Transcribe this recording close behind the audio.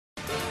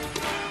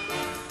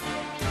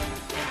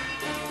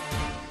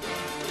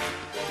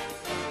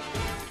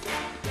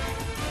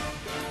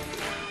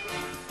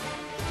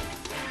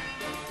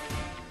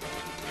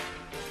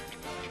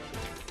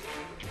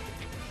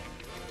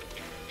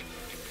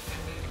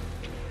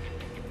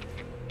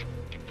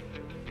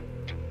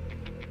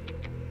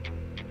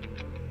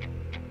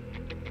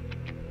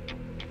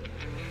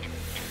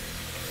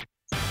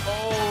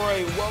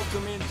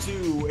welcome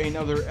into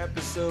another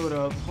episode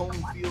of Home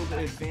Field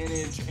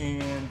Advantage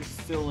and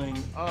Filling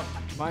Up.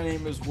 My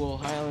name is Will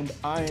Highland.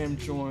 I am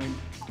joined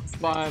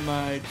by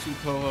my two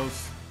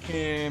co-hosts,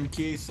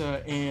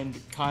 Chiesa and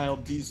Kyle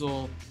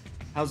Diezel.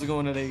 How's it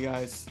going today,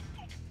 guys?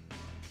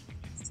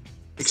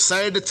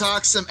 Excited to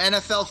talk some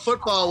NFL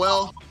football,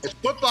 Will. It's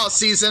football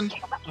season.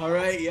 All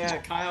right, yeah.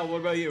 Kyle,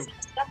 what about you?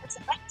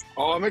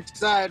 Oh, I'm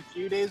excited. A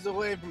few days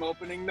away from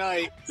opening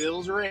night.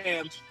 Bills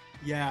Rams.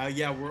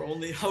 Yeah, we're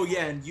only – oh,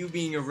 yeah, and you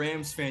being a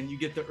Rams fan, you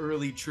get the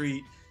early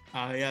treat.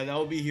 Yeah,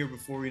 that'll be here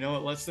before we know it.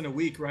 Less than a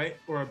week, right?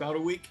 Or about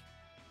a week?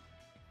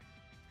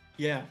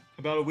 Yeah,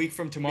 about a week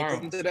from tomorrow.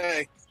 From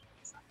today.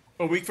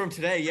 A week from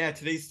today. Yeah,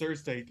 today's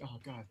Thursday. Oh,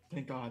 God.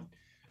 Thank God.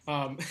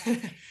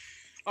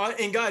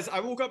 And, guys, I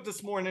woke up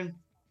this morning,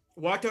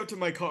 walked out to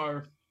my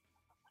car.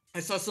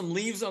 I saw some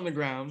leaves on the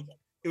ground.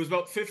 It was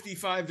about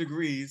 55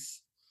 degrees,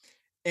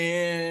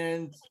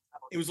 and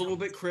it was a little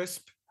bit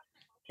crisp.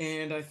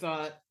 And I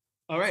thought,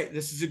 all right,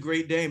 this is a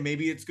great day.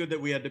 Maybe it's good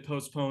that we had to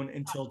postpone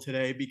until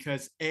today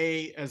because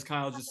A, as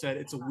Kyle just said,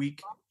 it's a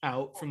week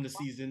out from the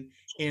season,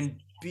 and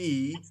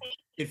B,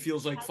 it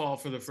feels like fall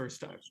for the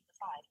first time.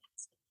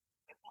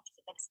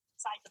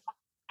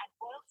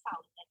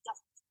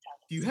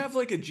 Do you have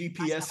like a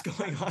GPS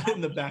going on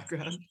in the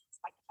background?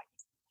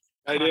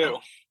 I do.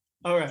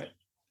 All right.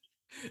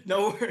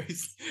 No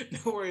worries.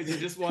 No worries. I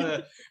just want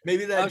to,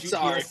 maybe that I'm GPS.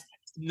 sorry.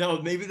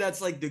 No, maybe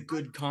that's like the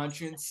good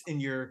conscience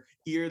in your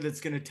ear that's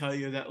going to tell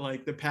you that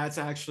like the Pats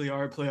actually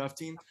are a playoff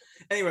team.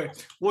 Anyway,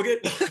 we'll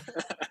get.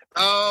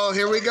 Oh,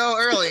 here we go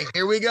early.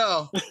 Here we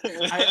go.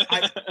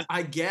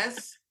 I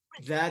guess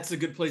that's a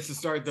good place to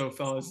start, though,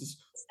 fellas.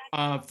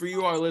 For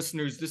you, our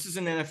listeners, this is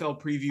an NFL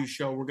preview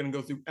show. We're going to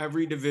go through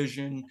every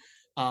division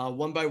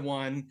one by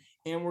one,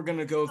 and we're going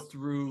to go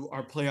through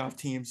our playoff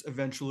teams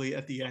eventually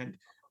at the end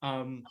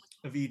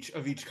of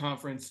each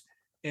conference.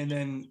 And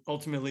then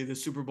ultimately the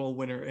Super Bowl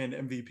winner and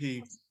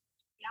MVP.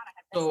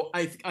 So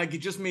I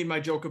just made my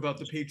joke about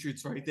the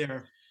Patriots right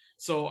there.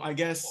 So I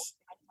guess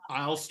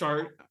I'll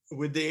start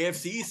with the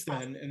AFC East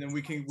then, and then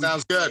we can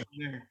Sounds good.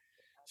 There.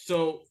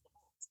 So,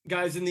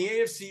 guys, in the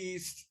AFC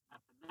East,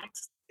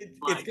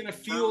 it's going to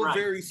feel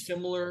very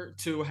similar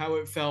to how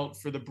it felt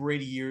for the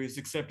Brady years,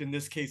 except in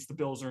this case, the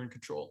Bills are in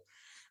control.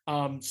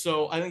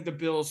 So I think the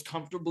Bills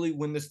comfortably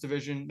win this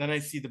division. Then I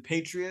see the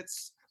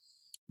Patriots.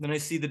 Then I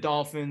see the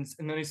Dolphins,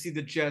 and then I see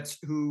the Jets,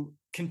 who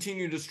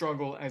continue to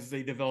struggle as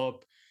they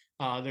develop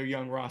their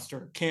young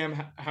roster.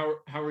 Cam, how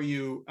are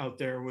you out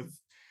there with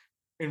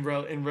in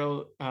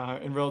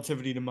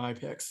relativity to my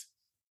picks?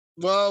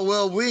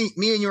 Well, me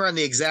and you are on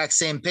the exact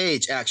same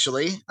page.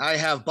 Actually, I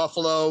have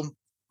Buffalo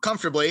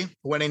comfortably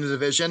winning the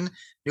division,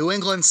 New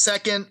England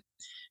second,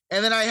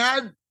 and then I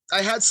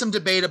had some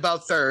debate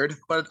about third,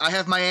 but I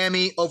have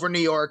Miami over New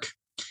York.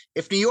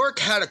 If New York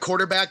had a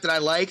quarterback that I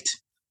liked,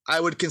 I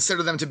would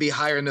consider them to be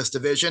higher in this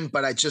division,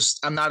 but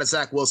I'm not a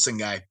Zach Wilson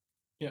guy.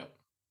 Yeah.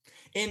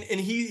 And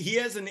he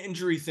has an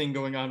injury thing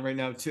going on right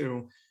now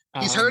too.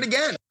 He's hurt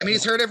again. I mean,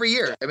 he's hurt every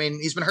year. I mean,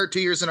 he's been hurt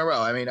 2 years in a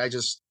row. I mean,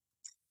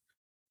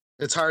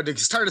 it's hard to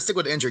stick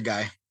with an injured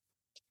guy.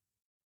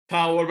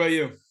 Kyle, what about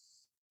you?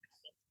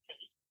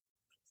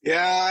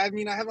 Yeah, I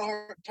mean, I have a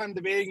hard time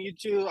debating you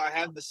two. I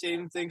have the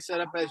same thing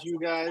set up as you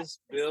guys.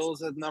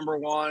 Bills at number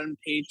one,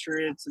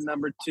 Patriots at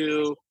number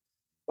two.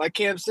 Like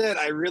Cam said,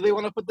 I really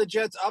want to put the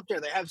Jets up there.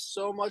 They have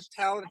so much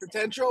talent and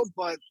potential,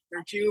 but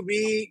their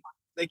QB,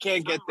 they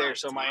can't get there.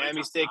 So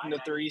Miami's taking the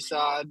 3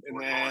 side,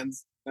 and then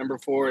number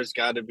 4 has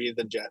got to be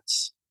the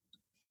Jets.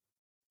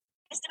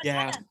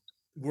 Yeah,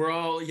 we're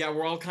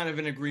all kind of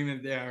in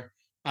agreement there.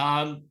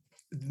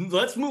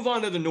 Let's move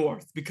on to the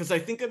North, because I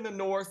think in the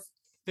North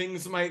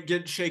things might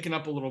get shaken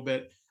up a little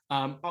bit.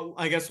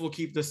 I guess we'll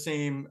keep the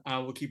same.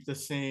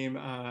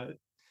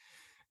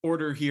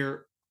 Order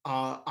here.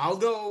 I'll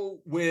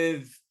go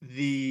with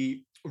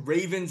the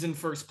Ravens in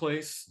first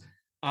place.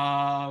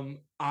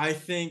 I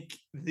think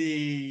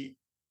the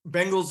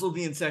Bengals will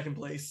be in second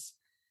place.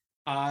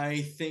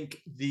 I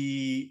think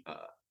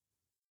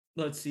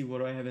let's see, what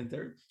do I have in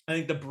third? I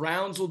think the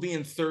Browns will be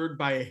in third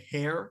by a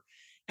hair.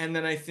 And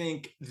then I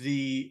think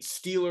the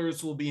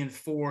Steelers will be in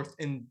fourth,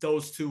 and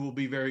those two will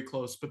be very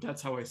close, but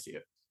that's how I see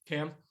it.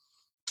 Cam?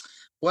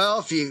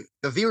 Well, the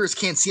viewers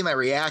can't see my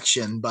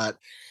reaction, but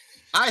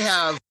I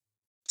have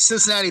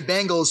Cincinnati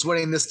Bengals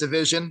winning this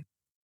division.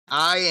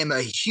 I am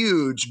a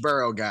huge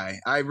Burrow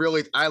guy. I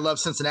love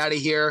Cincinnati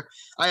here.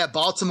 I have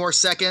Baltimore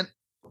second.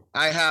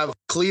 I have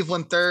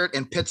Cleveland third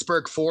and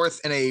Pittsburgh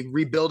fourth in a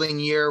rebuilding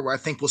year where I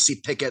think we'll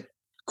see Pickett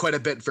quite a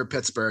bit for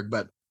Pittsburgh,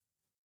 but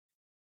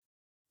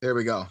there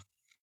we go.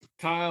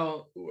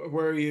 Kyle,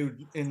 where are you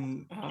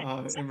in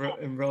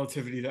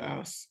relativity to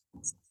us?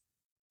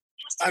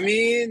 I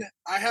mean,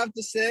 I have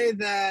to say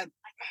that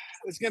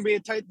it's going to be a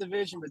tight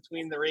division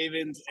between the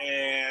Ravens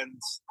and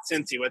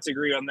Cincy. Let's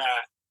agree on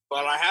that.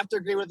 But I have to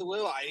agree with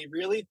Will. I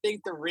really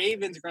think the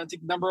Ravens are going to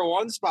take the number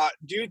 1 spot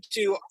due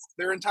to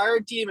their entire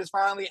team is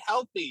finally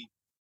healthy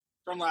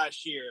from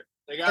last year.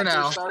 They got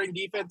their starting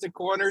defensive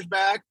corners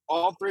back,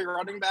 all 3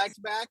 running backs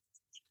back.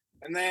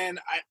 And then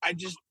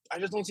I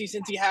just don't see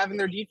Cincy having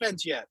their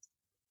defense yet.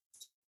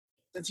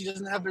 Cincy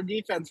doesn't have their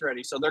defense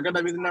ready, so they're going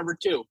to be the number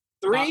 2.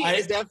 3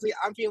 is definitely.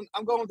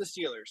 I'm going with the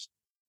Steelers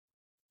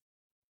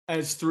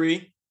as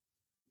 3.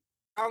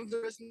 I'm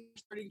just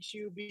starting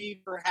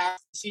QB for half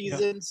the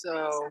season,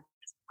 so.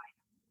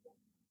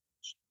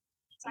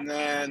 And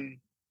then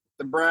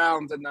the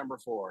Browns at number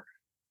 4.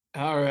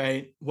 All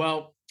right.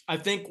 Well, I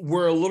think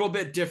we're a little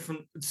bit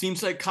different. It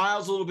seems like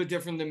Kyle's a little bit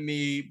different than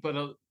me,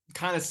 but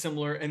kind of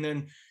similar. And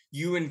then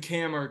you and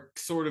Cam are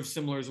sort of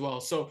similar as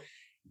well. So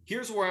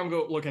here's where I'm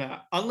looking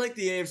at. Unlike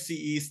the AFC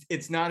East,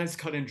 it's not as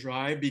cut and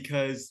dry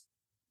because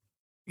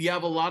you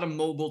have a lot of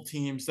mobile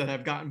teams that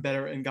have gotten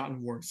better and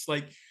gotten worse.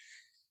 Like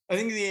I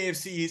think the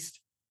AFC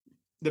East,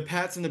 the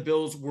Pats and the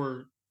Bills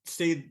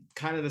stayed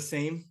kind of the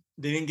same.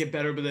 They didn't get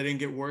better, but they didn't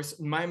get worse.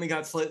 Miami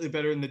got slightly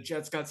better, and the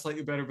Jets got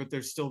slightly better, but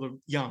they're still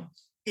young.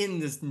 In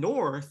this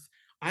North,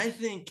 I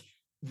think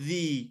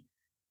the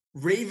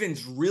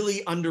Ravens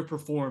really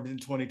underperformed in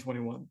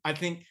 2021. I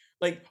think,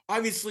 like,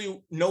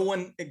 obviously, no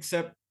one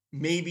except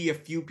maybe a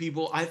few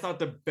people. I thought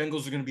the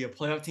Bengals were going to be a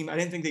playoff team. I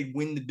didn't think they'd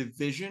win the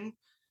division.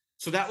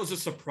 So that was a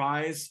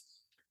surprise.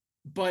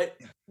 But,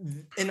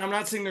 and I'm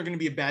not saying they're going to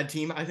be a bad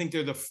team. I think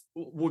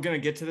we're going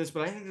to get to this,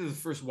 but I think they're the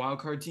first wild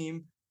card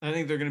team. I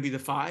think they're going to be the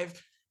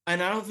 5.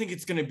 And I don't think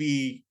it's going to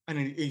be a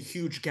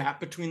huge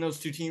gap between those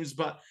two teams,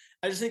 but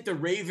I just think the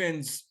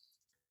Ravens,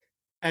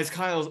 as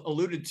Kyle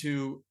alluded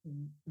to,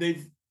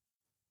 they've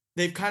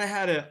kind of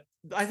had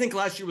I think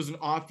last year was an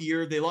off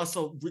year. They lost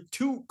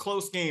 2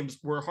 close games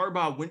where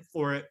Harbaugh went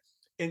for it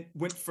and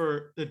went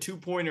for the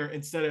 2-pointer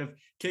instead of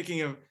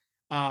kicking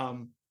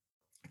an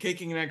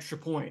extra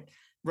point,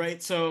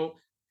 right? So,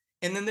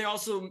 and then they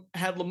also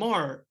had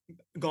Lamar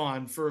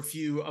gone for a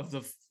few of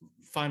the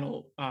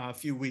final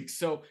few weeks.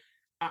 So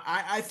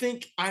I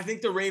think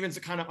the Ravens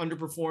are kind of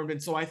underperformed,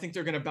 and so I think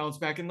they're going to bounce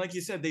back. And like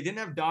you said, they didn't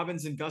have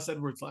Dobbins and Gus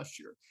Edwards last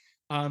year,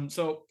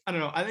 so I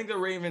don't know. I think the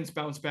Ravens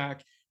bounce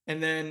back, and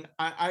then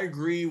I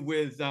agree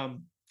with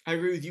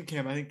you,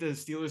 Cam. I think the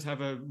Steelers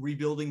have a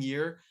rebuilding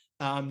year.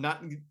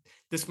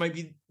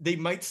 They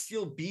might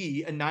still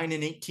be a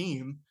 9-8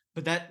 team,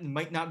 but that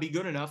might not be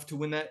good enough to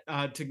win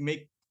that to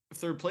make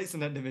 3rd place in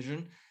that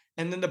division.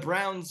 And then the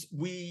Browns,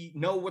 we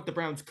know what the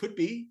Browns could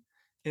be.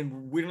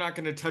 And we're not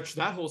going to touch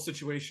that whole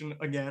situation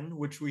again,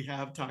 which we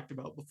have talked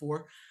about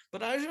before.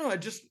 But I don't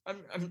know.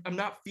 I'm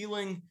not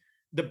feeling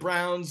the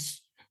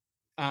Browns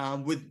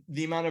with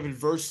the amount of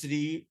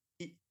adversity,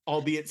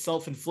 albeit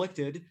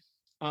self-inflicted,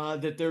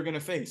 that they're going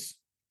to face.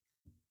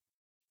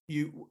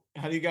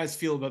 How do you guys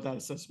feel about that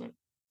assessment?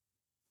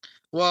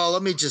 Well,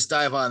 let me just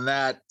dive on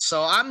that.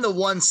 So I'm the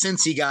one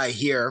Cincy guy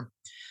here.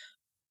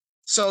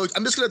 So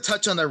I'm just going to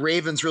touch on the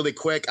Ravens really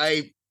quick.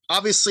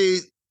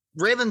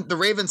 The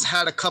Ravens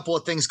had a couple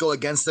of things go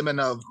against them and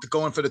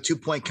going for the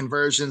 2-point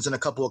conversions in a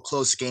couple of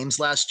close games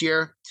last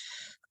year.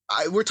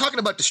 We're talking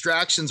about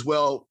distractions.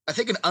 Well, I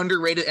think an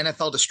underrated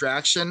NFL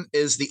distraction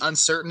is the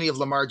uncertainty of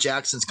Lamar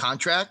Jackson's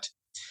contract.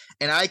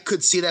 And I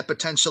could see that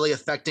potentially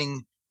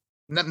affecting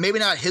maybe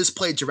not his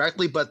play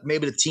directly, but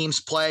maybe the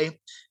team's play.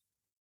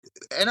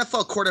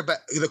 NFL quarterback,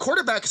 the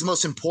quarterback is the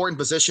most important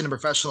position in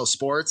professional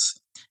sports.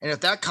 And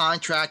if that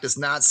contract is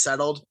not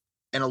settled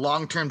and a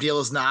long-term deal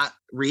is not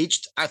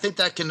reached, I think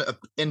that can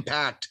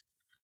impact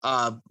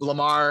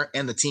Lamar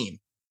and the team.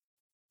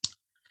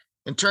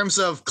 In terms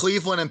of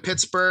Cleveland and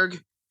Pittsburgh,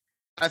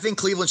 I think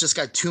Cleveland's just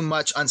got too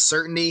much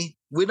uncertainty.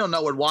 We don't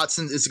know what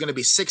Watson is going to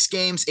be. 6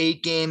 games,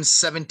 8 games,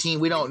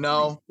 17. We don't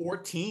know.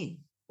 14.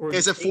 Or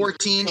is it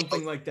 14?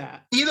 Something like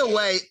that. Either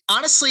way,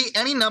 honestly,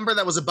 any number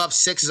that was above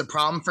 6 is a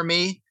problem for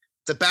me.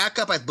 The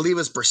backup, I believe,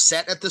 is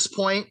Brissett at this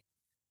point,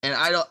 and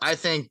I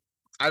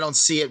don't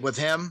see it with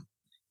him.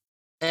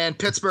 And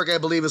Pittsburgh, I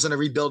believe, is in a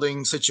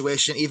rebuilding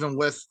situation, even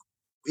with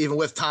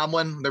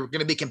Tomlin. They're going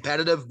to be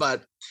competitive,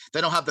 but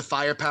they don't have the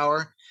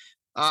firepower.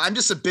 I'm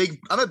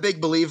a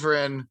big believer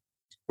in.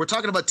 We're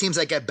talking about teams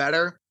that get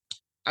better.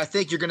 I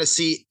think you're going to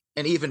see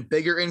an even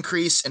bigger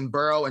increase in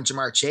Burrow and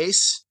Jamar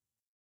Chase,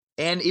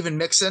 and even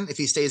Mixon if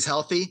he stays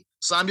healthy.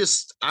 So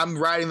I'm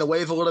riding the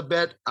wave a little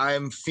bit.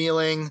 I'm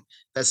feeling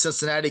that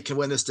Cincinnati can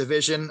win this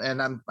division,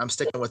 and I'm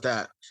sticking with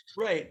that.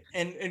 Right.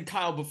 And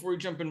Kyle, before we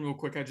jump in real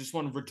quick, I just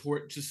want to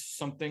retort just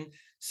something.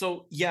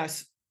 So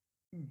yes,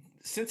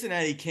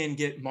 Cincinnati can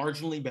get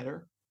marginally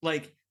better,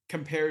 like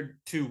compared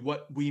to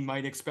what we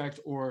might expect.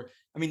 Or,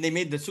 I mean, they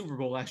made the Super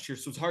Bowl last year,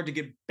 so it's hard to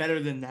get better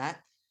than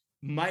that.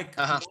 My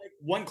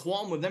one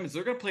qualm with them is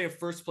they're going to play a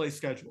first place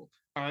schedule.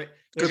 All right.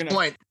 Good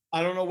point.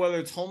 I don't know whether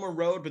it's home or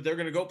road, but they're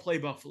going to go play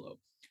Buffalo.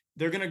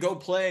 They're going to go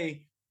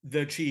play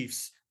the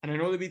Chiefs. And I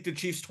know they beat the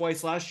Chiefs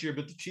twice last year,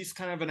 but the Chiefs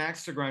kind of have an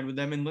axe to grind with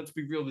them. And let's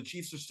be real, the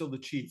Chiefs are still the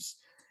Chiefs,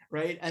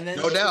 right? And then,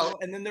 no doubt.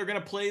 And then they're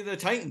going to play the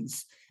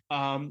Titans,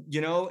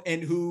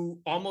 and who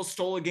almost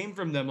stole a game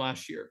from them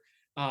last year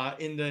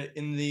in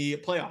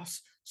the playoffs.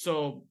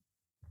 So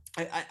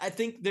I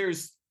think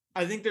there's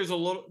a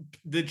little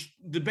the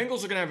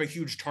Bengals are going to have a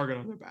huge target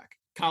on their back.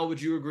 Kyle,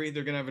 would you agree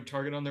they're going to have a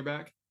target on their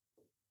back?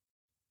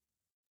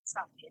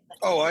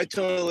 Oh, I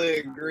totally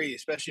agree,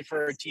 especially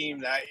for a team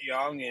that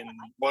young and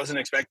wasn't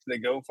expected to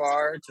go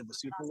far to the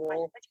Super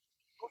Bowl.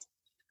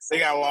 They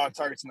got a lot of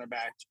targets in their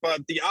back.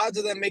 But the odds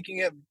of them making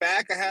it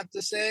back, I have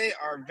to say,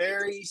 are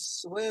very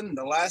slim.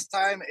 The last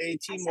time a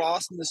team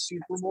lost in the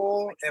Super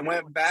Bowl and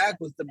went back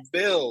was the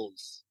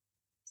Bills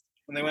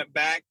when they went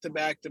back to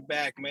back to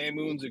back many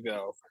moons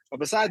ago. But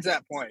besides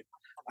that point,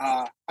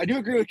 I do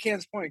agree with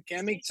Cam's point.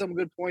 Cam makes some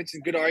good points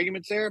and good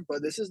arguments there,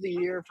 but this is the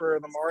year for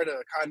Lamar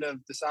to kind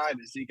of decide,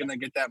 is he going to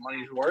get that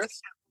money's worth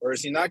or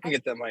is he not going to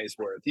get that money's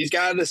worth? He's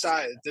got to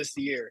decide this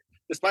year.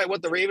 Despite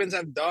what the Ravens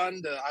have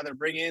done to either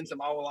bring in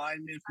some all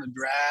linemen from the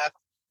draft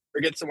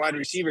or get some wide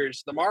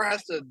receivers, Lamar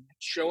has to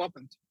show up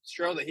and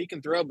show that he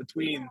can throw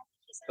between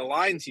the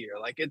lines here.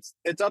 Like it's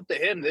up to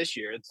him this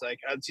year. It's like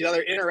it's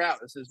either in or out.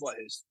 This is what,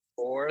 his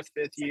fourth,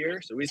 fifth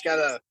year. So he's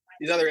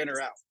either in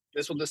or out.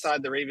 This will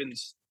decide the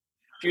Ravens'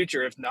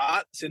 future. If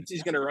not, since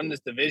he's going to run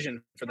this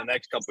division for the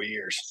next couple of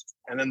years.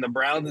 And then the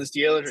Browns and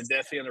Steelers are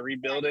definitely on the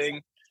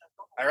rebuilding.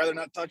 I'd rather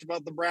not touch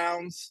about the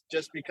Browns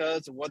just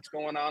because of what's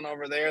going on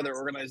over there. Their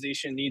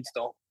organization needs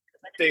to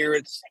figure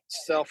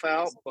itself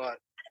out, but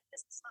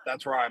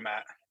that's where I'm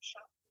at.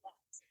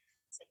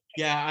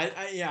 Yeah,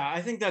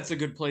 I think that's a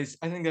good place.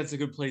 I think that's a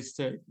good place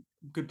to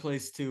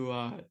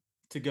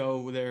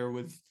go there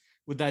with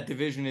that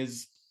division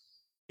is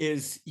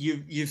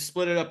you've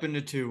split it up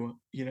into two.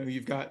 You know,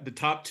 you've got the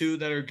top two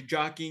that are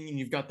jockeying and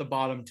you've got the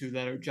bottom two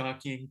that are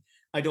jockeying.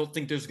 I don't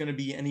think there's going to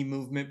be any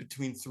movement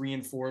between 3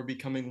 and 4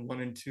 becoming 1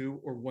 and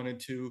 2 or 1 and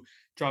 2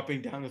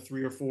 dropping down to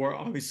 3 or 4,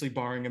 obviously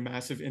barring a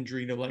massive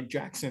injury to like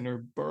Jackson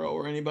or Burrow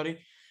or anybody.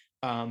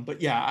 But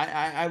yeah,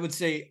 I would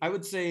say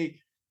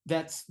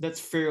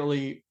that's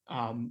fairly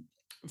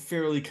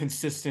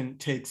consistent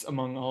takes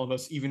among all of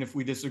us, even if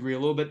we disagree a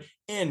little bit.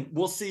 And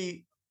we'll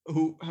see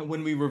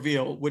when we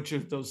reveal which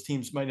of those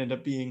teams might end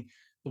up being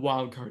the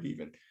wild card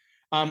even.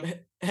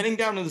 Heading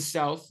down to the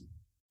South,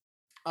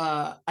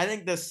 I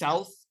think the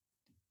South,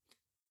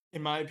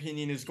 in my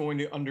opinion, is going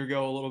to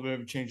undergo a little bit of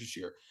a change this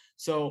year.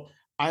 So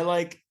I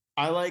like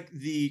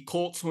the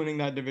Colts winning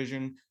that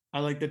division.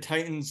 I like the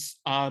Titans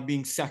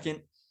being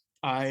second.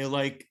 I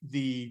like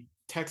the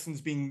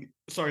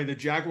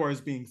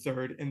Jaguars being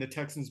third and the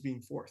Texans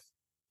being fourth.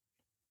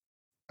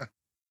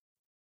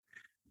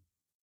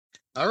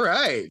 All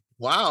right.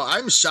 Wow.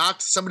 I'm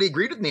shocked somebody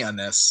agreed with me on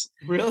this.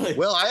 Really?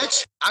 Well,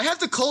 I have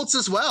the Colts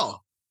as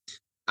well.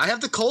 I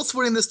have the Colts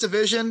winning this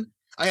division.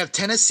 I have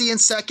Tennessee in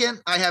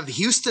second. I have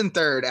Houston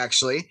third,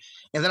 actually.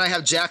 And then I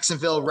have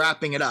Jacksonville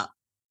wrapping it up.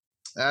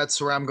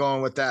 That's where I'm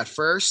going with that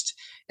first.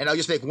 And I'll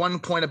just make one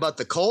point about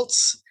the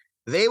Colts.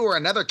 They were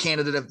another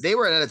candidate. They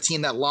were another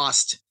team that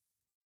lost.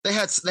 They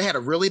had a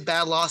really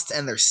bad loss to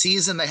end their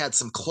season. They had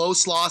some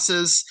close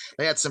losses.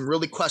 They had some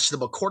really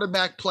questionable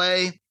quarterback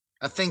play.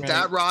 I think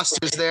that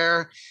roster's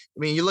there. I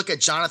mean, you look at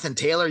Jonathan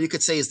Taylor, you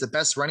could say he's the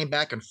best running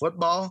back in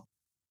football.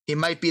 He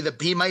might be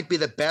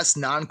the best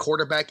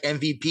non-quarterback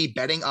MVP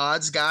betting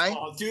odds guy.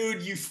 Oh,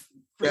 dude,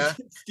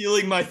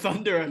 stealing my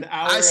thunder an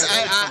hour.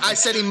 I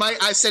said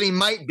he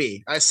might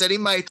be.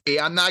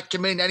 I'm not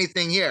committing to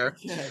anything here.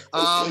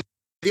 Okay.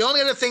 The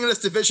only other thing in this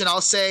division I'll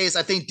say is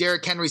I think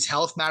Derrick Henry's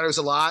health matters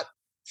a lot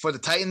for the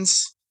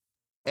Titans,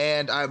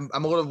 and I'm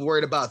a little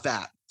worried about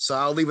that. So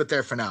I'll leave it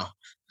there for now.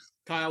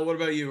 Kyle, what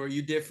about you? Are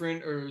you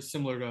different or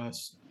similar to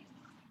us?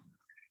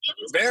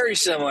 Very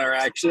similar,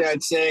 actually.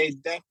 I'd say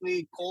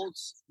definitely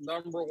Colts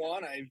number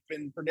one. I've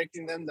been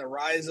predicting them to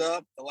rise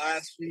up the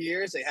last few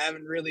years. They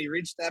haven't really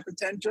reached that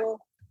potential.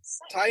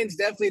 Titans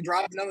definitely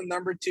dropping down to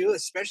number two,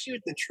 especially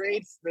with the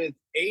trade with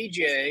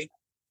AJ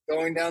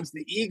going down to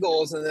the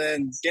Eagles and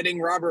then getting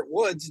Robert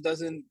Woods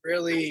doesn't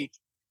really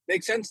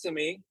make sense to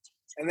me.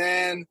 And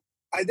then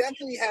I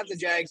definitely have the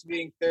Jags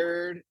being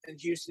third and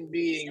Houston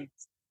being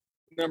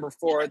number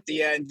 4 at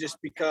the end, just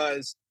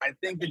because I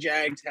think the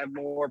Jags have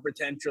more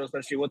potential,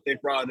 especially what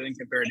they've brought in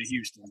compared to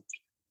Houston.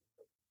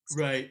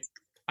 Right.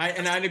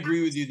 I'd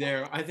agree with you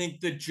there. I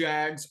think the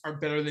Jags are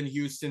better than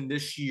Houston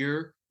this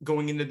year,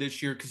 going into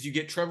this year, because you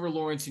get Trevor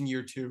Lawrence in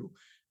year 2.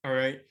 All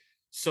right.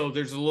 So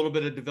there's a little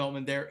bit of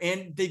development there.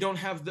 And they don't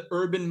have the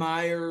Urban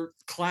Meyer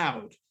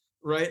cloud,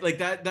 right? Like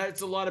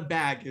that's a lot of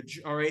baggage.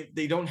 All right.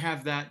 They don't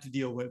have that to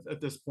deal with at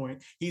this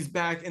point. He's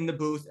back in the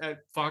booth at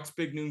Fox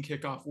Big Noon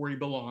Kickoff where he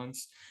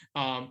belongs.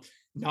 Not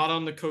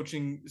on the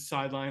coaching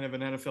sideline of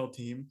an NFL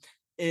team.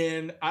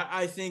 And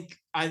I think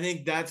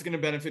that's going to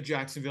benefit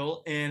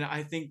Jacksonville. And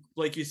I think,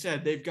 like you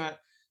said,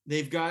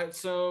 they've got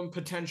some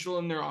potential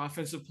in their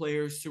offensive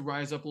players to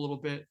rise up a little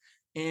bit.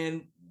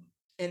 And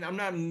they're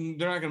not going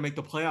to make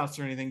the playoffs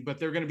or anything, but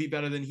they're going to be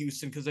better than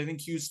Houston, because I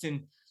think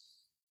Houston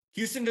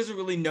doesn't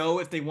really know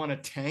if they want to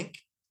tank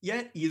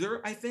yet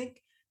either. I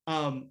think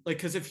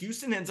because if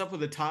Houston ends up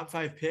with a top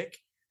 5 pick,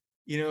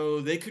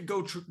 they could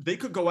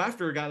go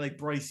after a guy like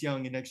Bryce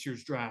Young in next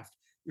year's draft,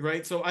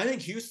 right? So I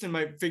think Houston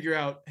might figure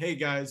out, hey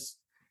guys,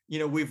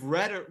 we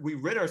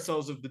rid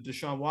ourselves of the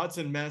Deshaun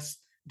Watson mess.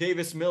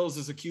 Davis Mills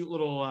is a cute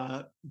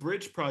little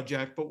bridge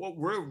project, but what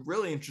we're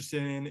really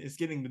interested in is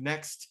getting the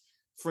next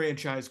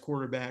franchise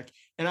quarterback.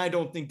 And I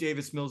don't think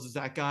Davis Mills is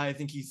that guy. I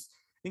think he's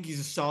think he's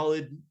a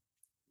solid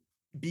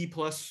B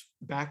plus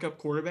backup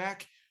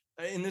quarterback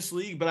in this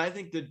league. But I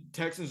think the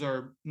Texans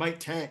might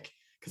tank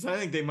because I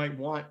think they might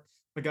want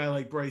a guy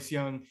like Bryce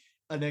Young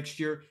next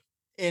year.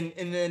 And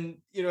then,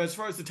 as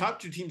far as the top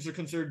two teams are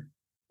concerned,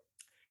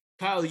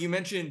 Kyle, you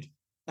mentioned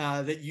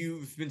that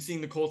you've been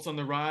seeing the Colts on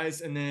the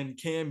rise, and then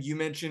Cam, you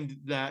mentioned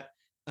that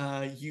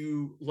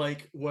you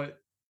like what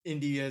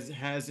Indy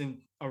has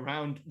in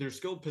around their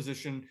skilled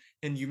position,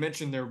 and you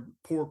mentioned their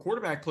poor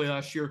quarterback play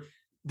last year.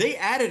 They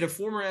added a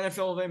former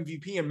NFL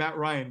MVP in Matt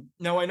Ryan.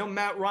 Now I know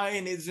Matt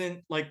Ryan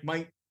isn't like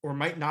might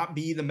not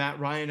be the Matt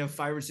Ryan of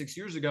 5 or 6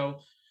 years ago,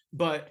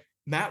 but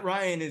Matt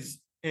Ryan is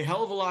a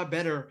hell of a lot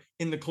better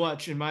in the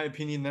clutch, in my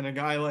opinion, than a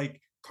guy like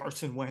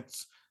Carson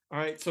Wentz. All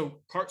right,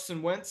 so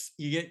Carson Wentz,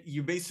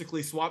 you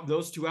basically swap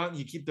those two out and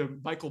you keep the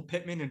Michael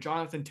Pittman and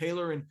Jonathan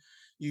Taylor, and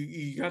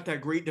you got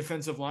that great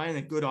defensive line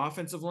and good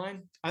offensive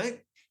line. I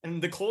think,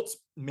 and the Colts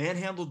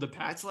manhandled the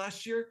Pats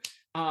last year.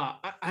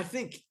 I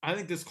think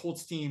this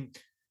Colts team,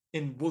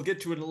 and we'll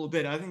get to it in a little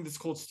bit, I think this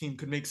Colts team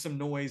could make some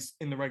noise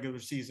in the regular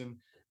season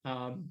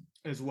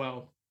as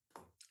well.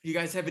 You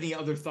guys have any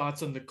other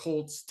thoughts on the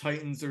Colts,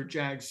 Titans, or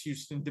Jags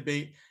Houston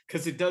debate?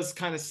 Because it does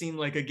kind of seem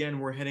like, again,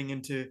 we're heading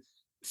into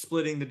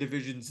splitting the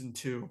divisions in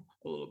two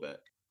a little bit.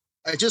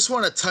 I just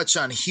want to touch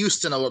on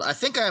Houston a little. I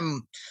think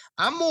I'm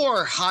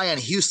more high on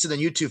Houston than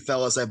you two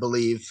fellas, I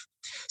believe.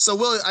 So,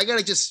 Will,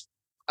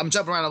 I'm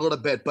jumping around a little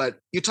bit, but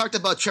you talked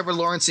about Trevor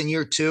Lawrence in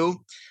year 2.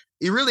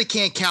 You really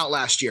can't count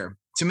last year.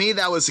 To me,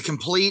 that was a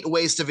complete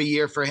waste of a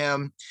year for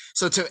him.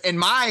 So in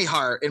my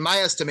heart, in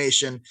my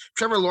estimation,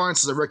 Trevor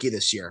Lawrence is a rookie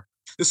this year.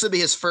 This will be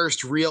his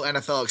first real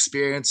NFL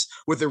experience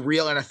with a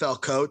real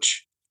NFL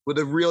coach, with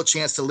a real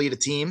chance to lead a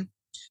team.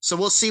 So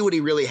we'll see what he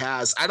really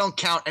has. I don't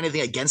count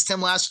anything against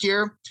him last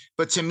year,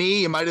 but to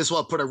me, you might as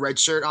well put a red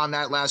shirt on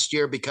that last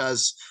year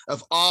because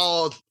of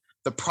all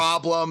the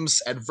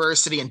problems,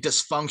 adversity, and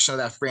dysfunction of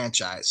that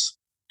franchise.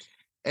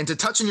 And to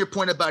touch on your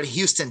point about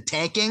Houston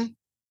tanking,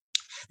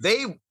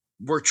 they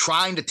were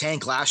trying to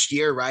tank last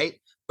year, right?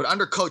 But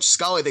under Coach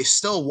Scully, they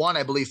still won,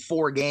 I believe,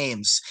 4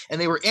 games. And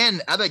they were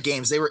in other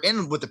games. They were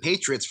in with the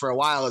Patriots for a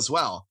while as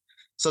well.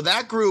 So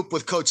that group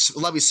with Coach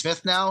Lovie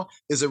Smith now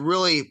is a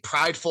really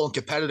prideful and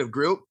competitive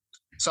group.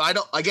 So they're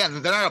not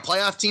a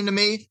playoff team to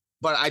me,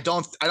 but I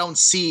don't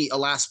see a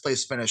last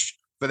place finish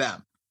for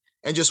them.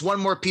 And just one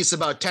more piece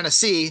about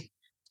Tennessee.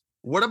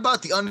 What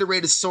about the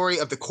underrated story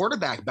of the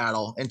quarterback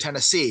battle in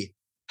Tennessee?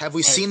 Have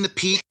we seen the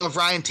peak of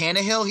Ryan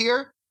Tannehill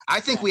here?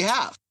 I think we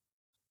have.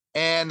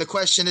 And the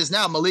question is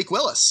now, Malik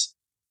Willis.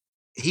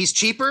 He's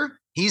cheaper.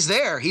 He's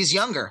there. He's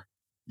younger.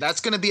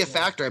 That's going to be a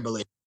factor, I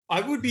believe.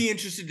 I would be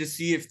interested to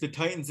see if the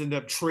Titans end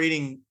up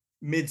trading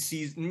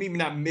mid-season, maybe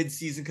not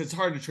mid-season, because it's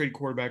hard to trade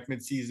quarterback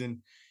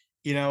mid-season,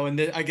 and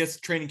then I guess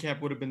training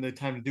camp would have been the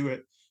time to do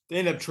it. They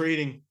end up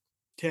trading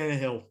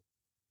Tannehill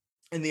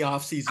in the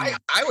offseason.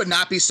 I would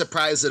not be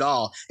surprised at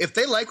all. If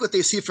they like what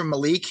they see from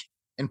Malik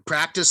in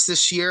practice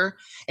this year,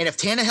 and if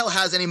Tannehill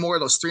has any more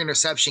of those 3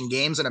 interception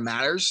games and it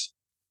matters,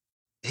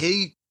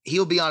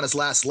 he'll be on his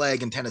last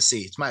leg in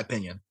Tennessee. It's my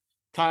opinion.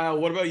 Kyle,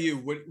 what about you?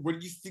 What do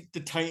you think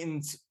the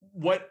Titans,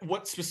 what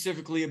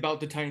specifically about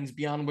the Titans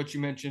beyond what you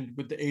mentioned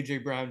with the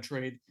AJ Brown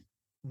trade?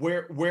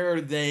 Where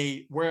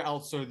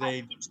else are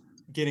they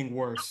getting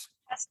worse?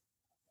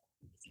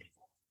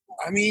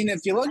 I mean,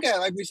 if you look at it,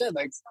 like we said,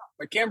 like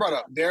Cam brought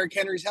up, Derrick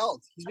Henry's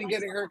health. He's been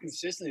getting hurt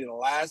consistently the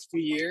last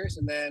few years.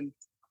 And then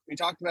we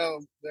talked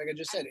about, like I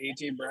just said,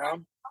 AJ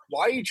Brown.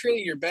 Why are you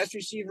trading your best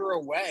receiver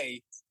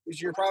away,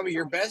 which you're probably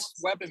your best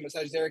weapon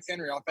besides Derrick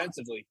Henry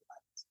offensively,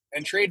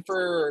 and trade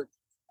for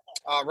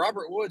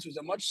Robert Woods, who's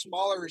a much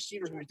smaller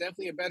receiver, who's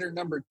definitely a better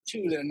number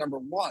 2 than a number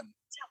 1.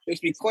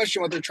 Makes me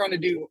question what they're trying to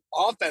do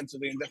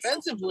offensively. And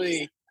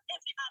defensively,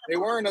 they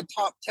weren't a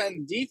top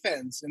 10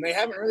 defense, and they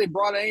haven't really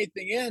brought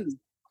anything in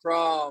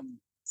from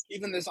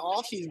even this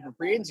offseason for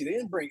free agency. They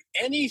didn't bring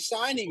any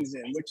signings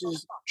in, which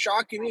is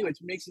shocking me, which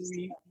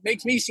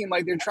makes me seem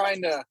like they're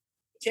trying to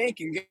tank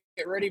and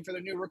get ready for the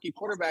new rookie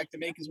quarterback to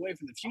make his way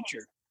for the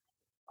future.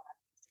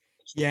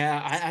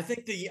 Yeah, I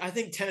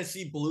think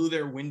Tennessee blew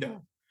their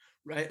window.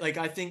 Right. Like,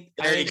 I think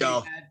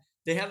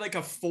they had like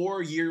a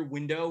 4-year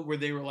window where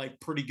they were like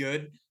pretty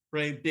good,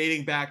 right?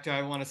 Dating back to,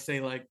 I want to say,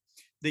 like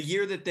the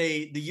year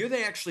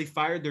they actually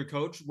fired their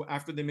coach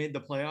after they made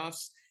the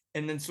playoffs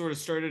and then sort of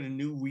started a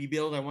new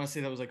rebuild. I want to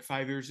say that was like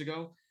 5 years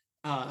ago.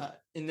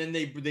 And then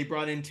they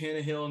brought in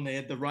Tannehill and they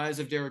had the rise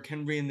of Derrick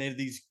Henry and they had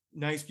these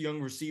nice young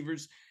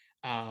receivers.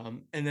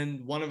 And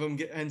then one of them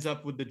ends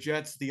up with the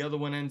Jets. The other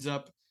one ends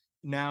up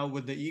now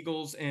with the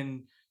Eagles.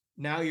 And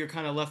now you're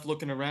kind of left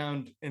looking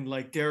around and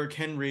like Derrick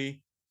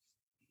Henry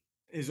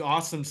is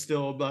awesome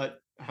still, but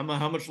how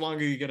much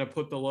longer are you going to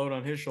put the load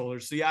on his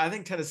shoulders? So yeah, I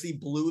think Tennessee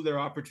blew their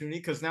opportunity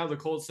because now the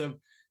Colts have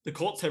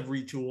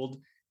retooled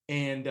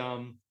and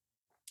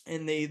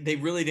they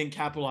really didn't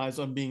capitalize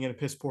on being in a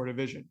piss poor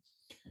division.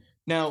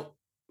 Now,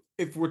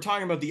 if we're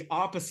talking about the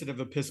opposite of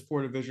a piss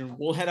poor division,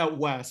 we'll head out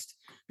west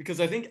because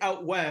I think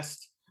out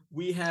west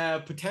we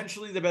have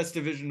potentially the best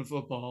division of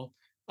football.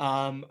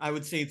 I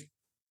would say it's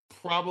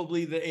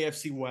probably the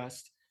AFC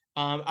West.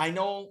 I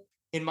know,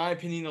 in my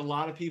opinion, a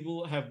lot of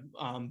people have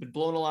been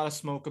blowing a lot of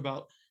smoke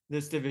about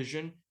this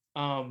division,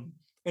 and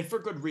for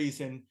good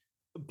reason.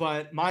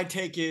 But my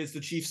take is the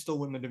Chiefs still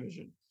win the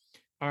division.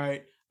 All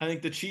right. I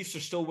think the Chiefs are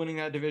still winning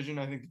that division.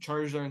 I think the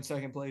Chargers are in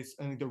second place.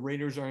 I think the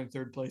Raiders are in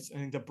third place. I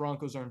think the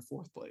Broncos are in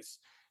fourth place.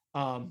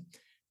 Um,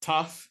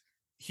 tough,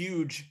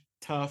 huge,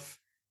 tough,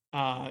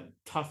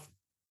 tough,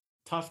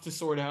 tough to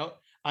sort out.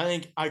 I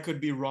think I could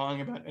be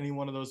wrong about any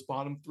one of those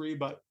bottom three,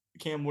 but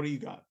Cam, what do you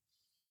got?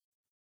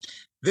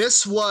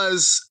 This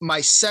was my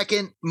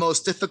second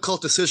most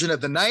difficult decision of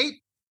the night.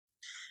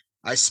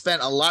 I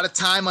spent a lot of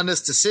time on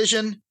this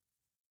decision.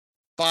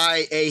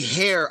 By a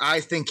hair, I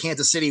think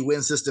Kansas City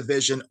wins this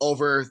division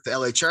over the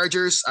LA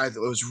Chargers. I'm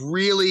going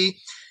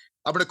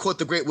to quote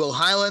the great Will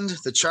Highland,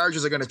 the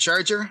Chargers are going to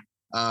charger.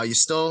 What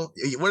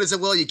is it,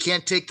 Will? You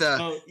can't take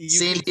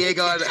San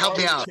Diego out. Help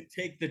me out. You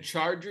can take the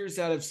Chargers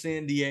out of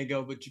San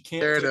Diego, but you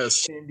can't take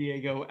San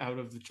Diego out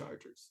of the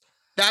Chargers.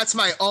 That's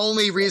my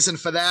only reason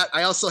for that.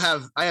 I also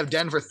have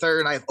Denver third,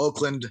 and I have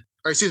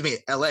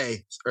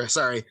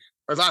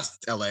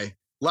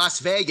Las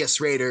Vegas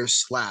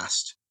Raiders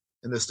last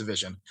in this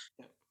division.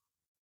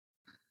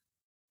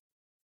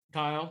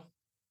 Kyle?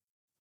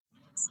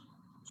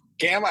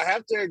 Cam, I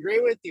have to agree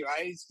with you.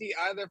 I see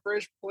either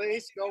first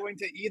place going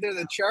to either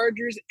the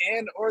Chargers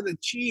and or the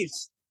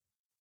Chiefs.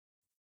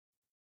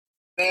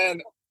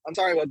 And I'm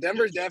sorry, well,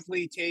 Denver's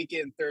definitely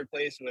taken third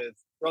place with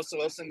Russell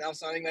Wilson now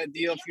signing that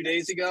deal a few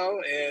days ago.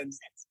 And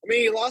I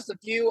mean, he lost a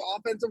few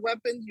offensive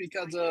weapons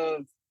because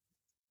of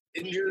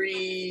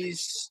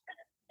injuries,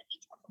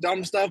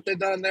 dumb stuff they've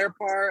done on their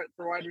part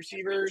for wide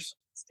receivers.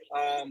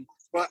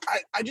 But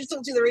I just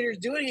don't see the Raiders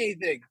doing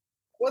anything.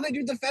 What they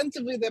do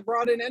defensively that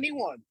brought in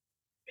anyone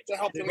to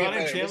help them get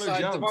better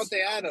besides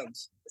Devontae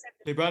Adams.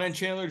 They brought in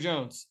Chandler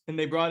Jones, and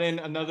they brought in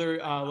another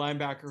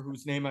linebacker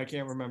whose name I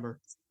can't remember.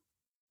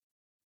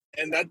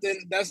 And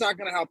that's not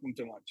going to help them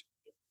too much.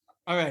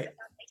 All right.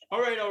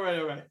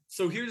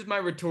 So here's my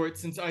retort,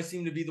 since I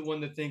seem to be the one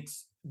that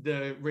thinks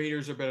the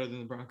Raiders are better than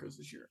the Broncos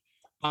this year.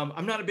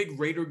 I'm not a big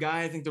Raider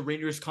guy. I think the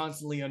Raiders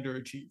constantly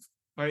underachieve.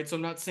 All right, so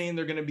I'm not saying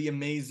they're going to be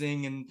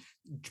amazing and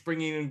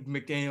bringing in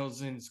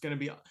McDaniels and it's going to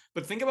be,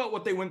 but think about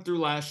what they went through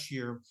last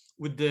year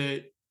with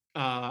the,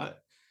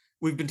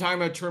 we've been talking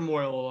about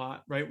turmoil a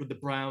lot, right? With the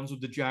Browns, with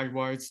the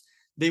Jaguars.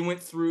 They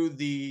went through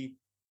the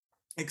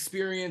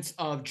experience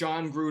of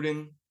John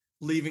Gruden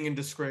leaving in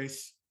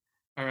disgrace.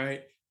 All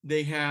right,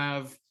 they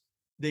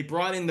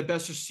brought in the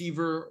best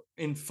receiver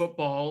in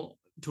football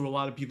to a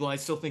lot of people. I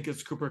still think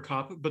it's Cooper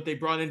Kupp, but they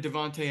brought in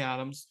Devontae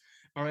Adams.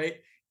 All right,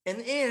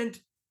 and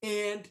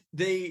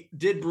they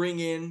did bring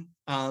in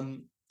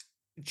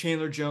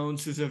Chandler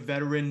Jones, who's a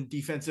veteran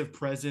defensive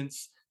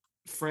presence,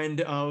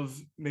 friend of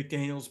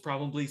McDaniels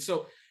probably.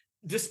 So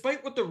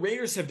despite what the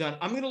Raiders have done,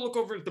 I'm going to look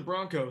over at the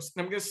Broncos,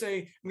 and I'm going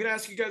to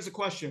ask you guys a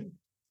question.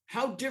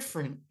 How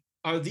different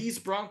are these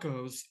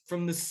Broncos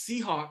from the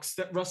Seahawks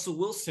that Russell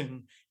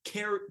Wilson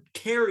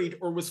carried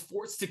or was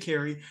forced to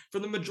carry for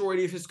the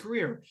majority of his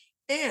career?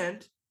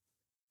 And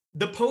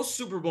the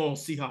post-Super Bowl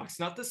Seahawks,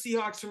 not the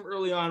Seahawks from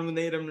early on when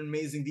they had an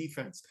amazing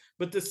defense,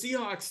 but the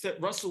Seahawks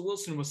that Russell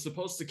Wilson was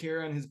supposed to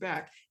carry on his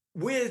back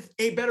with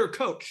a better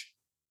coach.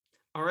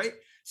 All right?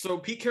 So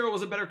Pete Carroll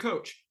was a better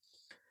coach.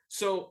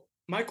 So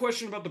my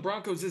question about the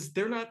Broncos is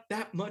they're not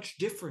that much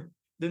different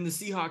than the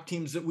Seahawks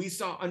teams that we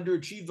saw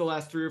underachieve the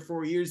last 3 or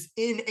 4 years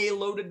in a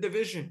loaded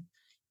division,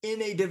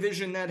 in a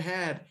division that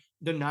had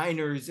the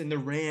Niners and the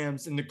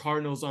Rams and the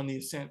Cardinals on the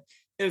ascent.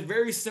 A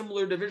very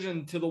similar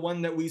division to the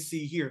one that we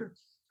see here.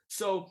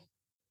 So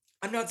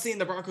I'm not saying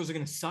the Broncos are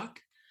going to suck.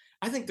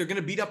 I think they're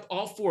going to beat up,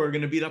 all four are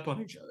going to beat up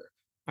on each other.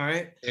 All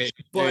right. There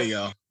you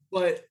go.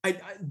 But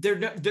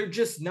they're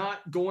just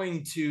not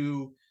going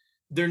to,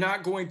 do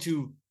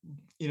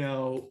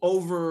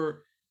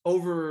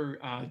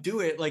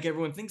it like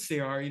everyone thinks they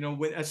are.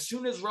 As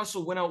soon as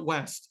Russell went out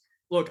west,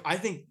 look, I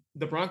think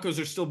the Broncos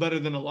are still better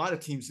than a lot of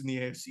teams in the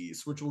AFC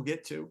East, which we'll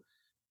get to.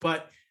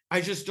 But I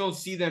just don't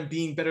see them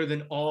being better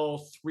than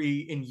all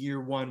three in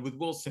year one with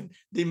Wilson.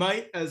 They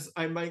might, as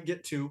I might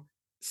get to,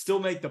 still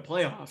make the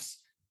playoffs.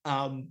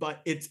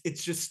 But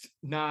it's just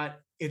not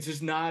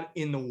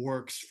in the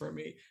works for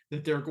me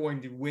that they're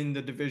going to win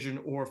the division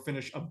or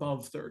finish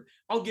above third.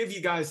 I'll give you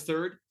guys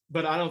third,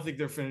 but I don't think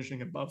they're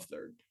finishing above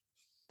third.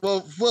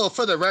 Well,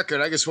 for the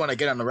record, I just want to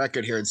get on the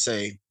record here and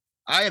say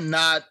I am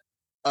not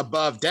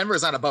above.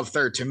 Denver's not above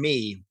third to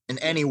me in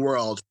any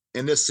world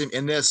in this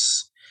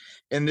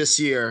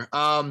year.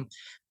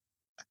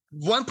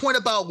 One point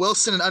about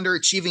Wilson and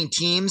underachieving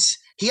teams,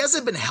 he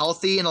hasn't been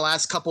healthy in the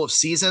last couple of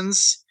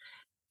seasons.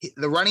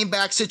 The running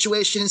back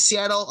situation in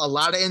Seattle, a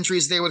lot of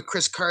injuries there with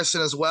Chris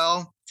Carson as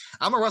well.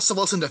 I'm a Russell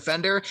Wilson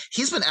defender.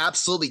 He's been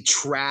absolutely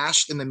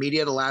trashed in the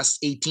media the last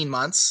 18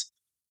 months.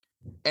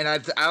 And I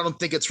don't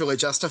think it's really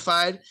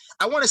justified.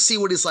 I want to see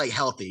what he's like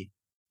healthy.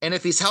 And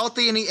if he's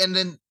healthy and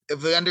then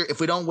if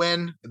they don't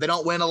win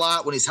a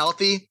lot when he's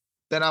healthy,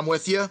 then I'm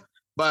with you.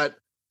 But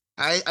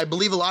I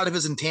believe a lot of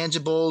his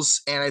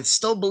intangibles, and I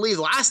still believe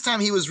last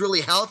time he was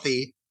really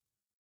healthy,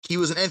 he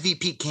was an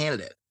MVP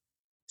candidate.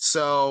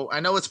 So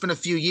I know it's been a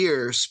few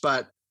years,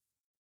 but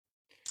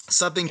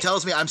something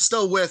tells me I'm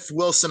still with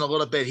Wilson a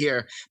little bit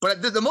here.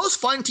 But the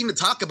most fun team to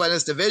talk about in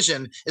this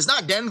division is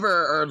not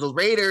Denver or the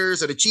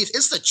Raiders or the Chiefs.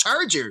 It's the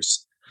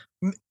Chargers.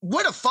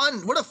 What a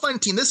fun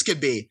team this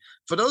could be.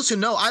 For those who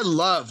know, I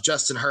love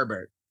Justin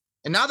Herbert.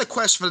 And now the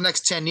question for the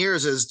next 10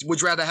 years is,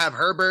 would you rather have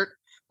Herbert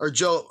or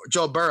Joe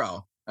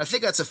Burrow? I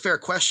think that's a fair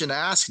question to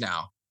ask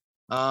now.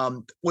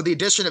 With the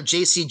addition of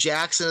J.C.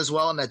 Jackson as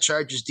well in that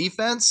Chargers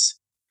defense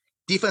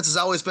has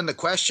always been the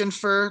question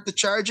for the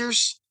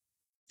Chargers.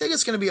 I think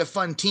it's going to be a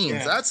fun team.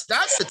 Yeah.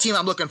 That's the team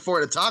I'm looking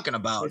forward to talking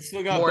about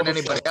more than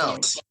anybody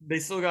else. They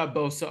still got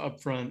Bosa up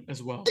front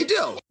as well. They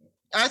do.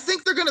 I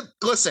think they're going to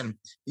listen.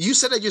 You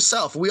said it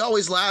yourself. We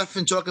always laugh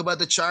and joke about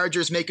the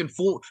Chargers making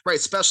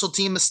special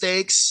team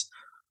mistakes,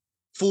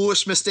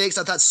 foolish mistakes.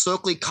 I thought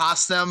Stokely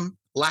cost them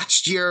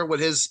last year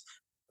with his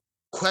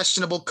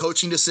questionable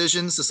coaching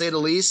decisions, to say the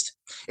least.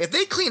 If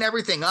they clean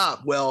everything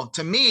up, well,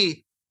 to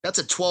me, that's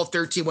a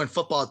 12-13 win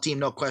football team,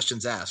 no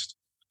questions asked.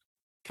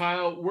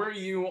 Kyle, where are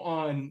you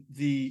on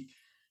the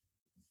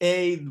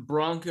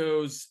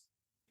Broncos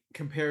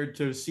compared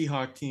to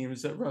Seahawks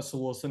teams that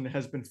Russell Wilson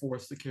has been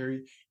forced to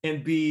carry,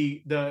 and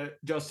B, the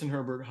Justin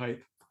Herbert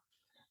hype?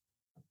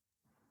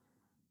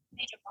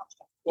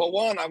 Well,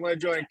 one, I'm going to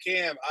join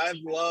Cam. I've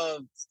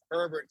loved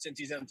Herbert since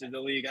he's entered the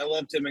league. I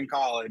loved him in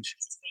college.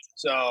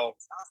 So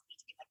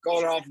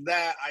going off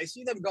that, I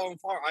see them going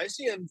far. I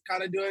see them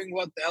kind of doing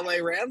what the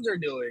LA Rams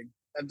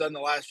have done the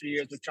last few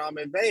years with Sean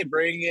McVay,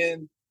 bringing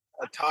in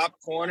a top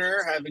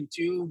corner, having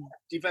two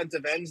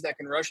defensive ends that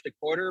can rush the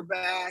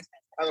quarterback,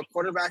 have a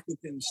quarterback who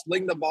can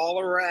sling the ball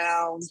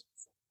around,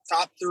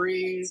 top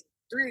three.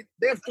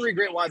 They have three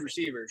great wide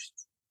receivers.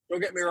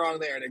 Don't get me wrong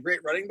there. And a great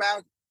running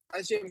back.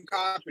 I see him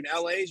copying.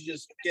 LA's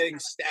just getting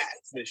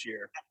stats this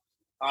year.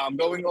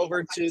 Going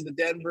over to the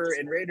Denver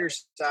and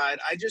Raiders side,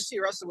 I just see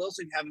Russell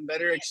Wilson having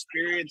better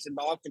experience in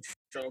ball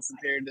control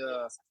compared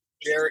to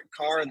Derek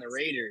Carr and the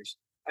Raiders.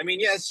 I mean,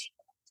 yes,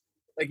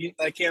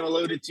 like Cam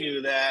alluded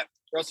to, that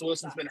Russell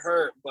Wilson's been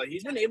hurt, but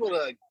he's been able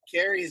to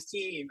carry his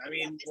team. I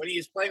mean, when he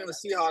was playing on the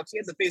Seahawks, he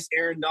had to face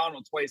Aaron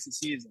Donald twice a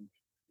season.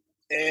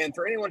 And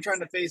for anyone trying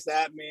to face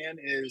that man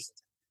is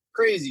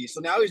crazy. So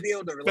now he's being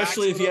able to relax.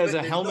 Especially if he has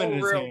a helmet in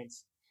his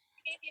hands.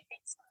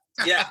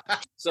 Yeah.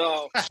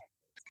 So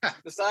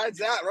besides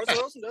that,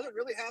 Russell Wilson doesn't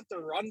really have to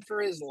run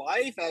for his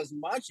life as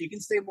much. He can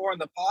stay more in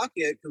the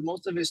pocket because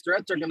most of his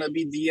threats are going to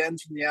be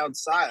DNs from the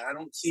outside. I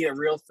don't see a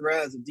real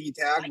threat as a D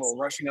tackle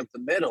rushing up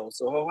the middle.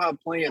 So he'll have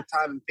plenty of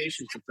time and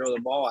patience to throw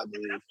the ball, I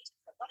believe.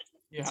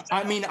 Yeah,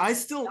 I mean, I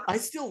still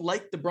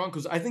like the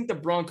Broncos. I think the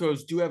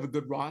Broncos do have a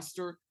good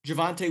roster.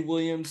 Javonte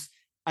Williams,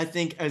 I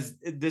think, at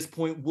this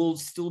point, will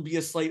still be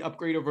a slight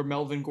upgrade over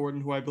Melvin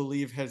Gordon, who I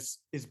believe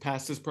is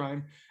past his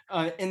prime.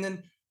 And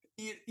then,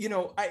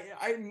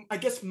 I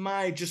guess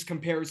my just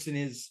comparison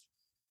is,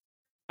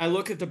 I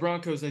look at the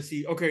Broncos, I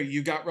see, okay,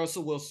 you got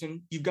Russell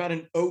Wilson, you've got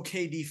an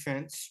okay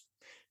defense,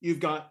 you've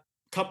got a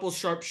couple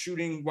sharp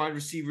shooting wide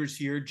receivers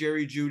here.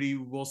 Jerry Jeudy,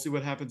 we'll see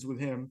what happens with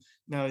him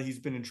now that he's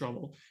been in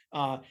trouble.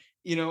 And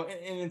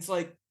it's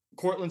like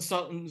Cortland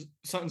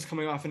Sutton's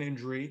coming off an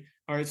injury.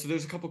 All right, so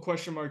there's a couple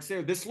question marks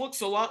there. This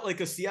looks a lot like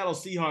a Seattle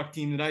Seahawks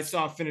team that I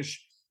saw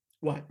finish,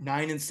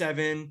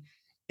 9-7,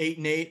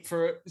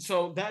 8-8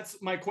 so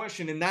that's my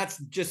question. And that's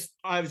just,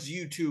 as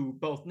you two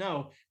both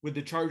know, with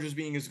the Chargers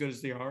being as good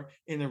as they are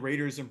and the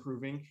Raiders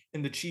improving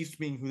and the Chiefs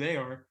being who they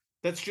are,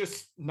 that's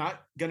just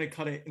not going to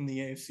cut it in the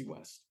AFC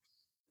West.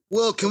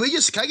 Well, can I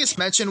just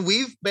mention,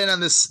 we've been on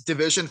this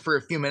division for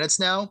a few minutes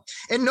now,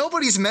 and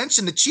nobody's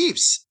mentioned the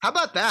Chiefs. How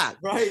about that?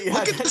 Right. Yeah,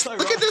 look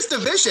at this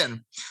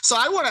division. So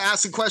I want to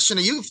ask a question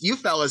to you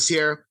fellas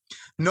here.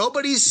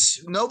 Nobody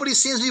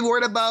seems to be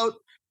worried about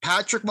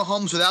Patrick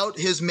Mahomes without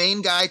his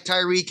main guy,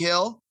 Tyreek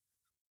Hill,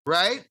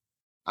 right?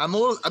 Are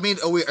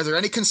there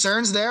any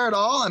concerns there at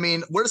all? I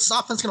mean, what is this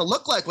offense going to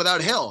look like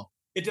without Hill?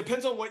 It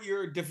depends on what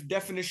your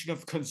definition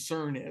of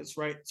concern is,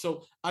 right?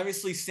 So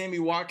obviously Sammy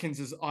Watkins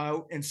is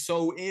out, and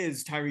so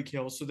is Tyreek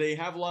Hill. So they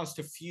have lost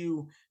a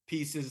few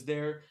pieces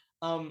there.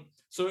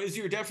 So is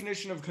your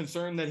definition of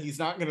concern that he's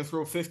not going to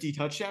throw 50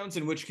 touchdowns?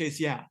 In which case,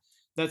 yeah,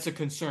 that's a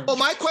concern. Well,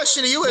 my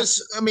question to you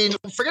is,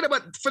 forget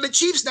about, for the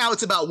Chiefs now,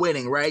 it's about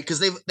winning, right?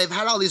 Because they've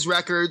had all these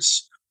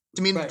records.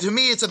 To me,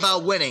 it's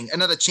about winning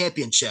another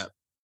championship,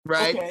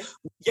 right? Okay.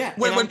 Yeah.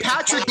 When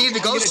Patrick needed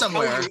to go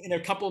somewhere in a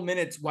couple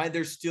minutes, why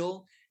they're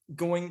still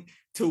going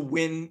to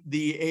win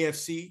the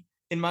AFC,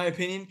 in my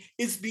opinion,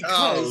 is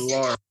because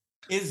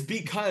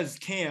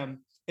Cam,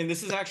 and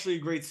this is actually a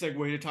great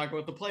segue to talk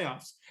about the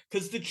playoffs,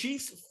 because the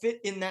Chiefs fit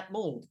in that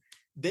mold.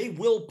 They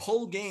will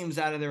pull games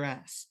out of their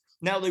ass.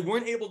 Now, they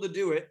weren't able to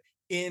do it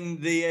in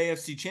the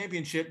AFC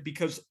Championship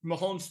because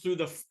Mahomes threw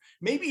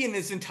maybe in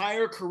his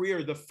entire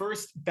career, the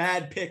first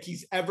bad pick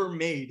he's ever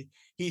made,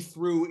 he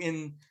threw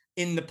in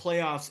the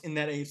playoffs in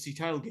that AFC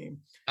title game.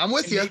 I'm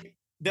with you.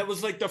 That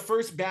was like the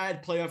first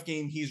bad playoff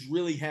game he's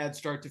really had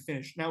start to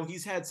finish. Now,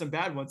 he's had some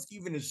bad ones.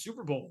 Even his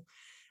Super Bowl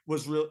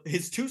was real.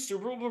 His two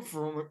Super Bowl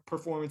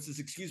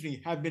performances,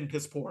 have been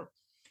piss poor.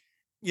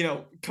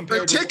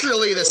 compared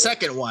particularly the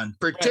second one,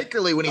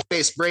 particularly when he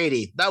faced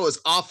Brady. That was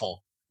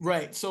awful.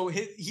 Right. So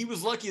he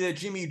was lucky that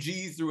Jimmy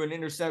G threw an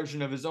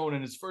interception of his own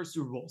in his first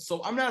Super Bowl.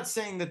 So I'm not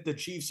saying that the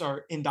Chiefs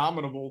are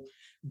indomitable,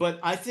 but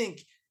I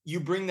think you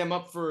bring them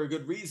up for a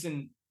good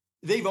reason.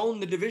 They've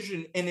owned the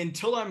division, and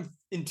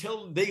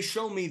until they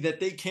show me that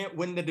they can't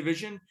win the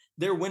division,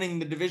 they're winning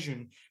the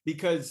division,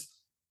 because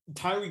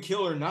Tyreek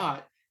Hill or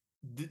not,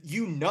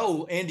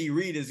 Andy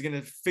Reid is going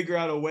to figure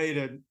out a way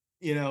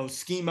to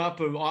scheme up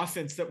an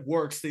offense that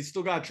works. They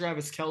still got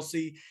Travis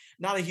Kelce,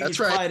 not a huge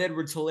Clyde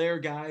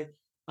Edwards-Helaire guy.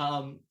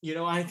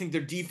 I think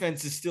their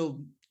defense is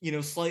still,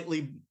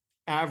 slightly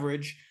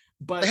average,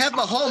 but they have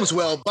Mahomes.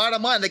 Well,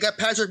 bottom line, they got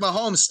Patrick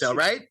Mahomes still,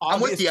 right?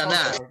 I'm with you on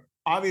that.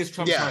 Obvious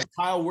Trump card.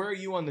 Kyle, where are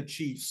you on the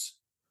Chiefs?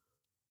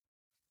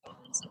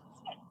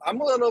 I'm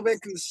a little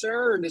bit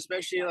concerned,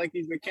 especially like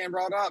McCann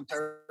brought up,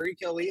 Tyreek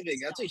Hill leaving.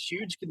 That's a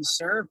huge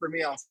concern for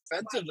me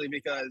offensively,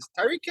 because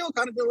Tyreek Hill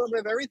kind of did a little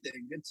bit of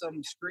everything. Did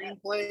some screen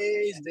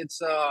plays, did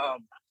some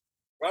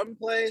run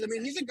plays. I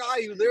mean, he's a guy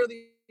you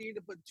literally need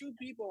to put two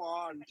people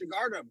on to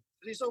guard him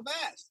because he's so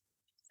fast.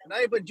 And now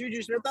you put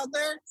Juju Smith out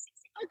there,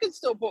 I could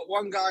still put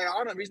one guy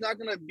on him. He's not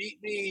going to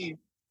beat me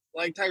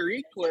like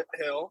Tyreek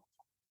Hill,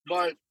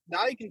 but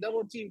now you can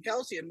double team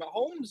Kelce. And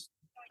Mahomes,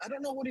 I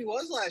don't know what he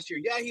was last year.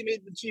 Yeah, he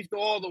made the Chiefs go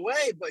all the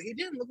way, but he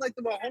didn't look like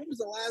the Mahomes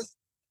the last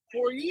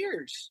 4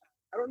 years.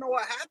 I don't know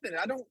what happened.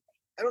 I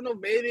don't know.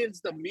 Maybe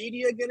it's the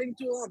media getting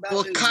to him.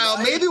 Well,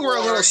 Kyle, maybe we're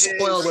a little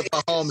spoiled with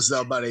Mahomes,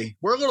 though, buddy.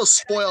 We're a little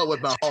spoiled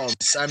with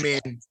Mahomes. I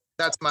mean,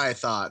 that's my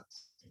thought.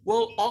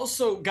 Well,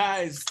 also,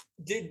 guys,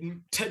 did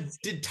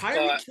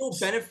Tyreek Hill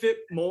benefit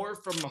more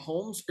from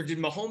Mahomes, or did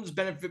Mahomes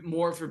benefit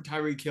more from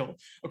Tyreek Hill?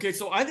 Okay,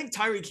 so I think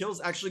Tyreek Hill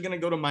is actually going to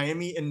go to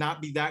Miami and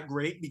not be that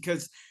great,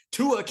 because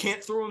Tua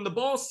can't throw him the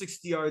ball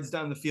 60 yards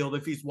down the field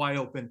if he's wide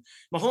open.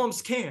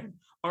 Mahomes can.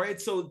 All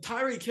right, so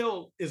Tyreek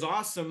Hill is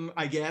awesome,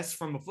 I guess,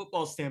 from a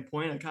football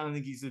standpoint. I kind of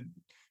think he's a,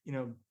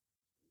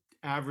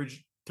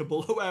 average to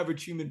below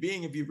average human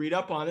being if you read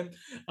up on him.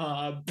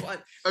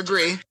 But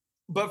agree.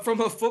 But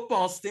from a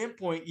football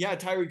standpoint, yeah,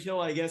 Tyreek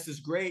Hill, I guess, is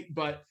great.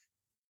 But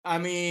I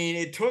mean,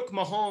 it took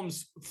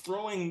Mahomes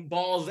throwing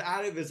balls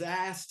out of his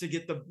ass to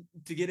get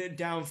it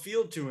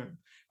downfield to him.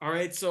 All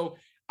right, so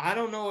I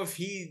don't know if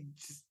he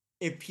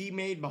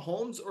made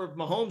Mahomes, or if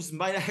Mahomes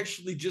might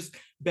actually just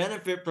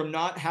benefit from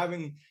not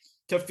having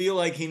to feel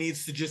like he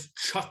needs to just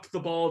chuck the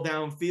ball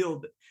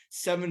downfield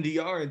 70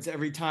 yards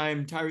every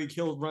time Tyreek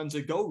Hill runs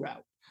a go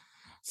route.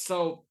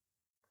 So.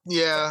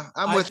 Yeah,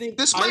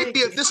 this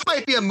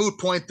might be a moot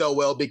point though,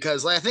 Will,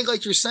 because I think,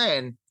 like you're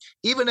saying,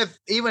 even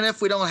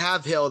if we don't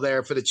have Hill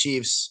there for the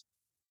Chiefs,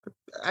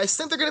 I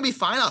think they're going to be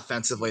fine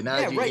offensively. Now,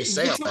 yeah, right.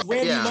 You took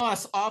Randy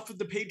Moss off of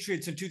the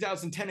Patriots in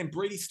 2010, and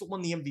Brady still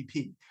won the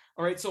MVP.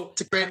 All right, so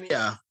it's a great,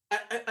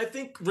 I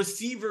think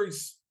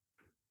receivers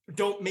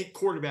don't make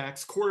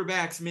quarterbacks.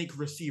 Quarterbacks make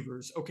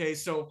receivers. Okay,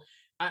 so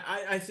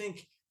I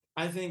think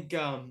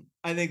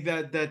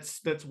that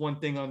that's one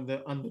thing on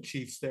the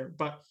Chiefs there,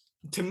 but.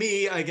 To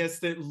me, I guess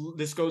that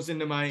this goes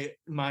into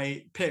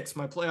my picks,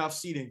 my playoff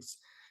seedings.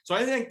 So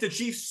I think the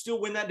Chiefs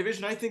still win that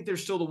division. I think they're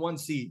still the 1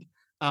 seed.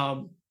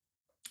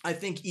 I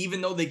think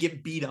even though they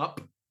get beat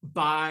up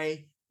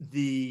by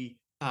the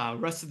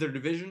rest of their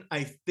division,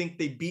 I think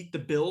they beat the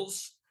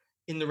Bills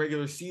in the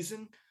regular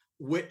season,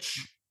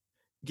 which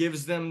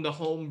gives them the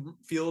home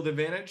field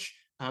advantage.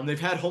 They've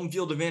had home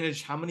field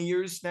advantage how many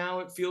years now,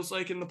 it feels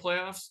like, in the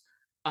playoffs?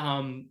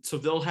 So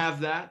they'll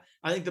have that.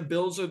 I think the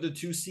Bills are the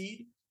 2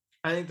 seed.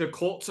 I think the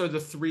Colts are the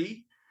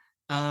 3.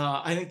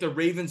 I think the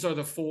Ravens are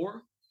the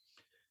 4.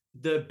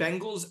 The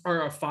Bengals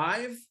are a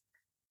 5.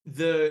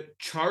 The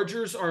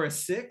Chargers are a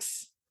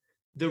 6.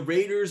 The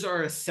Raiders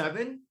are a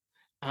 7.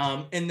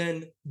 And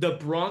then the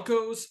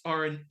Broncos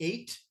are an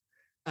 8.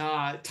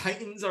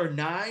 Titans are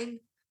 9.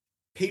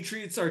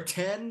 Patriots are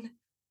 10.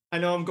 I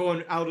know I'm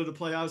going out of the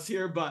playoffs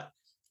here, but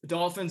the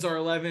Dolphins are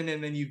 11,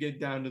 and then you get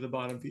down to the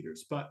bottom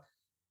feeders. But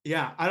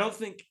yeah, I don't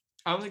think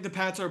the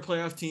Pats are a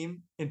playoff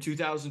team in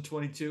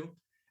 2022.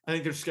 I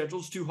think their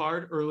schedule's too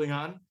hard early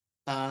on,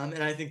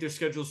 and I think their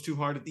schedule's too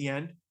hard at the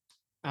end.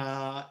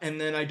 And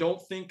then I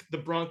don't think the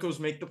Broncos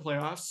make the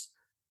playoffs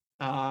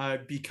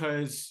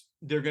because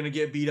they're going to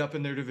get beat up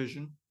in their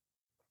division.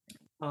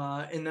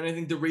 And then I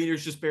think the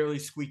Raiders just barely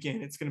squeak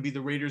in. It's going to be the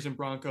Raiders and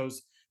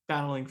Broncos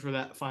battling for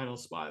that final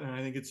spot, and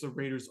I think it's the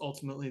Raiders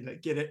ultimately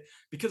that get it,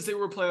 because they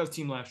were a playoff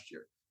team last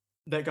year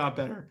that got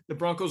better. The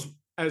Broncos,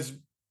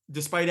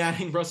 despite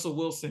adding Russell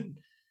Wilson,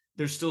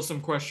 there's still some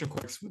question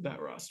marks with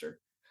that roster.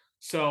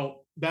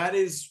 So that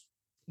is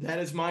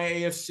my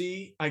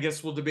AFC. I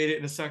guess we'll debate it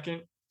in a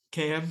second.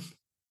 Cam?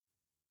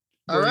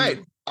 All right.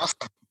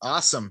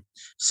 Awesome.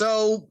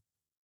 So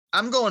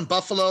I'm going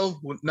Buffalo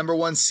with number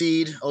 1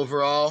 seed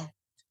overall.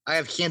 I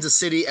have Kansas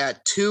City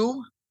at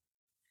 2.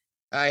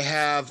 I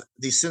have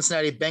the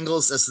Cincinnati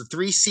Bengals as the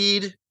 3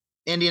 seed.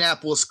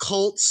 Indianapolis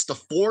Colts, the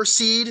 4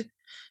 seed.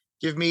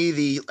 Give me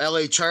the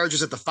LA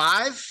Chargers at the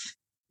 5.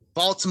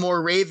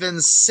 Baltimore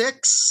Ravens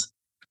 6.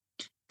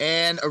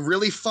 And a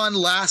really fun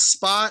last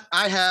spot,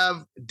 I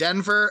have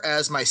Denver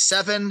as my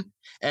 7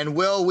 And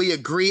will we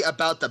agree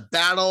about the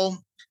battle?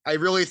 I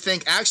really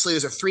think actually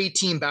there's a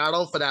 3-team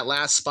battle for that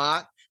last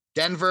spot.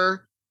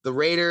 Denver, the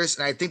Raiders,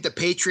 and I think the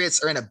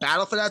Patriots are in a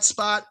battle for that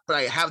spot, but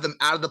I have them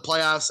out of the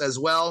playoffs as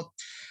well.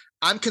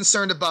 I'm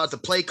concerned about the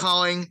play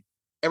calling,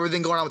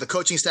 everything going on with the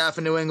coaching staff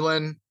in New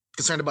England,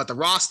 concerned about the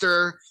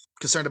roster,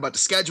 concerned about the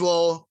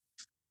schedule.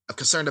 I'm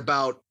concerned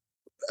about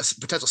a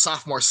potential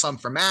sophomore slump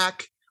for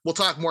Mac. We'll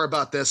talk more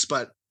about this,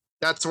 but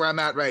that's where I'm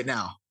at right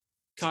now.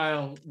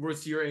 Kyle,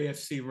 what's your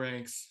AFC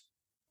ranks?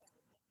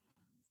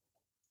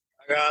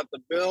 I got the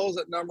Bills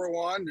at number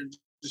 1. They're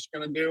just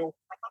going to do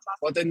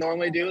what they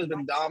normally do, has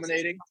been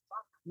dominating.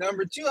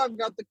 Number 2, I've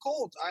got the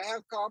Colts. I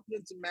have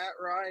confidence in Matt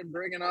Ryan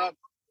bringing up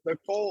the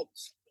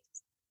Colts.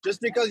 Just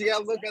because you got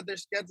to look at their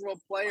schedule of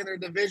play in their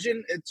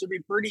division, it should be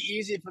pretty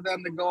easy for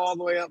them to go all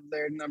the way up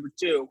there. Number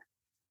 2.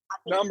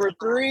 Number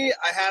 3,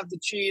 I have the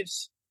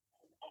Chiefs.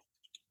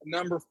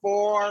 Number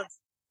 4, I'm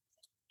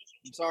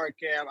sorry,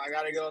 Cam, I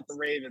got to go with the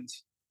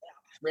Ravens.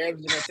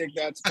 Ravens are going to take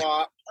that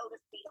spot.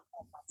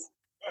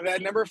 And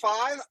then number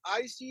 5,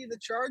 I see the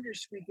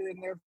Chargers squeaking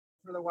in there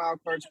for the wild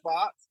card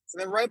spot.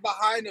 And then right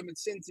behind them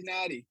is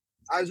Cincinnati.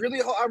 I'm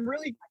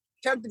really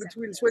tempted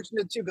between switching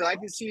the two because I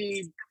can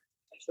see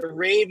the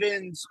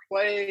Ravens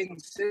playing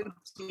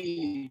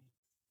Cincy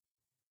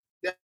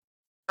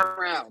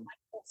around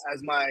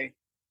as my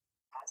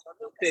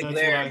pick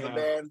there. But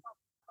then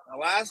the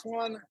last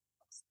one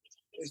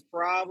is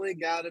probably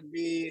got to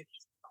be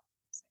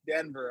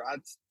Denver.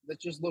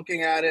 That's just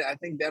looking at it. I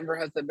think Denver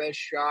has the best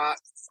shot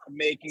of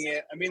making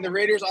it. I mean, the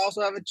Raiders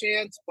also have a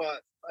chance,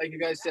 but like you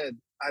guys said,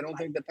 I don't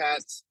think the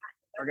Pats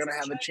are going to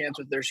have a chance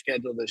with their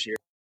schedule this year.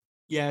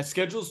 Yeah,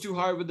 schedule's too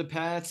hard with the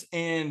Pats.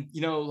 And,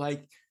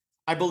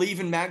 I believe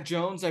in Mac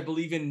Jones. I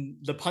believe in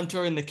the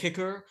punter and the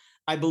kicker.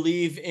 I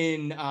believe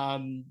in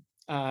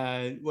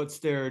what's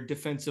their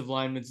defensive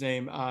lineman's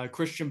name?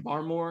 Christian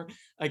Barmore.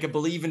 Like, I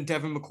believe in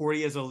Devin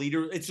McCourty as a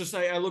leader. It's just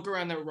I look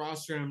around that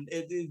roster and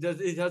it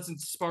doesn't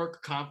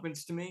spark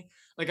confidence to me.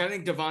 Like, I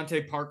think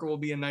Devontae Parker will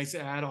be a nice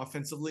add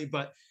offensively,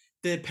 but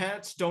the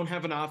Pats don't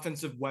have an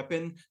offensive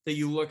weapon that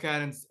you look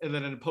at and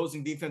that an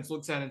opposing defense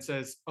looks at and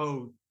says,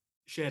 oh,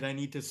 shit, I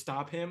need to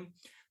stop him.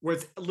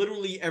 Whereas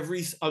literally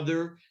every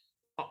other,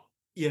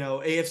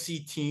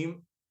 AFC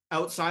team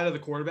outside of the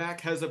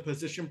quarterback has a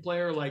position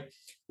player, like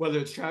whether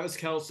it's Travis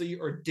Kelce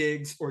or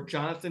Diggs or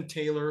Jonathan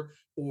Taylor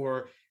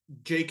or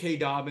J.K.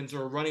 Dobbins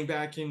or a running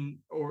back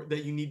or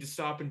that you need to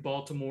stop in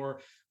Baltimore,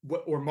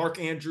 or Mark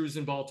Andrews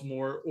in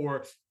Baltimore,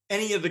 or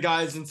any of the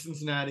guys in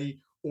Cincinnati,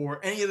 or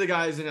any of the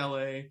guys in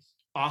L.A.,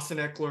 Austin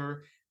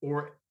Eckler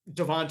or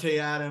Devontae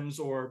Adams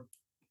or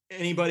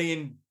anybody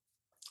in,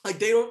 like,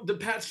 the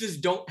Pats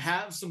just don't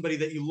have somebody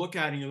that you look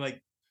at and you're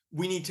like,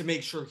 we need to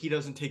make sure he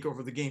doesn't take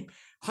over the game.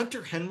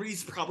 Hunter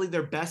Henry's probably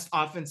their best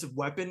offensive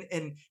weapon,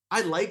 and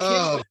I like him.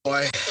 Oh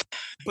boy.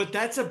 But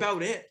that's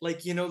about it.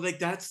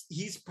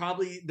 He's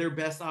probably their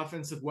best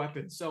offensive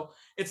weapon. So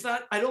it's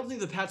not, I don't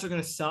think the Pats are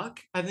going to suck.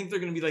 I think they're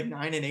going to be like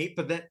 9-8,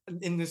 but that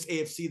in this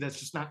AFC, that's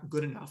just not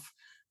good enough.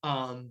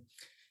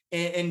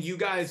 And you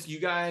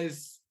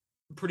guys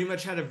pretty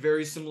much had a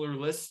very similar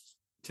list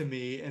to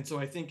me. And so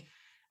I think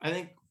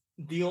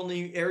the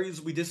only areas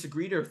we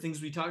disagreed are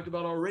things we talked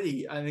about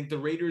already. I think the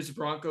Raiders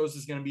Broncos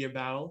is going to be a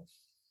battle.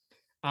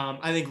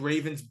 I think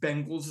Ravens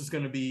Bengals is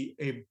going to be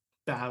a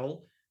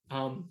battle.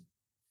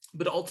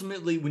 But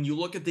ultimately, when you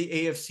look at the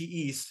AFC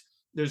East,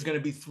 there's going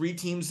to be 3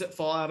 teams that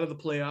fall out of the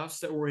playoffs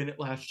that were in it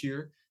last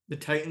year: the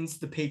Titans,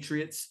 the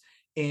Patriots,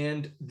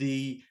 and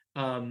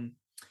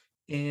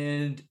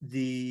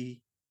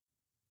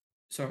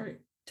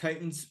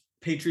Titans,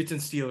 Patriots,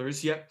 and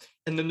Steelers. Yep.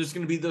 And then there's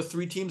going to be the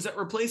 3 teams that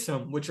replace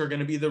them, which are going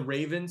to be the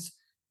Ravens,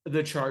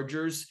 the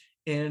Chargers,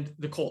 and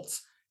the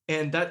Colts.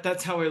 And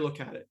that's how I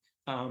look at it.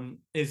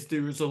 Is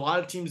there's a lot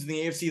of teams in the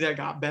AFC that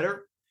got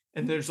better,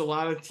 and there's a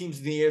lot of teams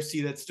in the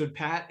AFC that stood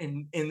pat.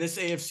 And in this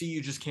AFC,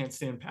 you just can't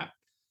stand pat.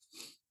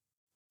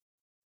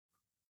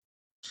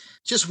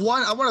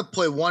 I want to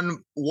play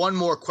one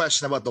more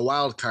question about the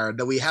wild card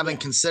that we haven't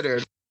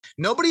considered.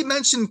 Nobody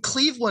mentioned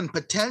Cleveland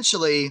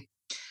potentially,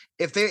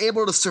 if they're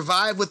able to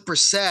survive with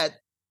Brissett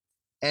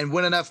and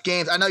win enough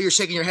games. I know you're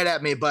shaking your head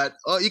at me, but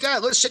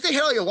let's shake your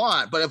head all you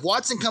want. But if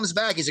Watson comes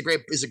back, he's a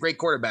great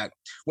quarterback.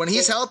 When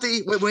he's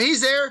healthy, when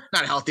he's there,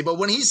 not healthy, but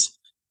when he's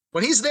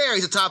there,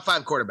 he's a top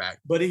 5 quarterback.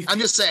 But I'm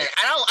just saying,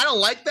 I don't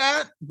like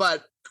that,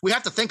 but we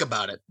have to think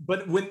about it.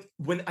 But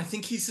when I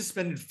think he's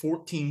suspended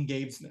 14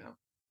 games now.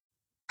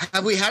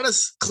 Have we had a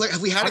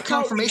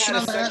confirmation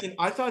on that?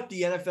 I thought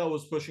the NFL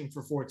was pushing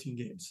for 14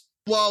 games.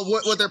 Well,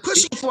 what they're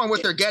pushing for and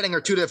what they're getting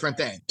are 2 different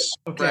things.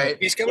 Okay. Right?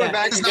 He's coming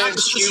back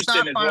against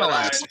Houston is what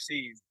I've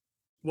seen.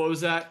 What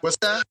was that? What's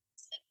that?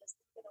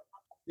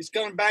 He's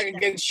coming back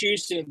against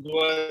Houston.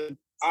 What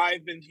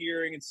I've been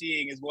hearing and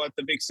seeing is what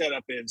the big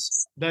setup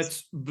is.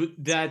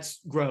 That's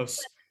gross.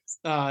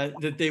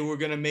 That they were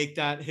going to make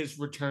that his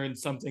return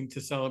something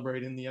to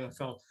celebrate in the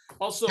NFL.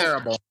 Also,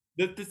 terrible.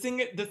 The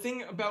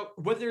thing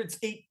about whether it's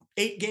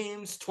 8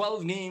 games,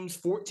 12 games,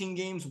 14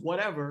 games,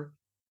 whatever,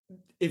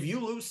 if you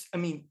lose,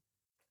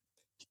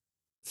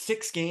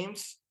 6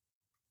 games,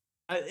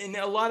 And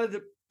a lot of the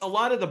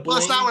blame. Well,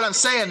 that's not what I'm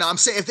saying. No, I'm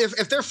saying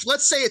if they're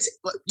let's say it's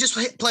just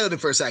play with it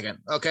for a second.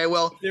 Okay,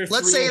 well,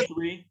 let's say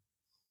 3-3.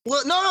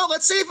 Well, no.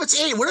 Let's say if it's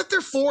 8. What if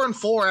they're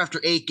 4-4 after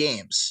 8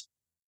 games?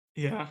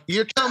 Yeah,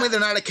 You're telling me they're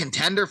not a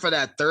contender for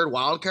that third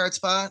wild card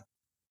spot?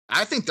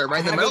 I think they're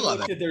right in the middle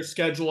of it. At their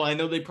schedule. I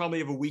know they probably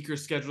have a weaker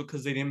schedule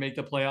because they didn't make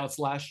the playoffs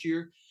last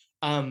year.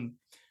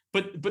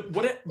 But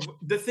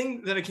the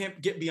thing that I can't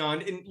get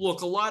beyond, and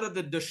look, a lot of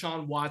the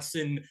Deshaun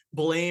Watson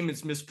blame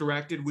is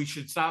misdirected. We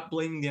should stop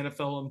blaming the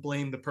NFL and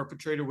blame the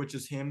perpetrator, which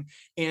is him,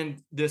 and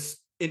this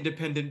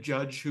independent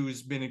judge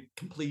who's been a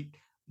complete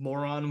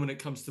moron when it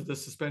comes to the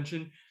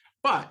suspension.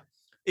 But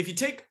if you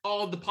take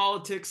all the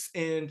politics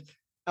and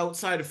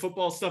outside of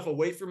football stuff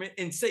away from it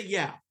and say,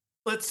 yeah,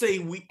 let's say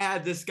we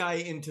add this guy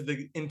into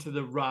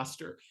the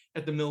roster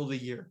at the middle of the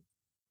year.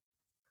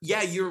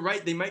 Yeah, you're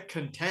right. They might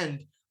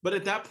contend, but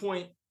at that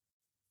point,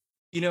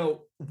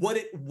 what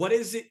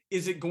is it?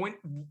 Is it going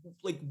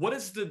what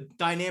is the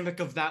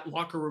dynamic of that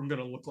locker room going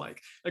to look like?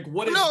 It's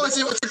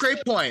a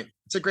great point.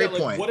 It's a great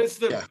point.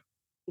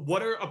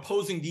 What are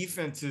opposing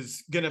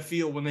defenses going to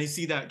feel when they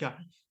see that guy?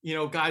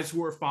 Guys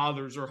who are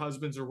fathers or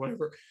husbands or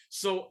whatever.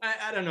 So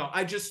I don't know.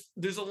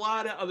 There's a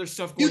lot of other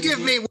stuff going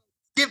on.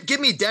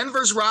 Give me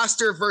Denver's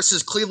roster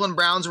versus Cleveland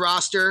Browns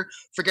roster.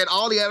 Forget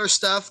all the other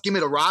stuff. Give me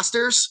the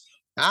rosters.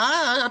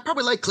 I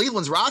probably like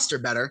Cleveland's roster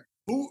better.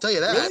 I'll tell you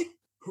that.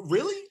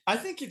 Really? I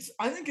think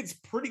it's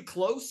pretty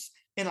close.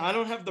 And I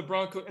don't have the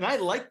Broncos. And I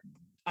like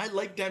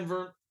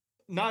Denver,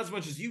 not as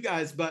much as you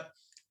guys, but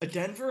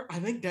Denver. I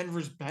think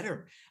Denver's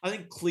better. I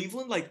think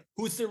Cleveland.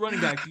 Who's their running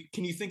back?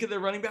 Can you think of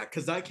their running back?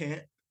 Because I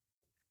can't.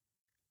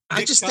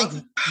 Think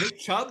Nick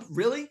Chubb.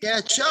 Really? Yeah,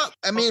 Chubb.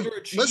 I mean,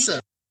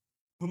 listen.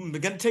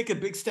 They're going to take a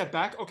big step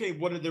back. Okay,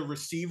 what are the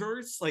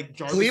receivers like?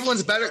 Jarvis?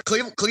 Cleveland's better.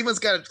 Cleveland's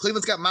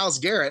got Myles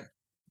Garrett,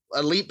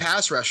 elite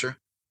pass rusher.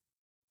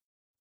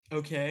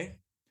 Okay,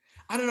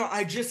 I don't know.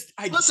 I'm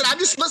not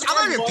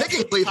even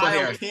picking Cleveland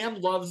here. Cam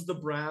loves the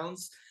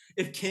Browns.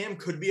 If Cam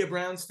could be a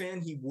Browns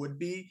fan, he would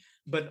be.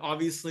 But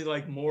obviously,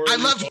 more. I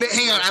loved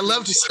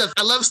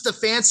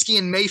Stefanski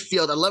and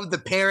Mayfield. I loved the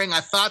pairing. I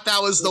thought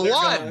that was the one.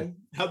 Gone.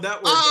 How'd that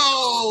work?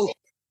 Oh.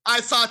 I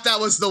thought that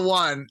was the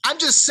one. I'm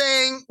just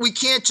saying we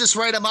can't just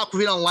write them up if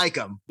we don't like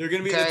them. They're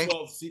going to be the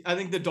 12th. I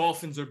think the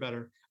Dolphins are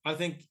better. I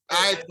think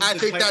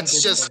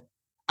that's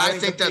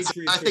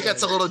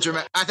a little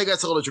dramatic. I think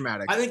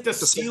the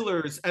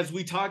Steelers, as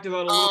we talked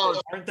about a little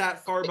bit, aren't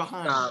that far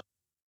behind.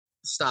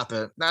 Stop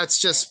it. That's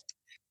just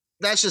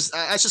because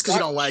you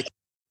don't like it.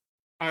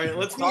 All right,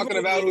 let's talking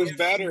about who's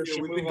better.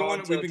 We've been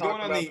going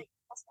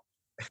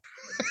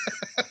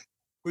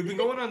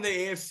on the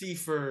AFC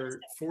for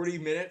 40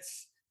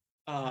 minutes.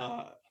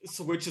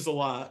 Which is a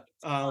lot.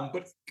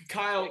 But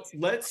Kyle,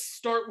 let's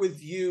start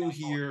with you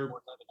here,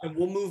 and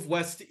we'll move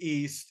west to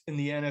east in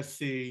the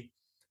NFC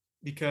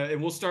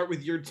and we'll start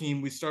with your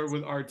team. We started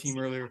with our team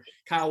earlier.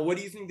 Kyle, what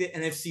do you think the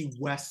NFC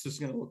West is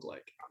going to look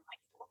like?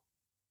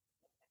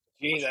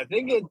 Geez, I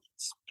think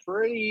it's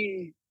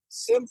pretty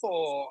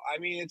simple. I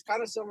mean, it's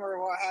kind of similar to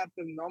what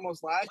happened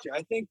almost last year.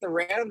 I think the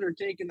Rams are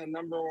taking the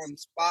number 1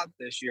 spot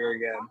this year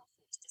again,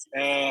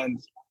 and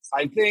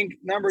I think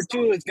number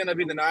 2 is going to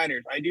be the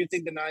Niners. I do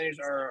think the Niners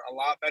are a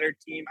lot better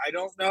team. I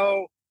don't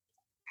know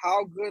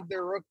how good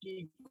their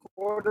rookie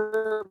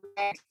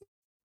quarterback.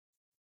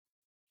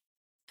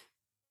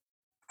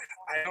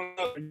 I don't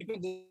know.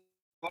 The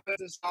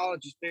offensive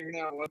college is figuring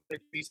out what their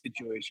key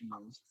situation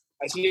is.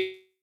 I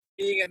see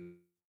being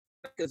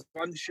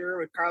unsure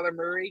with Kyler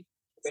Murray,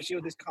 especially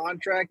with his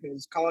contract and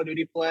his Call of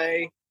Duty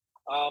play,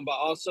 but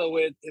also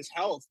with his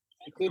health,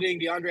 including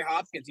DeAndre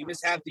Hopkins. He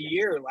missed half the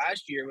year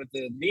last year with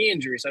the knee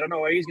injury, so I don't know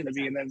where he's going to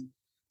be. And then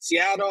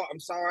Seattle, I'm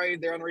sorry,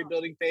 they're on a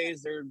rebuilding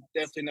phase. They're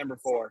definitely number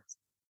 4.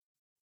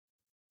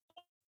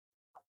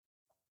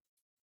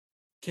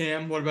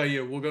 Cam, what about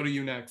you? We'll go to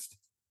you next.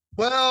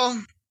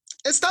 Well,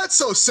 it's not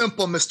so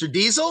simple, Mr.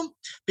 Diezel,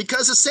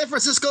 because the San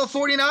Francisco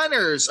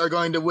 49ers are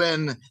going to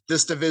win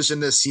this division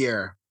this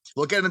year.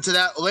 We'll get into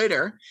that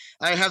later.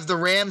 I have the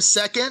Rams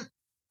 2nd.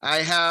 I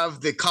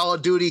have the Call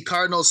of Duty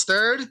Cardinals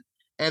 3rd.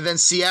 And then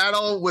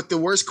Seattle with the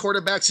worst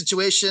quarterback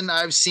situation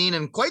I've seen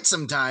in quite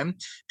some time.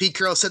 Pete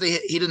Carroll said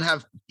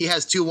he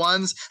has 2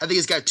 1s. I think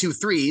he's got 2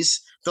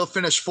 3s. They'll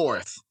finish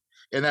 4th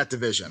in that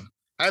division.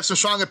 I have some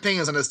strong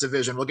opinions on this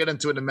division. We'll get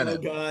into it in a minute.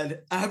 Oh God,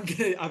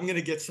 I'm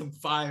gonna get some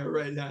fire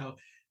right now.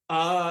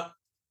 I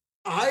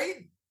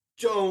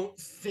don't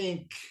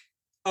think.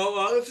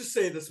 Let's just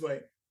say it this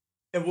way,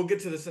 and we'll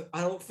get to this.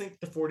 I don't think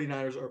the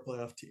 49ers are a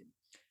playoff team.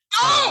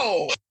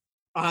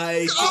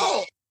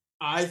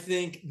 I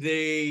think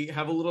they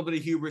have a little bit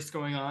of hubris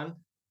going on.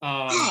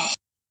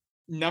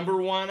 Number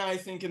 1, I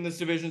think, in this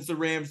division is the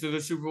Rams. They're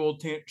the Super Bowl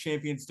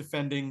champions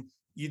defending.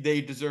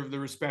 They deserve the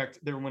respect.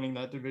 They're winning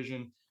that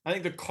division. I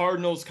think the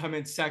Cardinals come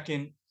in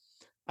 2nd.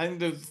 I think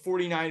the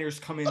 49ers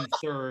come in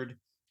 3rd.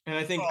 And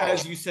I think,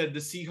 as you said, the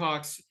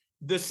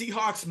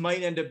Seahawks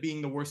might end up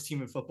being the worst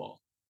team in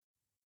football.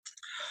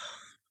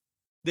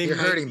 You're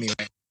hurting me.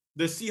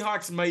 The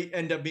Seahawks might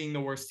end up being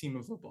the worst team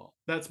of football.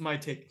 That's my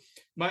take.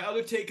 My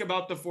other take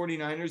about the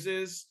 49ers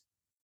is,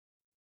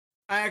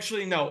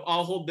 no,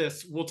 I'll hold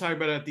this. We'll talk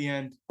about it at the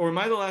end. Or am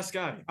I the last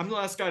guy? I'm the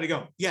last guy to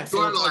go. Yes, You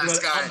so are the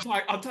last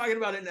guy. I'm talking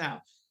about it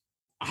now.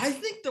 I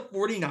think the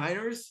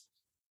 49ers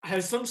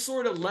have some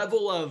sort of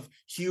level of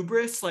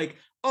hubris, like,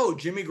 oh,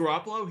 Jimmy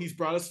Garoppolo, he's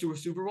brought us to a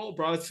Super Bowl,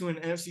 brought us to an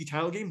NFC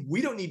title game.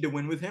 We don't need to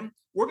win with him.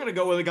 We're going to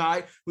go with a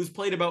guy who's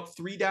played about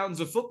 3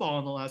 downs of football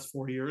in the last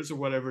 4 years or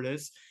whatever it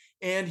is.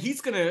 And he's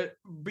going to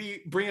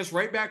bring us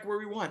right back where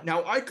we want.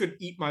 Now, I could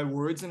eat my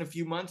words in a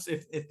few months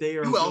if they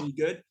are really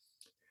good.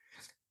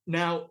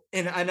 Now,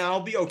 and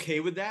I'll be okay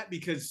with that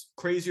because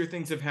crazier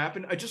things have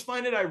happened. I just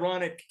find it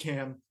ironic,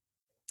 Cam,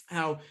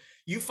 how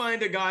you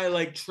find a guy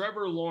like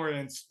Trevor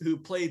Lawrence who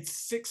played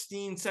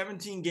 16,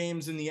 17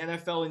 games in the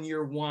NFL in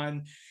year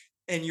 1,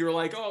 and you're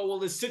like, oh, well,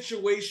 the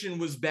situation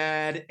was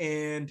bad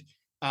and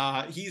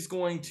he's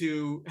going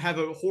to have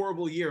a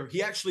horrible year.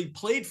 He actually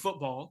played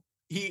football.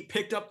 He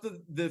picked up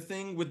the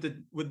thing with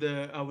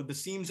the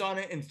seams on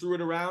it and threw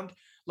it around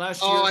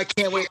last year. Oh, I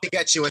can't wait to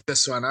get you with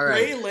this one. All right.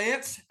 Trey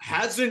Lance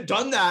hasn't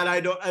done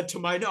that, to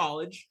my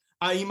knowledge.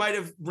 He might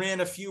have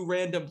ran a few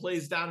random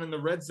plays down in the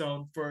red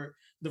zone for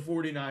the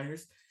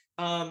 49ers.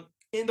 And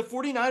the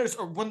 49ers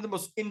are one of the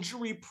most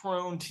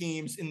injury-prone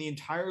teams in the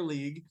entire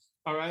league.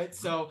 All right,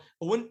 so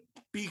I wouldn't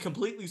be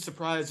completely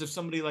surprised if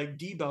somebody like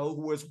Debo,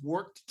 who was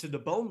worked to the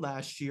bone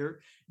last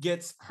year,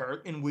 gets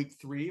hurt in week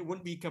 3. I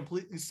wouldn't be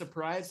completely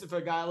surprised if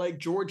a guy like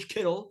George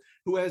Kittle,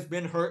 who has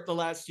been hurt the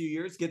last few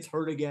years, gets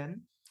hurt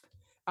again.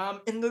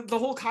 And the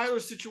whole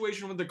Kyler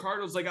situation with the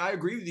Cardinals, like, I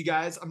agree with you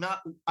guys.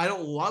 I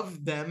don't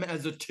love them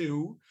as a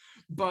 2,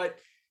 but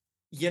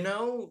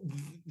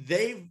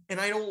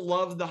and I don't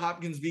love the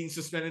Hopkins being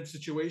suspended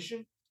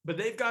situation, but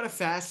they've got a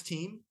fast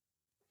team.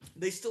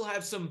 They still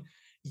have some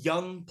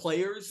young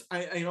players.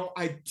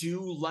 I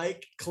do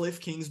like Cliff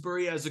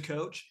Kingsbury as a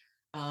coach.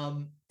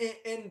 And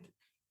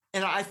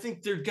I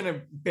think they're going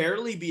to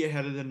barely be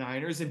ahead of the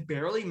Niners and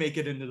barely make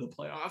it into the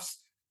playoffs.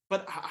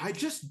 But I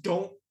just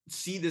don't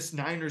see this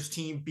Niners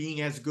team being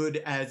as good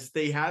as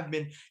they have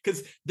been,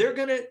 because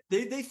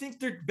they think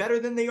they're better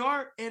than they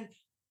are. And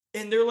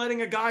they're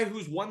letting a guy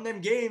who's won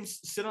them games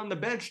sit on the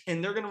bench,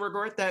 and they're going to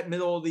regret that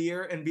middle of the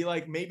year and be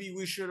like, maybe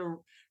we should have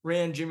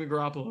ran Jimmy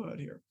Garoppolo out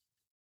here.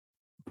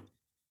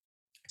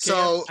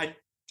 So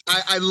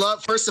I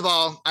love, first of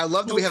all, I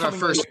love that we have our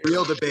first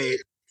real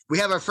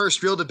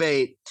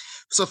debate.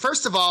 So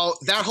first of all,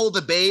 that whole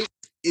debate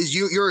is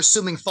you're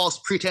assuming false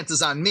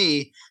pretenses on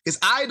me, because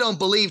I don't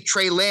believe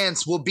Trey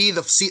Lance will be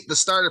the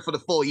starter for the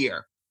full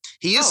year.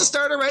 He is a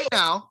starter right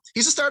now.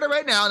 He's a starter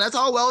right now, and that's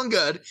all well and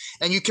good.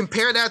 And you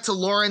compare that to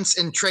Lawrence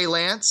and Trey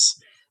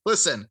Lance.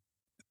 Listen,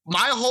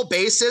 my whole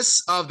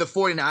basis of the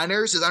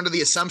 49ers is under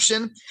the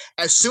assumption,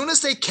 as soon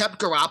as they kept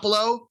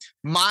Garoppolo,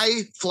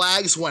 my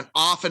flags went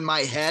off in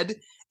my head,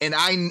 and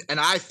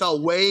I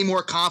felt way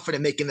more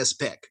confident making this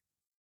pick.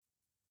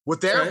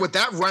 With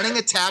that running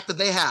attack that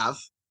they have,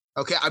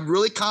 okay, I'm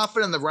really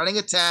confident in the running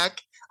attack.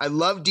 I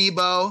love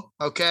Debo,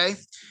 okay?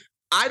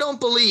 I don't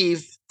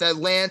believe that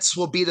Lance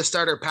will be the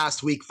starter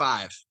past week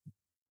 5.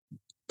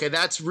 Okay,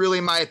 that's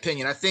really my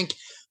opinion. I think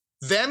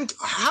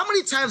how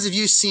many times have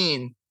you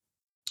seen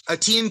a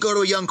team go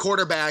to a young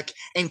quarterback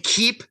and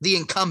keep the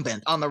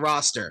incumbent on the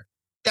roster?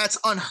 That's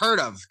unheard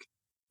of,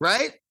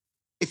 right?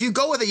 If you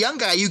go with a young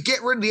guy, you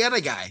get rid of the other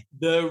guy.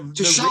 The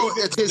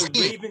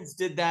Ravens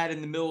did that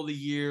in the middle of the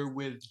year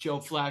with Joe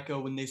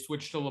Flacco when they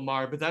switched to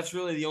Lamar, but that's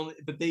really the only.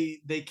 But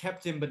they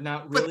kept him, but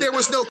not really. But there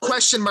was no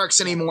question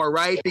marks anymore,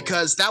 right?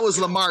 Because that was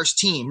Lamar's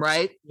team,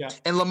 right? Yeah.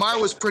 And Lamar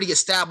was pretty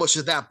established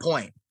at that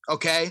point.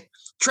 Okay,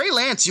 Trey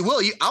Lance,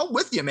 I'm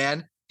with you,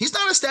 man. He's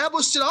not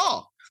established at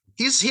all.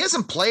 He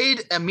hasn't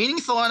played a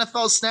meaningful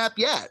NFL snap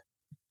yet.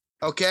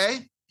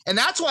 Okay, and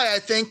that's why I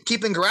think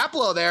keeping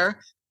Garoppolo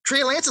there.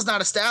 Trey Lance is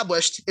not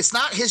established. It's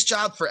not his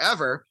job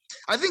forever.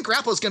 I think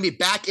Garoppolo is going to be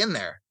back in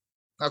there.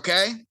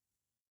 Okay.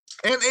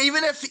 And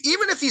even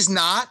if he's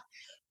not,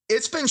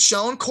 it's been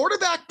shown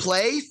quarterback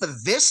play for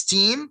this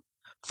team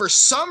for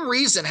some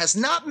reason has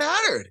not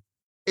mattered.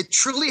 It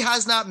truly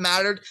has not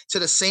mattered to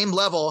the same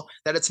level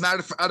that it's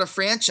mattered for other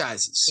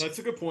franchises. That's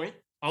a good point.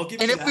 I'll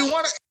give you that.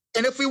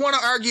 And if we want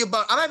to argue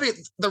about,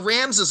 the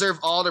Rams deserve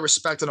all the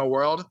respect in the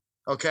world.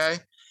 Okay.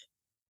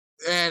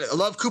 And I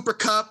love Cooper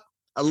Kupp.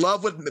 I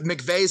love what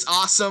McVay's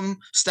awesome.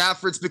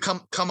 Stafford's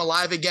come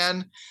alive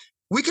again.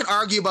 We can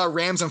argue about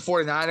Rams and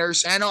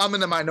 49ers. I know I'm in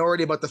the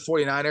minority about the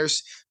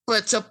 49ers,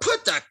 but to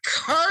put the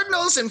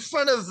Cardinals in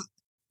front of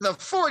the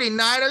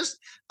 49ers,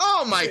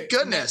 oh my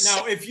goodness.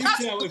 Now, if you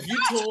told me,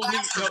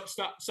 no,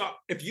 stop.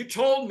 If you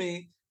told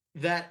me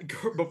that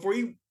before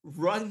you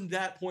run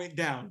that point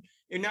down,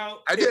 and now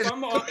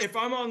if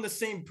I'm on the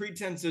same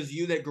pretense as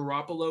you that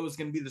Garoppolo is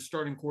going to be the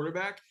starting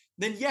quarterback,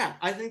 then yeah,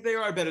 I think they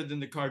are better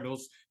than the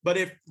Cardinals. But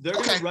if they're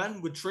going to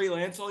run with Trey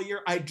Lance all year,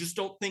 I just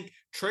don't think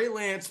Trey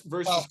Lance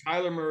versus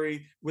Kyler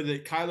Murray, with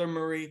it, Kyler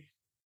Murray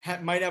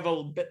might have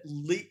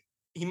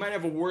he might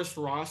have a worse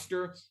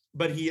roster,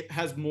 but he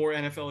has more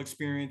NFL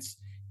experience.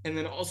 And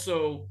then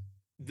also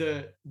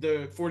the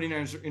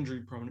 49ers are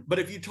injury prone. But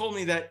if you told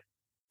me that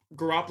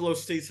Garoppolo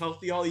stays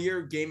healthy all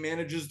year, game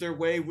manages their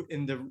way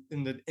in the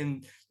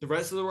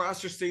rest of the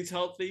roster stays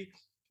healthy,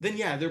 then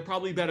yeah, they're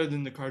probably better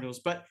than the Cardinals.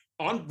 But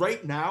on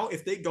right now,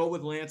 if they go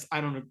with Lance,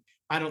 I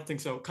don't think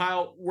so.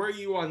 Kyle, where are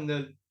you on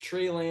the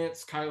Trey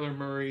Lance, Kyler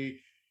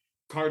Murray,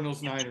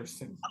 Cardinals Niners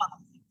thing?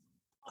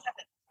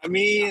 I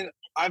mean,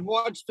 I've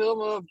watched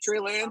film of Trey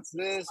Lance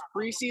this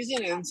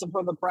preseason and some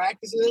of the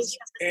practices,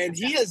 and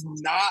he has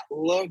not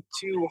looked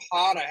too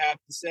hot, I have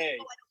to say.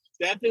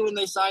 Definitely when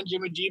they signed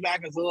Jimmy G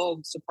back, I was a little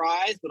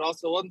surprised, but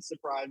also wasn't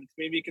surprised. It's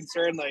maybe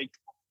concerned, like,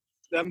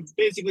 them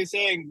basically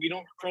saying we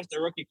don't trust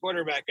a rookie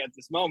quarterback at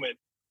this moment.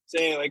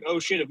 Saying, like, oh,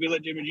 shit, if we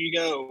let Jimmy G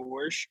go,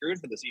 we're screwed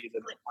for the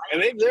season.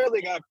 And they've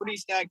literally got a pretty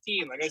stacked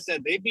team. Like I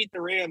said, they beat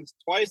the Rams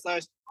twice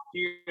last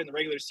year in the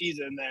regular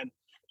season, and then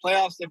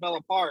playoffs, they fell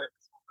apart.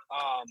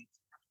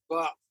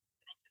 But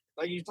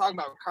like you talking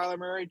about Kyler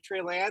Murray,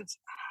 Trey Lance,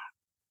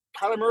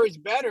 Kyler Murray's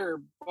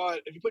better,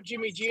 but if you put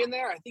Jimmy G in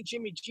there, I think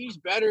Jimmy G's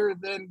better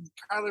than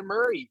Kyler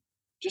Murray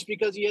just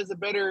because he has a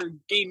better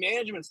game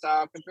management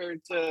style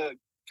compared to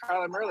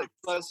Kyler Murray.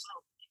 Plus,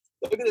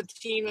 look at the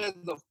team as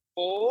a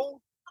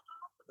whole.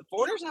 The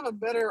 49ers have a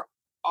better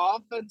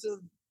offensive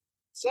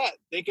set.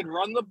 They can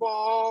run the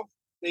ball.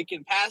 They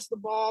can pass the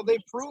ball. They've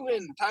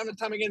proven time and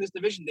time again in this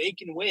division they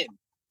can win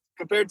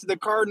compared to the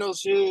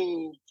Cardinals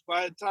who,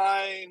 by the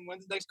time,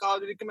 when's the next Call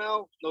of Duty come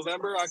out?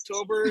 November,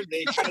 October?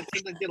 They kind of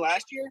think like they did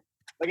last year.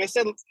 Like I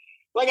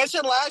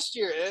said last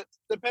year, it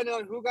depended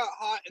on who got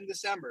hot in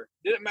December.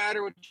 Didn't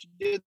matter what you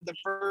did the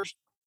first.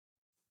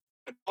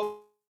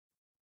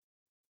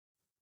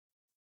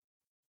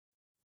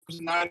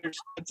 Niners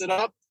sets it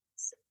up.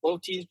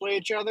 Both teams play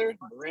each other.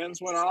 The Rams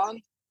went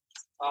on.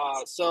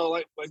 So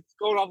like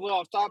going off a little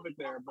off topic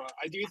there, but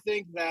I do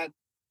think that,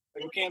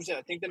 like what Cam said,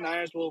 I think the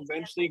Niners will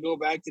eventually go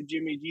back to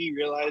Jimmy G,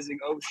 realizing,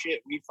 oh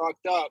shit, we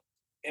fucked up,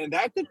 and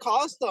that could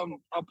cost them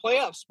a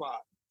playoff spot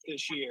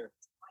this year,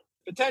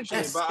 potentially.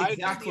 Yes, but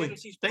exactly. I think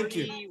the NFC's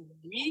pretty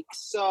weak,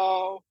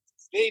 so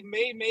they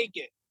may make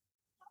it.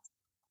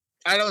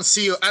 I don't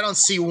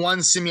see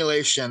one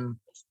simulation,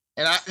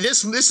 and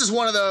this is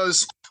one of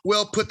those.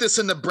 We'll put this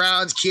in the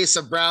Browns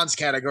Chiesa Browns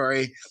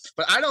category,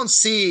 but I don't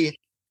see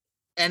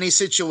any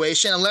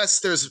situation unless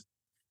there's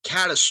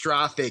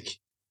catastrophic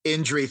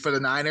injury for the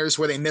Niners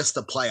where they miss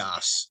the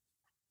playoffs.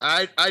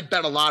 I'd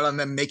bet a lot on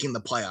them making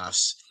the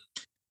playoffs.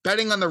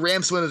 Betting on the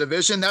Rams to win the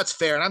division, that's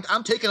fair. And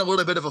I'm taking a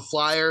little bit of a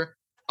flyer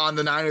on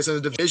the Niners in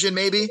the division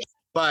maybe,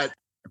 but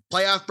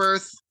playoff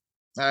berth,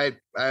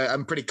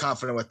 I'm pretty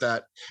confident with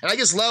that. And I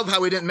just love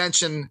how we didn't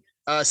mention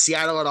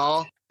Seattle at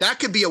all. That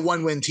could be a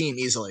one-win team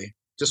easily.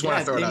 Just want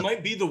to throw it out. They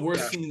might be the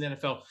worst team in the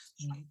NFL.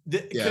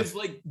 Because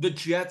like the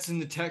Jets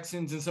and the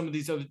Texans and some of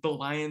these other, the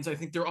Lions, I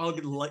think they're all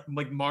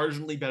like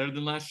marginally better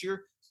than last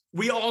year.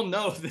 We all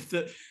know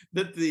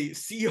that the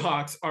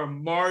Seahawks are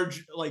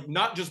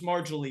not just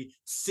marginally,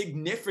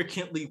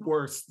 significantly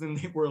worse than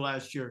they were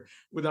last year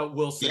without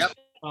Wilson. Yep.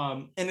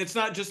 And it's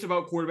not just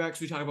about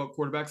quarterbacks. We talk about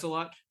quarterbacks a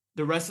lot.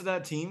 The rest of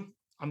that team,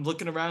 I'm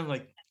looking around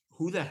like,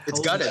 who the hell? It's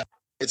gutted.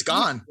 It's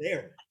gone.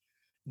 There.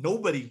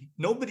 Nobody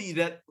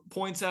that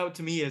points out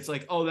to me, it's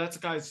like, oh, that's a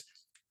guy's,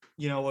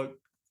 a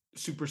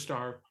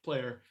superstar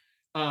player.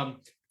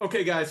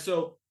 Okay, guys.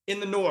 So in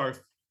the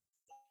North,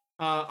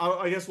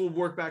 I guess we'll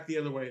work back the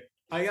other way.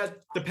 I got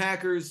the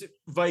Packers,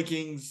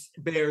 Vikings,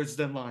 Bears,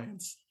 then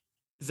Lions.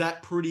 Is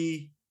that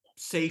pretty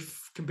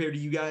safe compared to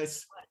you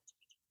guys?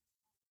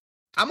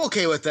 I'm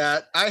okay with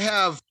that. I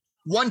have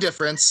one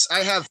difference.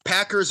 I have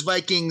Packers,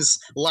 Vikings,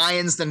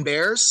 Lions, then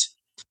Bears.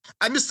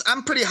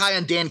 I'm pretty high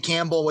on Dan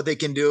Campbell, what they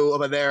can do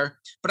over there,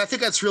 but I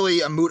think that's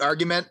really a moot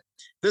argument.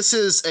 This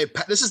is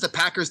the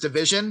Packers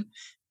division,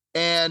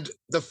 and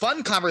the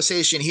fun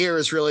conversation here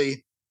is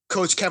really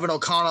Coach Kevin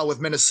O'Connell with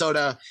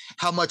Minnesota,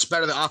 how much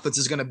better the offense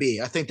is going to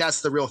be. I think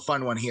that's the real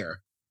fun one here.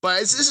 But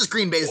this is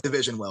Green Bay's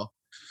division, Will.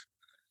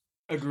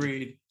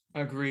 Agreed.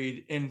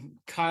 And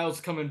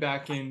Kyle's coming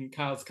back in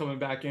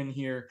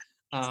here.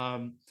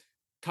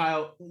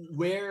 Kyle,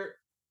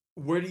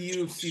 where do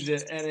you see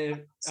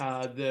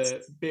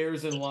the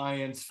Bears and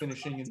Lions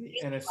finishing in the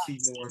NFC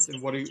North,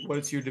 and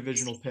what's your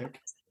divisional pick?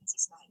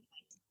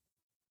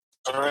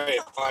 All right,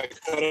 if I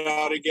cut it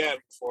out again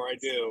before I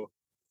do,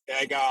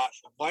 I got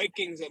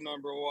Vikings at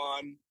number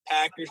 1,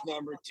 Packers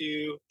number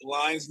 2,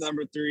 Lions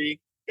number 3,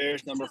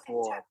 Bears number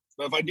 4.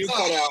 But if I do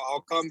cut out,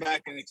 I'll come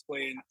back and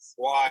explain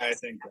why I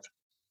think that.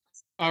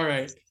 All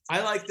right,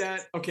 I like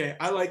that. Okay,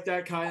 I like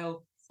that,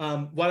 Kyle.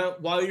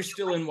 While you're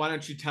still in, why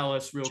don't you tell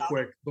us real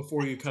quick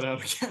before you cut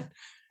out again?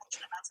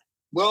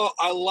 Well,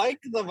 I like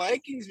the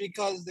Vikings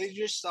because they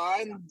just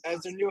signed,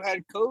 as their new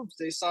head coach,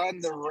 they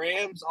signed the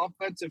Rams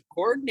offensive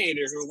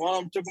coordinator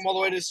who took them all the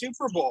way to the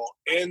Super Bowl.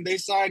 And they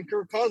signed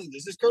Kirk Cousins.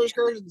 This is Kirk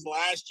Cousins'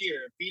 last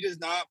year. If he does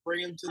not bring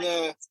him to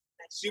the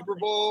Super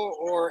Bowl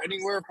or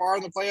anywhere far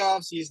in the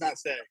playoffs, he's not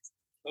staying.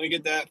 Let me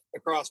get that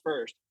across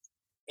first.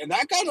 And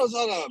that guy knows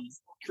how to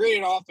create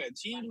an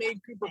offense. He made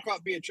Cooper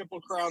Kupp be a Triple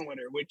Crown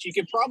winner, which he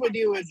could probably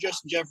do with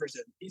Justin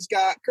Jefferson. He's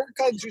got Kirk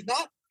Cousins, who's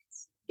not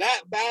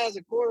that bad as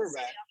a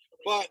quarterback.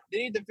 but they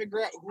need to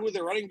figure out who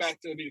the running back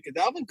will be because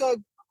Dalvin Cook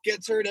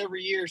gets hurt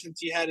every year since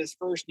he had his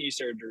first knee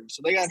surgery.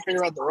 So they got to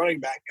figure out the running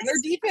back. And their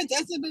defense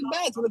hasn't been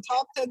bad. It's been a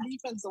top 10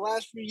 defense the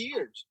last few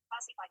years.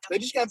 They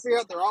just got to figure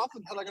out their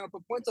offense, how they're going to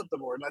put points up the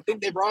board. And I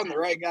think they brought in the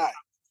right guy.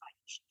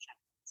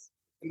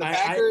 And the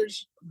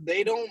Packers,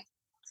 I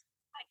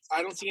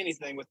don't see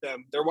anything with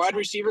them. Their wide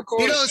receiver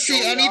core. You don't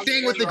see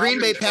anything with the Green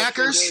Bay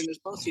Packers?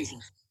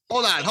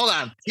 Hold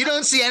on. You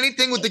don't see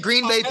anything with the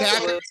Green Bay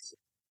Packers?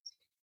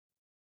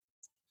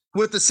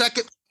 With the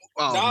second,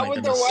 not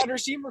with the wide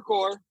receiver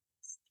core.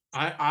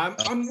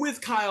 I'm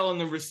with Kyle on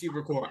the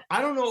receiver core.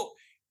 I don't know.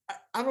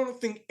 I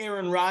don't think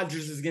Aaron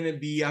Rodgers is going to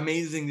be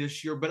amazing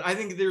this year, but I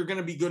think they're going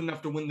to be good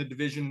enough to win the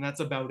division, and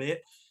that's about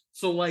it.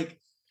 So like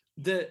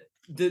the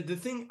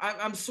thing,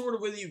 I'm sort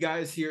of with you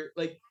guys here.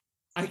 Like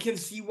I can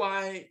see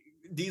why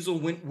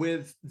Diezel went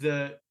with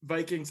the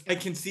Vikings. I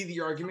can see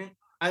the argument.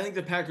 I think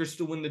the Packers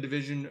still win the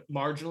division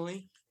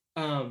marginally.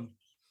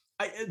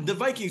 The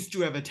Vikings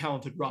do have a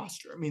talented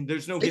roster. I mean,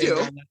 there's no getting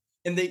around that.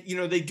 And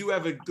they do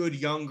have a good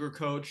younger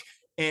coach.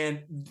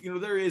 And,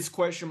 there is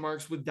question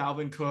marks with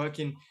Dalvin Cook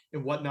and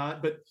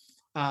whatnot. But,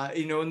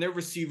 and their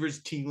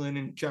receivers, Thielen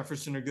and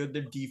Jefferson, are good.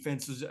 Their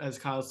defense is, as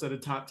Kyle said, a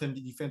top 10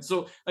 defense.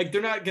 So, like,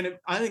 they're not going to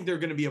 – I think they're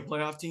going to be a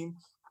playoff team.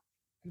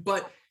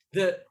 But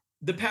the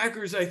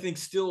Packers, I think,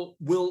 still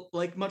will,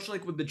 like much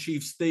like with the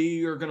Chiefs,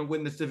 they are going to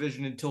win this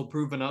division until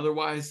proven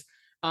otherwise.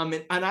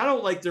 And I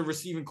don't like their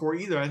receiving core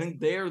either. I think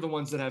they are the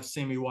ones that have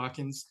Sammy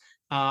Watkins.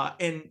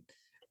 And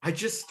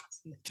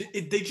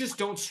they just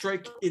don't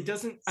strike. I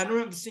don't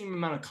have the same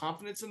amount of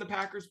confidence in the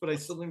Packers, but I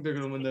still think they're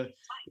going to win the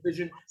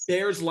division.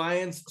 Bears,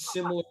 Lions,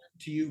 similar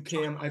to you,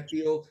 Cam. I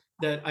feel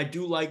that I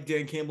do like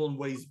Dan Campbell and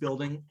what he's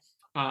building.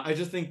 I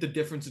just think the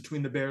difference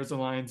between the Bears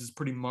and Lions is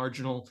pretty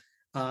marginal.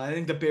 I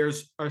think the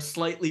Bears are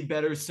slightly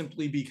better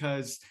simply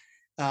because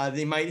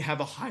they might have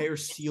a higher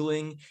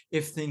ceiling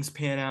if things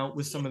pan out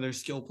with some of their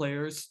skill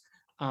players.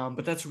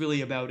 But that's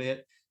really about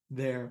it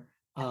there.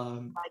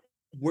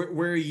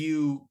 Where are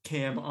you,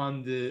 Cam,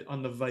 on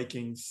the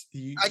Vikings?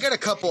 I got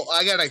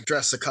to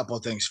address a couple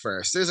of things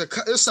first.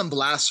 There's some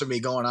blasphemy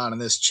going on in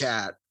this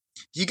chat.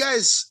 You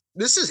guys,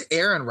 this is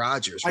Aaron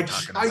Rodgers we're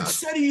talking about. I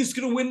said he's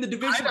going to win the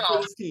division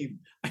for this team.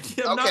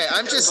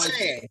 I'm just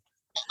saying.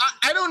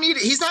 I don't need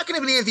it. He's not going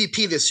to be the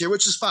MVP this year,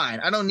 which is fine.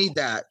 I don't need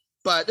that.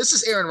 But this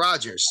is Aaron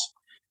Rodgers.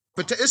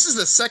 But this is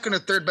the second or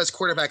third best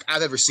quarterback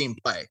I've ever seen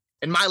play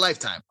in my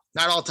lifetime.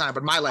 Not all time,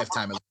 but my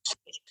lifetime.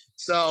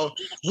 So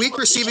weak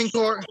receiving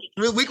core.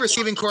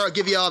 I'll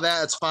give you all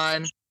that. It's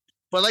fine.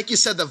 But like you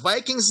said, the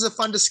Vikings is a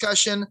fun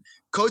discussion.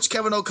 Coach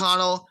Kevin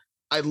O'Connell,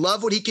 I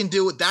love what he can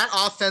do. That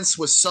offense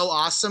was so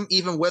awesome,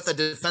 even with a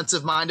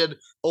defensive-minded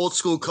old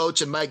school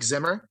coach and Mike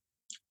Zimmer.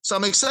 So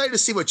I'm excited to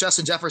see what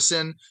Justin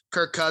Jefferson,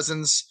 Kirk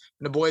Cousins,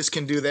 and the boys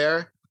can do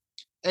there.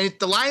 And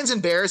the Lions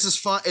and Bears is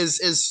fun.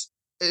 Is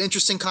an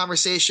interesting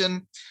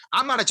conversation.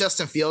 I'm not a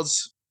Justin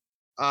Fields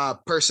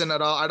person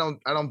at all. I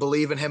don't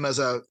believe in him as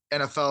a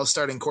NFL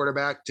starting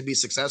quarterback to be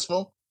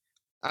successful.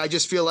 I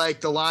just feel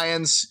like the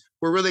Lions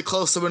were really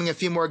close to winning a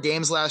few more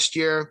games last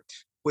year.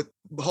 With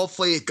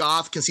hopefully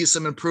Goff can see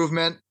some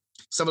improvement.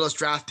 Some of those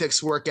draft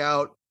picks work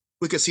out.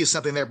 We could see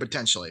something there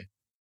potentially.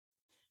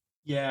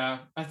 Yeah,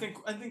 I think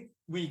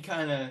we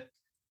kind of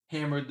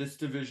hammered this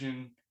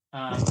division.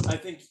 I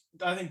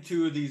think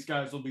two of these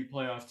guys will be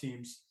playoff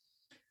teams.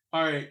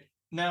 All right,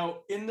 now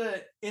in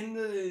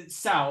the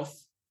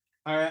South,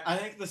 all right, I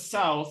think the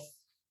South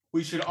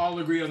we should all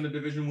agree on the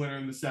division winner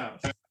in the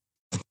South.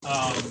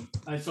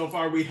 And so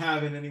far we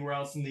haven't anywhere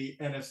else in the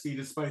NFC,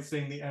 despite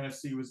saying the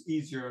NFC was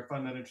easier. I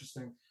find that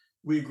interesting.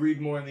 We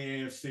agreed more in the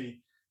AFC,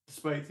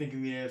 despite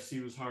thinking the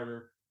AFC was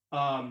harder.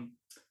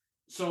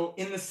 So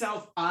in the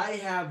South, I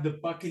have the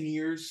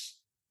Buccaneers,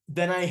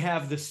 then I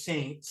have the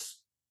Saints,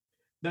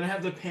 then I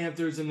have the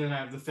Panthers, and then I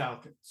have the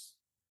Falcons.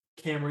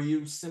 Cam, are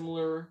you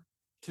similar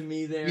to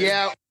me there?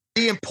 Yeah,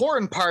 the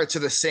important parts are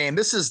the same.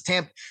 This is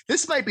Tampa.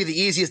 This might be the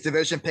easiest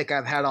division pick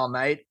I've had all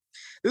night.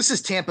 This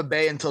is Tampa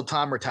Bay until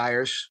Tom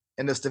retires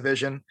in this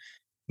division.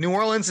 New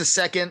Orleans is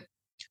second.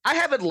 I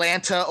have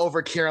Atlanta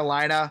over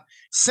Carolina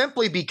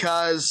simply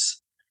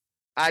because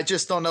I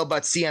just don't know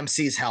about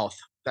CMC's health.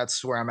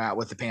 That's where I'm at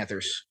with the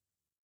Panthers.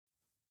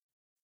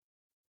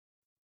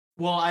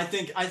 Well, I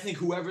think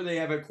whoever they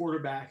have at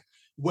quarterback,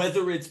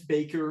 whether it's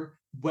Baker,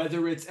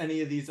 whether it's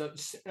any of these,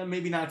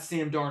 maybe not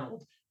Sam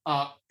Darnold,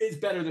 is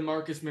better than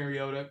Marcus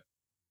Mariota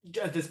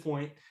at this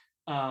point.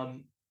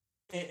 And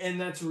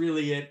that's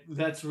really it.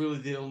 That's really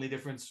the only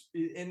difference.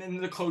 And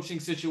then the coaching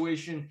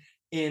situation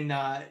in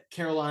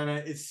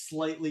Carolina is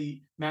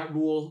Matt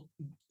Rule,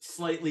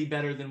 slightly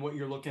better than what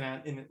you're looking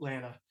at in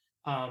Atlanta.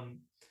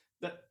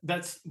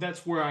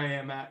 That's where I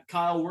am at.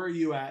 Kyle, where are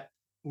you at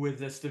with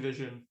this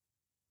division?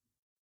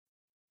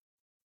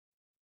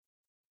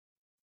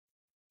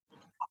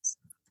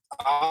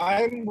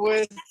 I'm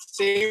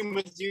same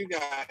with you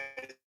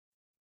guys.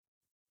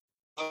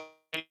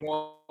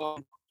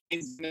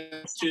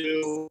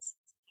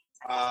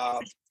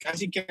 I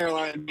see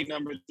Carolina be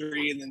number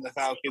 3, and then the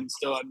Falcons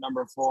still at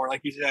number 4.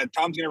 Like you said,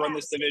 Tom's going to run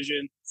this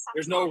division.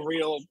 There's no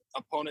real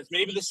opponents.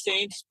 Maybe the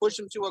Saints push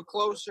them to a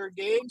closer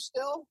game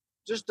still,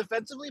 just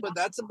defensively, but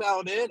that's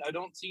about it. I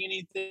don't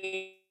see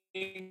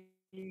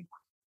anything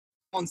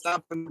on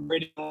stopping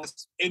the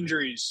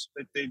injuries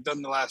that they've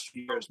done the last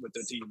few years with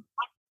their team.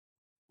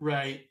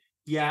 Right.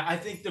 Yeah, I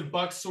think the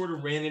Bucks sort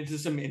of ran into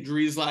some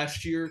injuries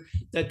last year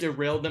that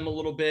derailed them a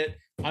little bit.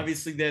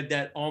 Obviously, they had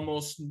that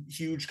almost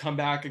huge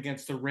comeback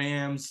against the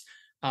Rams.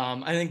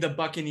 I think the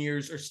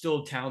Buccaneers are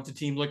still a talented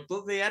team. Like,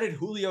 look, they added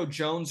Julio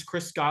Jones,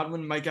 Chris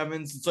Godwin, Mike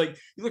Evans. It's like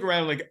you look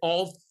around, like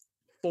all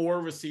 4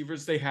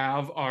 receivers they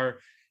have are,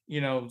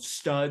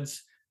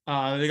 studs.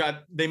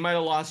 They might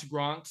have lost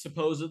Gronk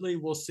supposedly.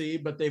 We'll see,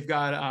 but they've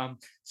got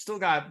still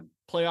got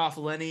playoff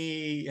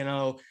Lenny.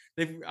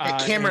 They've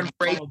Cameron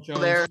Brate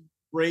there.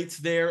 Brate's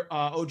there.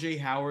 OJ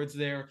Howard's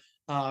there.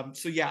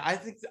 So yeah, I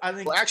think.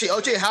 Well, actually,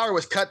 OJ Howard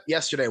was cut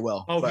yesterday. He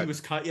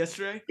was cut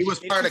yesterday. He was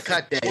part of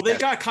cut day. Well, they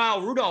got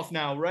Kyle Rudolph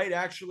now, right?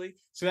 Actually,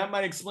 so that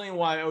might explain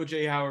why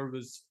OJ Howard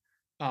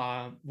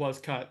was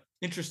cut.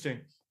 Interesting.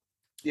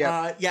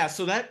 Yeah.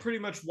 So that pretty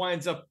much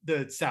winds up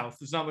the South.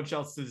 There's not much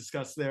else to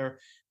discuss there.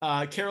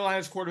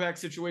 Carolina's quarterback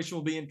situation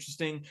will be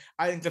interesting.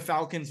 I think the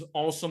Falcons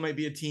also might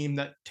be a team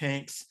that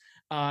tanks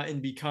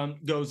and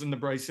goes in the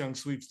Bryce Young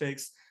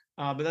sweepstakes.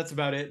 But that's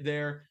about it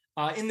there.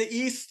 In the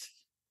East,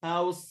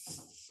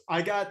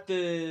 I got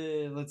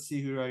let's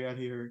see, who do I got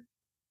here?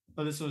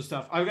 Oh, this was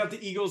tough. I've got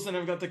the Eagles, then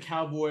I've got the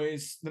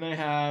Cowboys, then I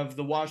have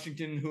the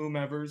Washington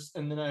whomevers,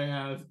 and then I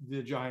have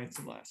the Giants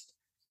in last.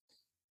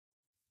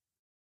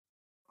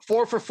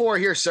 4 for 4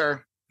 here,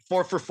 sir.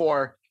 4 for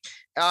 4.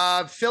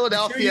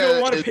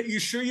 Philadelphia. You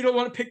sure you don't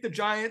want to pick the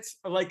Giants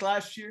like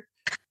last year?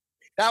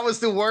 That was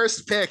the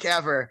worst pick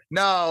ever.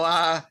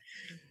 No,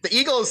 the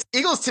Eagles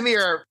to me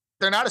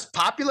they're not as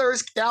popular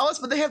as Dallas,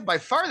 but they have by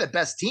far the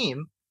best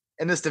team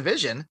in this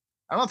division.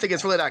 I don't think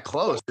it's really that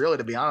close, really,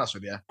 to be honest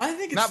with you. I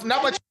think it's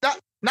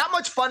not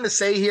much fun to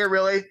say here,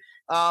 really.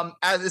 As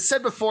I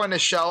said before in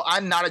this show,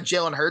 I'm not a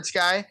Jalen Hurts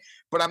guy,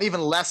 but I'm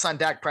even less on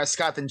Dak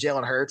Prescott than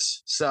Jalen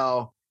Hurts.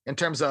 So in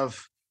terms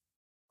of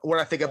what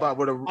I think about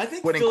what a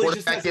winning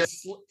quarterback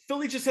is,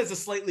 Philly just has a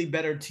slightly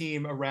better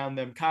team around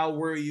them. Kyle,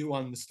 where are you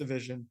on this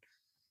division?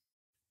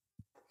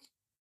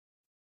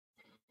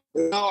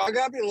 No, I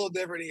gotta be a little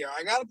different here.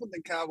 I gotta put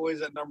the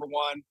Cowboys at number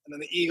 1, and then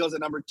the Eagles at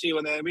number 2,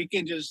 and then we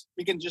can just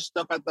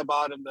stuff at the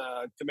bottom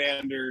the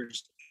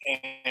Commanders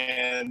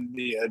and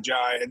the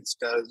Giants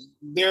because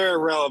they're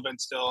irrelevant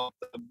still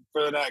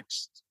for the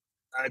next,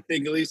 I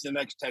think, at least the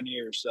next 10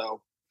 years.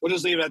 So we'll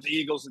just leave it at the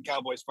Eagles and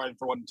Cowboys fighting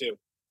for 1 and 2.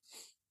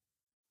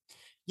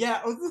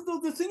 Yeah,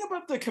 the thing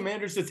about the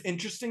Commanders that's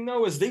interesting,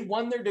 though, is they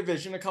won their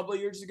division a couple of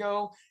years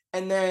ago,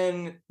 and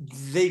then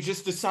they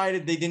just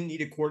decided they didn't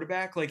need a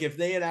quarterback. Like, if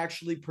they had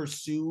actually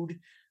pursued,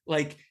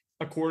 like,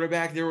 a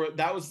quarterback,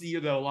 that was the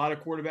year that a lot of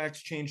quarterbacks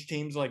changed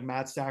teams, like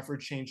Matt Stafford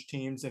changed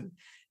teams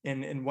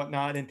and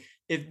whatnot. And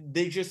if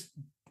they just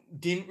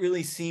didn't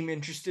really seem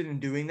interested in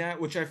doing that,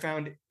 which I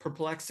found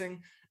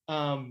perplexing.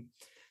 The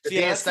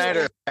Dan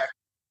Snyder effect.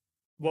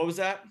 What was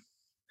that?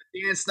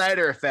 The Dan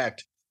Snyder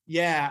effect.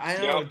 Yeah, I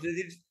don't know.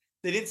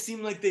 They didn't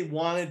seem like they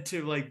wanted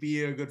to like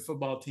be a good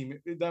football team.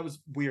 That was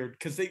weird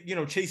because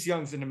Chase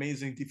Young's an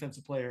amazing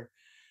defensive player.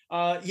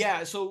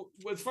 Yeah. So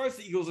as far as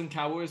the Eagles and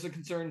Cowboys are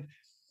concerned,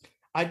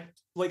 I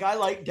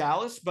like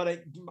Dallas,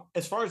 but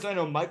as far as I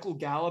know, Michael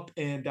Gallup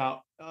and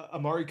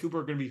Amari Cooper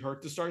are going to be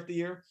hurt to start the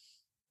year.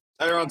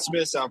 Tyron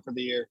Smith's out for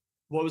the year.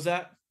 What was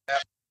that?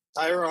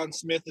 Tyron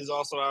Smith is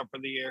also out for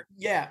the year.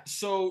 Yeah.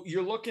 So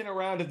you're looking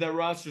around at that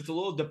roster; it's a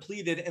little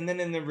depleted, and then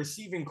in the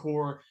receiving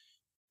core,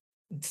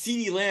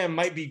 CeeDee Lamb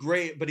might be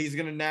great, but he's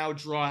going to now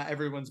draw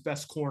everyone's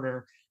best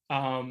corner.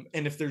 And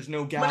if there's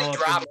no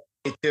Gallup,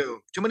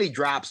 too many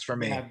drops for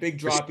me. Yeah, big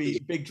droppy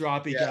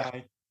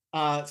guy.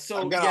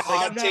 So I've got a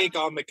hot take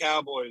on the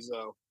Cowboys,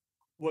 though.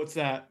 What's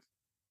that?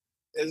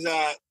 Is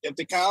that if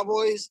the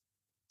Cowboys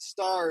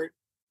start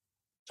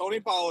Tony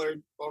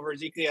Pollard over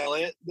Ezekiel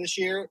Elliott this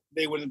year,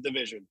 they win the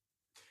division.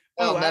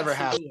 That'll never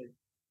happen.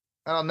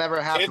 That'll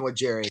never happen with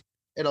Jerry.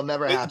 It'll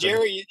never happen.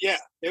 Jerry, yeah,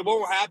 it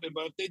won't happen.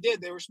 But if they did,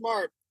 they were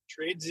smart.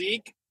 Trade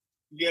Zeke.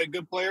 You get a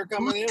good player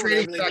coming in.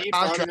 Whatever they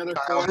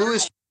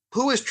need.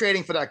 Who is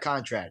trading for that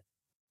contract?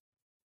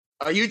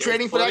 Are you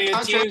trading for that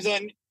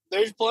contract?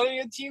 There's plenty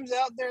of teams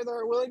out there that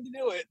are willing to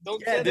do it.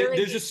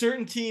 There's a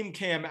certain team,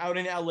 Cam, out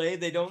in LA.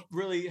 They don't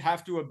really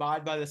have to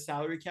abide by the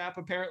salary cap,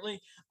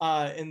 apparently,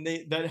 and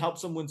that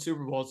helps them win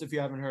Super Bowls. If you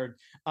haven't heard.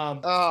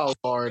 Oh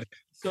Lord.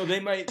 So they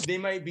might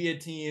be a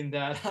team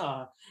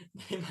that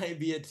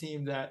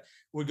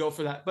would go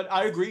for that. But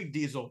I agree,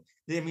 Diezel.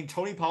 I mean,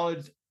 Tony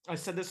Pollard. I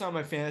said this on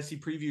my fantasy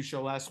preview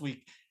show last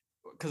week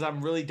because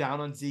I'm really down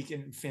on Zeke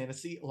in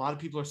fantasy. A lot of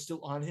people are still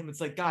on him. It's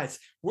like, guys,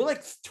 we're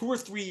like 2 or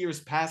 3 years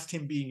past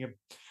him being a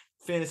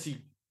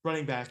fantasy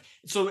running back.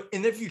 So,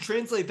 and if you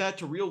translate that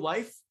to real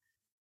life,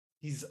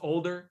 he's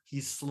older,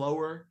 he's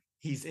slower,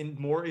 he's in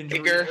more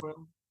injury.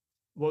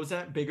 What was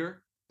that?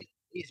 Bigger?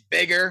 He's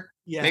bigger,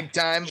 big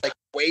time, like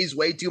weighs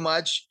way too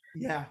much.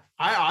 Yeah,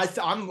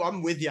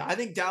 I'm with you. I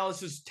think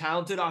Dallas is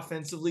talented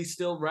offensively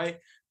still, right?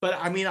 But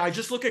I mean, I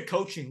just look at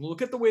coaching.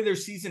 Look at the way their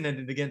season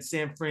ended against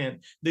San Fran.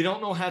 They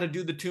don't know how to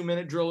do the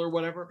 2-minute drill or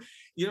whatever.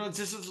 It's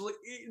just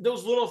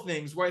those little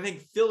things where I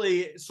think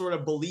Philly sort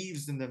of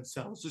believes in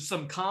themselves. There's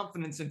some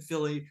confidence in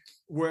Philly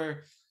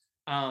where,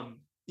 I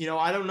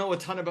don't know a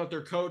ton about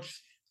their coach.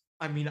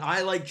 I mean,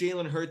 I like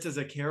Jalen Hurts as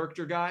a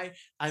character guy.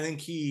 I think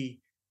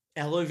he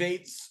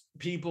elevates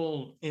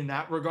people in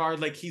that regard.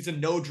 Like, he's a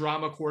no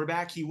drama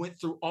quarterback. He went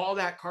through all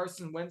that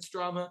Carson Wentz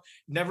drama,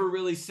 never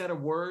really said a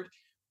word.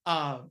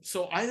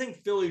 So I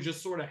think Philly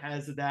just sort of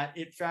has that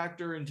it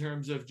factor in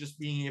terms of just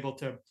being able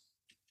to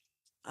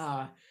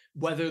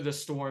weather the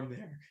storm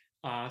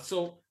there.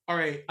 So, all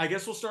right, I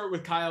guess we'll start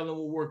with Kyle, and then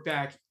we'll work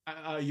back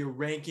your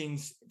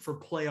rankings for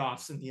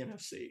playoffs in the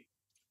NFC.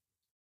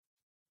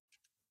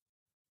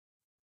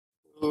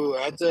 Ooh,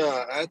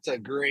 that's a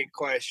great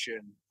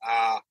question.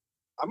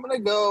 I'm gonna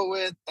go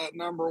with at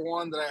number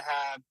one that I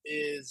have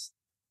is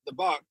the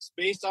Bucks.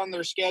 Based on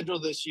their schedule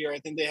this year, I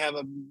think they have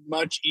a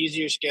much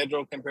easier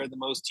schedule compared to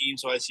most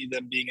teams, so I see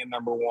them being at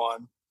number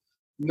one.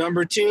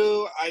 Number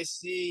two, I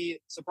see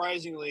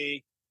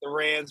surprisingly the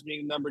Rams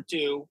being number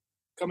two.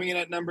 Coming in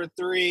at number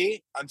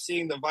three, I'm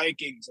seeing the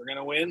Vikings are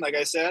gonna win. Like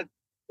I said,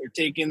 they're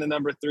taking the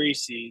number 3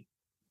 seed.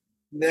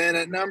 Then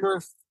at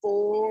number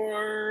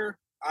four,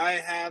 I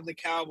have the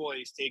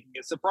Cowboys taking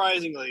it.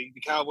 Surprisingly,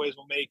 the Cowboys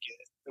will make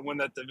it and win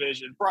that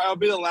division. Probably it'll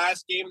be the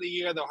last game of the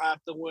year. They'll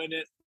have to win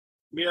it.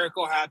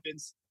 Miracle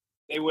happens.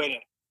 They win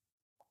it.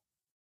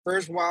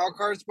 First wild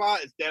card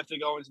spot is definitely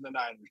going to the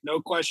Niners.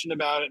 No question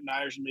about it.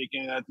 Niners are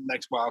making it at the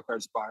next wild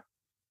card spot.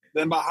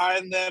 Then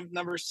behind them,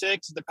 number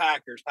 6 is the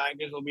Packers.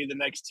 Packers will be the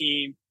next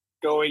team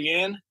going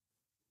in.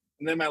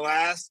 And then my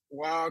last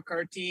wild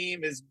card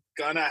team is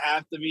gonna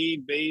have to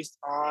be based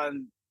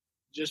on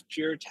just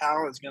pure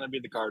talent. It's gonna be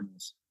the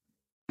Cardinals.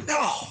 No.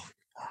 All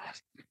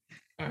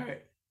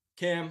right,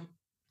 Cam.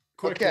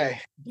 Quickly,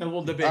 Okay. then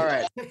we'll debate.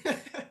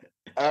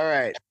 All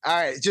right.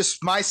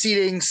 Just my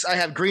seedings. I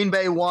have Green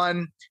Bay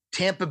 1,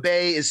 Tampa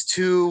Bay is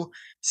 2,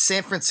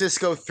 San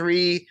Francisco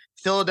 3,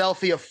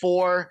 Philadelphia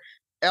 4,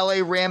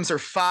 LA Rams are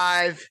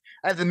 5.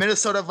 I have the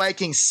Minnesota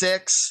Vikings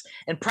 6,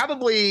 and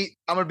probably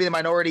I'm going to be the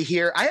minority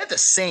here. I have the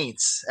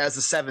Saints as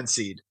the 7th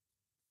seed.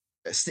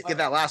 Get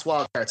that last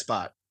wild card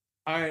spot.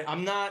 All right,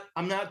 I'm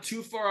not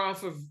too far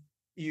off of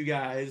you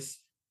guys.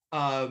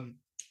 I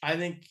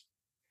think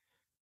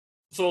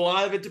so. A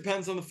lot of it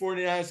depends on the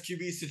 49ers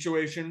QB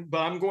situation, but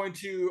I'm going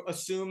to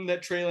assume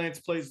that Trey Lance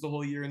plays the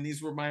whole year, and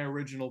these were my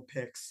original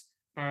picks.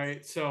 All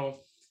right, so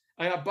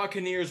I got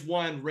Buccaneers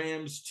 1,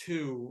 Rams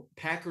 2,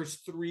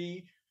 Packers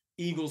 3,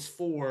 Eagles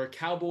 4,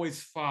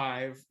 Cowboys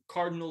 5,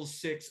 Cardinals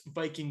 6,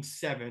 Vikings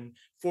 7,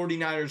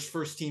 49ers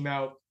first team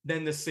out,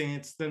 then the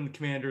Saints, then the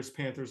Commanders,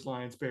 Panthers,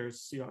 Lions,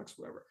 Bears, Seahawks,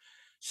 whatever.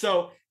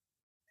 So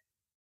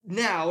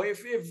now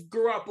if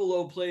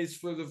Garoppolo plays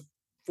for the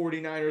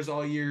 49ers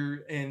all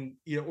year and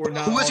or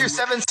not. Who was your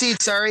 7th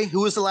seed? Sorry,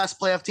 who was the last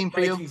playoff team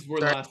for Vikings you? Were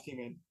the last team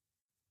in.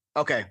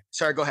 Okay,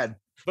 sorry, go ahead.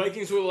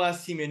 Vikings were the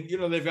last team in.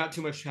 They've got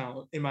too much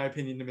talent, in my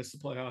opinion, to miss the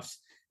playoffs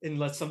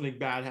unless something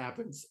bad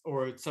happens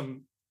or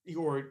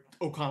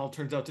O'Connell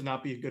turns out to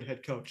not be a good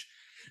head coach.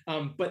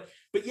 But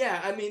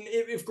yeah, I mean,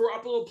 if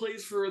Garoppolo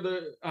plays for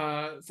the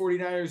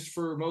 49ers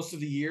for most of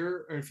the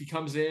year, or if he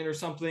comes in or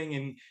something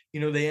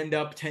and, they end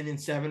up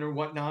 10-7 or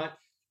whatnot,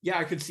 yeah,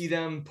 I could see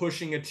them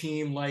pushing a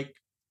team like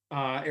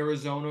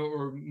Arizona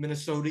or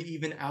Minnesota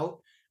even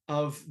out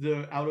of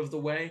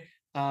the way.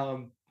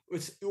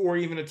 Or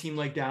even a team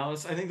like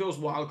Dallas. I think those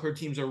wildcard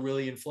teams are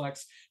really in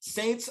flex.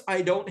 Saints,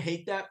 I don't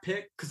hate that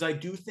pick because I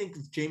do think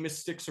if Jameis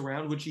sticks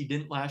around, which he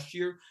didn't last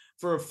year,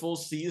 for a full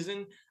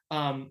season,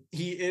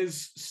 he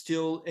is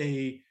still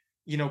a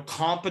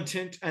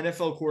competent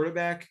NFL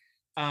quarterback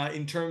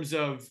in terms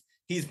of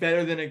he's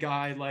better than a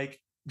guy like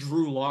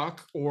Drew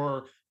Lock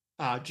or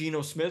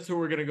Geno Smith, who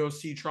we're going to go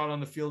see trot on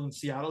the field in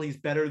Seattle. He's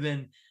better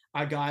than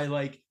a guy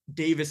like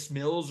Davis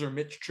Mills or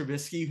Mitch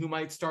Trubisky, who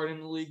might start in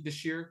the league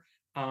this year.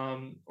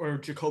 Or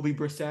Jacoby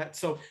Brissett.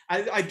 So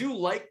I do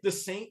like the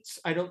Saints.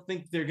 I don't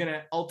think they're going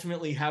to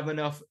ultimately have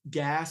enough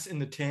gas in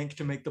the tank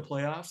to make the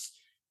playoffs.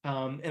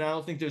 And I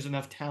don't think there's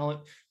enough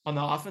talent on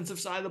the offensive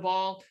side of the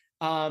ball.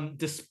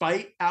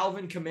 Despite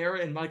Alvin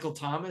Kamara and Michael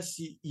Thomas,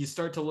 you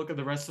start to look at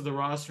the rest of the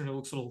roster and it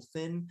looks a little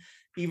thin,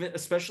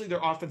 especially their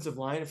offensive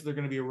line if they're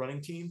going to be a running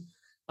team.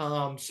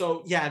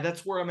 So yeah,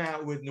 that's where I'm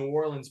at with New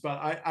Orleans, but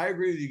I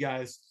agree with you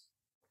guys.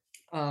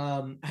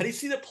 How do you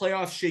see the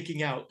playoffs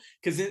shaking out?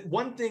 Because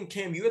one thing,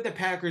 Cam, you had the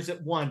Packers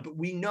at 1, but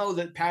we know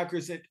that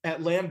Packers at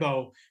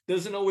Lambeau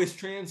doesn't always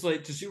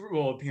translate to Super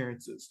Bowl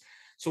appearances.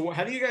 So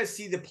how do you guys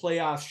see the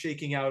playoffs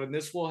shaking out? And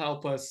this will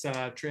help us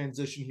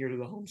transition here to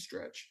the home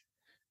stretch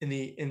in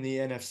the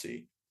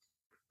NFC.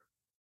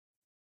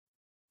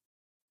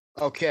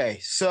 Okay,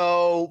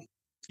 so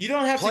you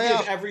don't have to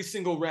give every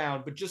single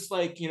round, but just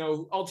like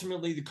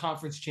ultimately the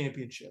conference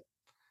championship.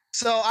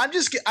 So I'm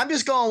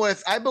just going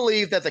with I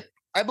believe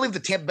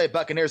the Tampa Bay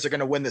Buccaneers are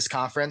going to win this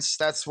conference.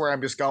 That's where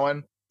I'm just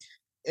going.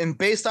 and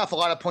based off a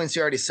lot of points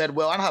you already said,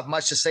 Will, I don't have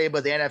much to say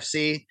about the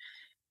NFC.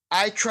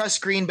 I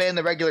trust Green Bay in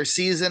the regular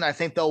season. I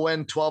think they'll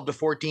win 12 to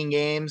 14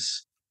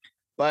 games.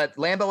 But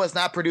Lambeau has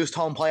not produced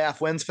home playoff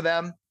wins for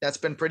them. That's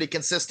been pretty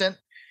consistent.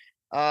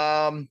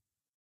 The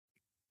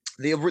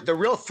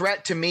real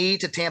threat to me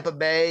to Tampa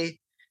Bay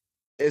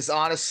is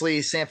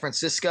honestly San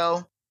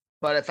Francisco.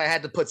 But if I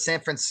had to put San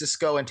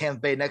Francisco and Tampa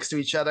Bay next to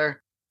each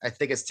other, I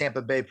think it's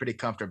Tampa Bay pretty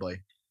comfortably.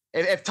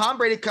 If Tom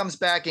Brady comes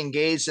back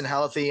engaged and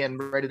healthy and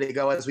ready to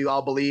go, as we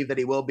all believe that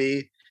he will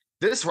be,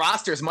 this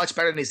roster is much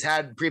better than he's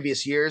had in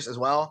previous years as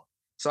well.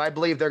 So I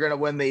believe they're going to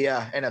win the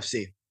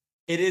NFC.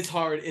 It is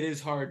hard. It is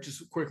hard.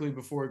 Just quickly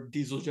before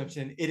Diezel jumps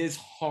in, it is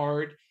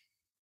hard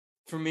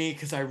for me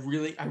because I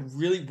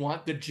really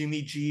want the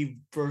Jimmy G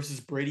versus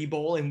Brady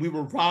Bowl, and we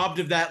were robbed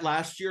of that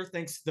last year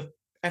thanks to the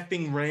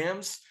effing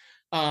Rams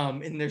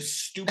in their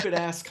stupid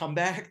ass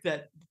comeback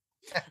that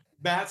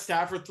Matt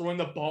Stafford throwing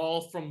the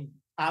ball from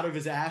out of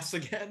his ass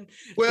again.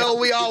 Well,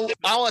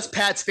 all us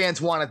Pats fans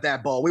wanted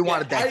that ball. We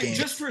wanted that game.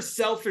 Just for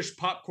selfish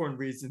popcorn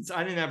reasons.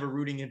 I didn't have a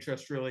rooting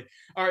interest really.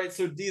 All right,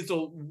 so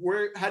Diezel,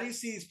 how do you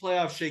see these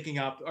playoffs shaking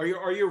up? Are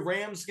your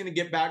Rams going to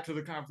get back to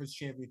the conference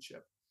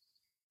championship?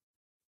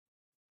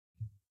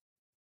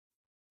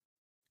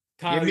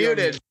 Kyle, you're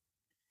muted.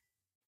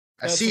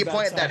 I see you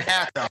point at that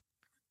hat though.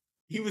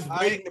 He was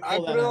waiting to pull I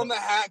that put it out. on the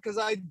hat because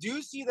I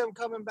do see them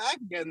coming back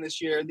again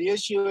this year. The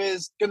issue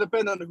is going to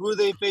depend on who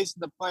they face in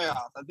the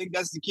playoffs. I think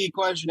that's the key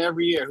question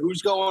every year.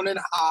 Who's going in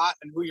hot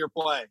and who you're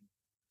playing.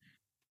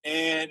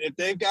 And if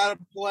they've got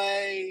to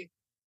play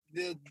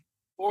the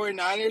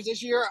 49ers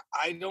this year,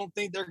 I don't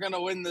think they're going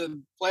to win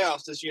the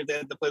playoffs this year if they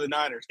have to play the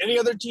Niners. Any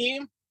other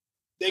team,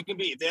 they can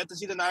beat. If they have to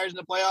see the Niners in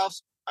the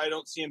playoffs, I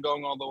don't see them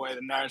going all the way.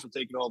 The Niners will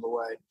take it all the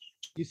way.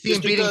 You see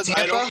them beating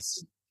Tampa?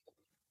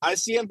 I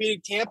see them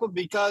beating Tampa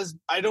because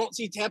I don't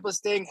see Tampa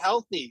staying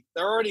healthy.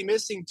 They're already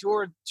missing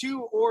two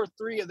or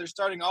three of their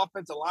starting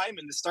offensive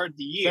linemen to start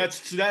the year.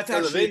 That's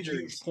actually a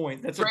huge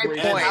point. That's a great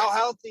point.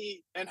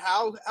 And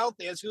how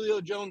healthy has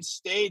Julio Jones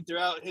stayed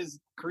throughout his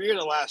career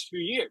the last few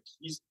years?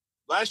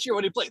 Last year,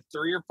 when he played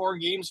 3 or 4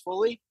 games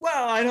fully.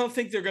 Well, I don't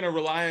think they're going to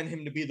rely on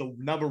him to be the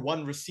number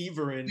one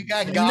receiver. And we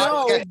got Chris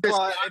Godwin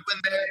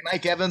there.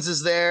 Mike Evans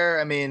is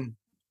there. I mean,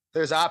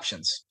 there's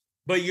options.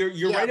 But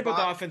you're right about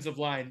the offensive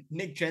line.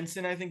 Nick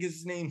Jensen, I think is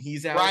his name.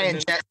 He's out.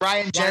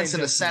 Ryan Jensen,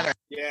 the center.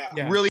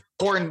 Yeah. Really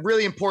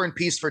important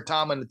piece for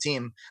Tom and the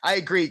team. I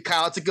agree,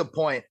 Kyle. It's a good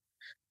point.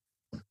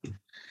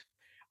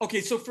 Okay,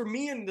 so for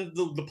me in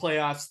the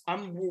playoffs,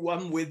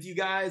 I'm with you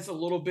guys a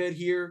little bit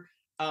here.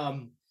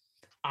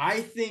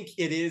 I think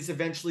it is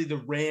eventually the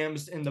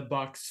Rams and the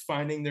Bucks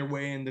finding their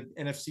way in the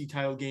NFC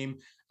title game.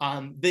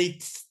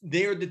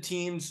 They're the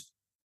teams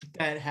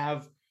that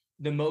have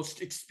the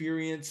most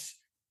experience.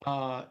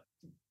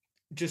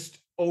 Just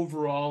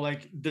overall,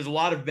 like there's a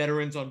lot of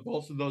veterans on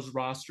both of those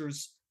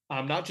rosters,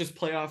 not just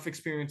playoff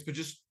experience, but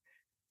just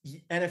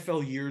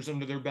NFL years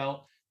under their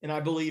belt. And I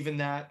believe in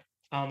that.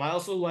 I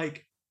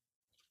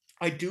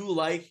do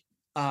like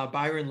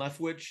Byron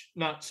Leftwich.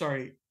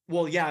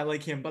 I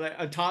like him,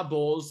 but Todd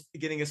Bowles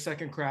getting a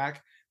second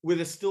crack with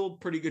a still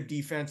pretty good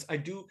defense.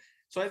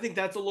 So I think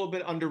that's a little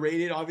bit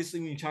underrated. Obviously,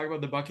 when you talk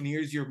about the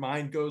Buccaneers, your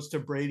mind goes to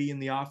Brady in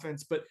the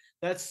offense, but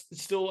that's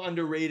still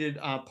underrated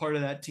part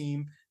of that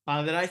team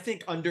that I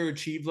think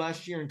underachieved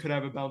last year and could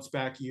have a bounce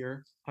back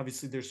year.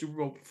 Obviously, their Super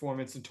Bowl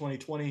performance in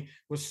 2020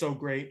 was so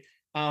great.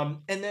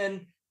 And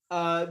then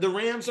the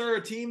Rams are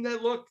a team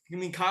that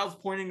Kyle's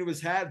pointing to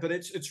his hat, but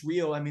it's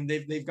real. I mean,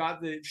 they've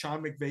got the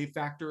Sean McVay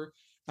factor.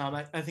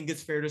 I think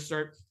it's fair to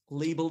start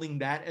labeling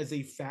that as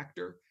a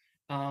factor.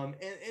 And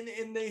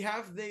they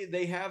have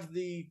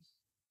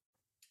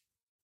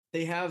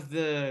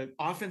the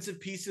offensive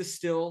pieces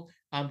still,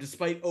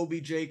 despite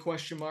OBJ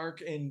question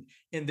mark, and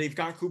they've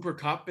got Cooper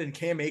Kupp and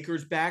Cam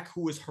Akers back,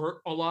 who was hurt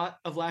a lot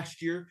of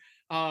last year.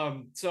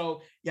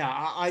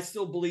 I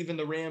still believe in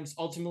the Rams.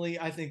 Ultimately,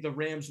 I think the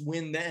Rams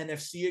win the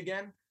NFC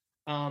again.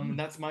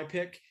 That's my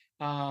pick.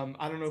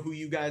 I don't know who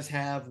you guys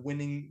have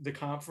winning the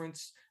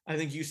conference. I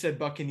think you said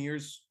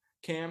Buccaneers,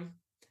 Cam.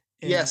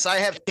 Yes, I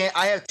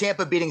have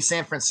Tampa beating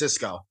San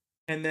Francisco.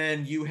 And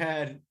then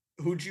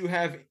who'd you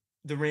have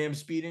the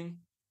Rams beating?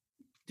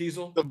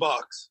 Diezel? The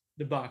Bucks.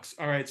 The Bucks.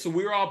 All right. So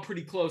we were all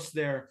pretty close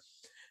there.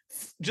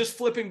 Just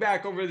flipping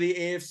back over the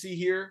AFC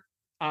here.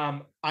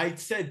 I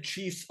said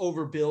Chiefs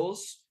over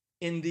Bills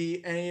in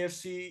the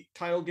AFC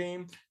title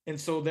game. And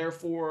so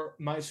therefore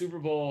my Super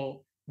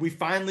Bowl, we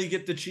finally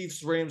get the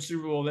Chiefs Rams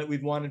Super Bowl that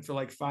we've wanted for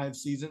like 5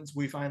 seasons.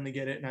 We finally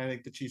get it. And I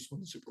think the Chiefs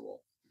win the Super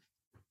Bowl.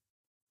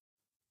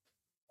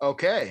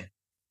 Okay.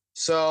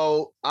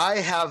 So I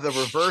have the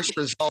reverse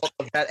result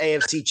of that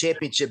AFC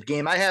Championship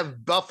game. I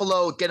have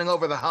Buffalo getting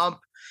over the hump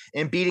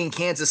and beating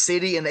Kansas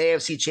City in the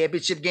AFC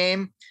Championship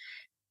game.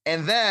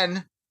 And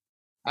then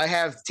I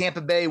have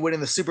Tampa Bay winning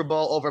the Super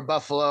Bowl over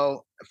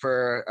Buffalo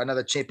for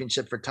another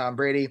championship for Tom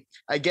Brady.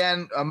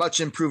 Again, a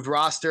much improved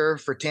roster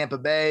for Tampa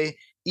Bay.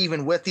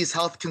 Even with these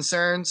health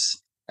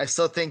concerns, I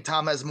still think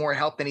Tom has more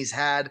help than he's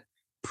had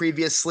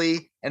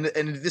previously. And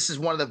this is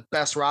one of the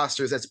best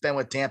rosters that's been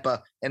with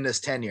Tampa in this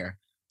tenure.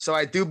 So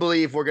I do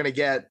believe we're going to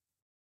get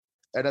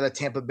another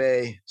Tampa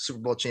Bay Super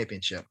Bowl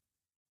championship.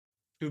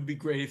 It would be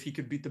great if he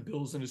could beat the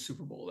Bills in a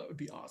Super Bowl. That would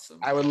be awesome.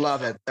 I would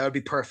love it. That would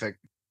be perfect.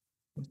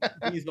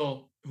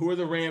 Diezel, who are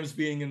the Rams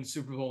being in the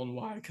Super Bowl and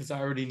why? Because I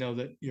already know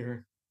that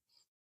you're.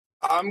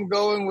 I'm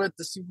going with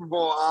the Super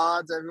Bowl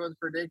odds everyone's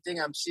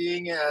predicting. I'm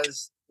seeing it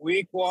as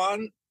week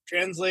 1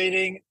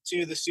 translating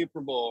to the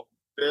Super Bowl.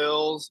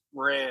 Bills,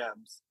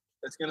 Rams.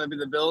 It's going to be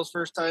the Bills'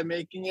 first time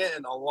making it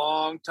in a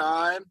long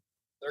time.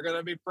 They're going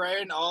to be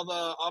praying. All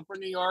the Upper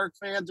New York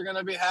fans are going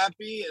to be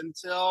happy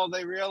until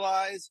they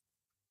realize,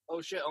 oh,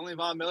 shit, only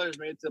Von Miller's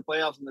made it to the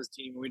playoffs in this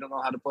team. We don't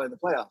know how to play in the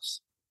playoffs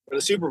or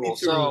the Super Bowl.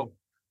 So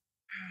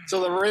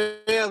the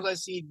Rams I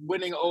see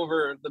winning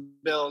over the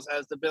Bills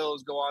as the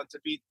Bills go on to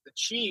beat the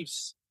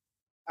Chiefs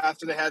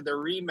after they had their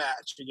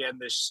rematch again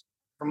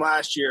from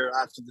last year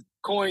after the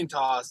coin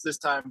toss. This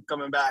time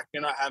coming back,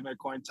 they're not having a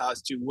coin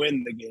toss to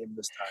win the game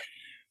this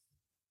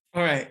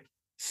time. All right.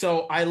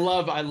 So I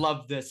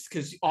love this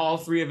because all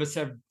three of us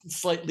have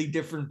slightly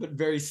different but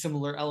very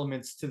similar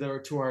elements to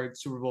our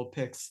Super Bowl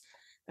picks.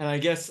 And I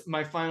guess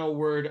my final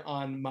word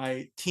on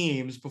my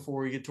teams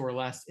before we get to our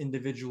last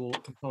individual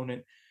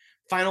component.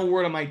 Final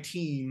word on my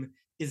team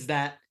is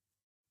that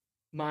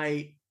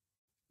my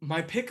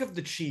pick of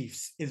the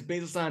Chiefs is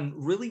based on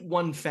really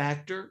one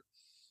factor.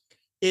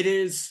 It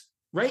is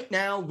right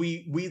now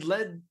we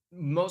led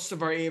most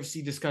of our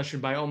AFC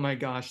discussion by, oh my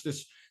gosh,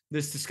 this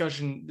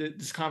discussion,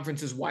 this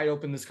conference is wide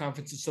open. This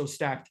conference is so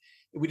stacked.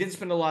 We didn't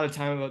spend a lot of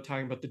time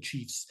talking about the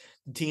Chiefs,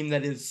 the team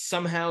that is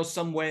somehow,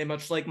 some way,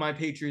 much like my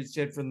Patriots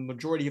did for the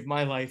majority of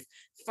my life,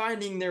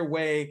 finding their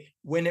way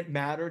when it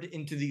mattered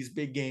into these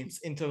big games,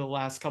 into the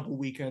last couple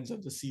weekends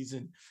of the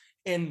season.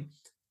 And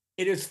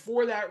it is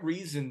for that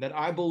reason that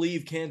I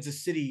believe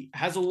Kansas City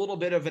has a little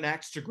bit of an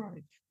axe to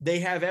grind. They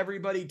have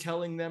everybody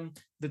telling them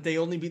that they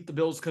only beat the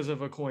Bills because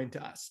of a coin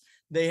toss.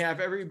 They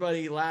have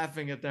everybody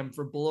laughing at them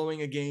for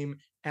blowing a game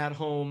at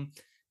home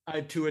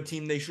to a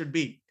team they should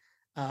beat.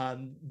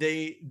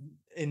 The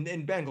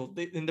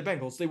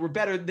Bengals, they were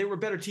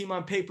better team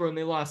on paper and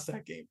they lost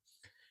that game.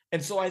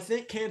 And so I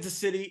think Kansas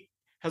City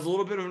has a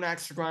little bit of an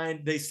axe to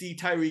grind. They see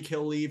Tyreek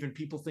Hill leave and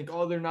people think,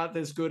 oh, they're not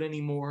this good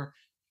anymore.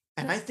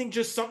 And I think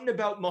just something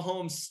about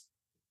Mahomes,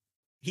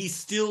 he's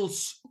still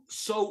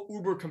so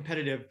uber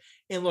competitive.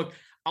 And look,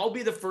 I'll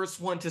be the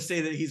first one to say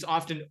that he's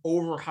often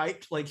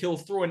overhyped. Like he'll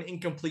throw an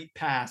incomplete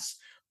pass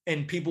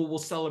and people will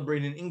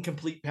celebrate an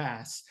incomplete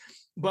pass.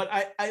 But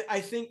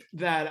I think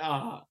that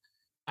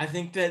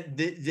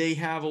they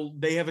have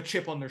a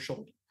chip on their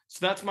shoulder.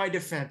 So that's my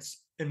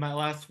defense and my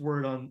last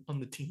word on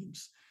the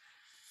teams.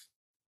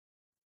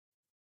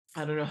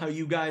 I don't know how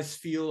you guys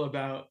feel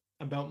about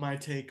my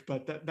take,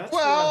 but that's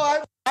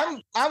well.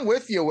 I'm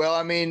with you, Will.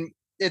 I mean,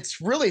 it's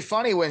really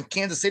funny when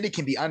Kansas City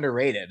can be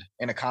underrated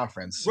in a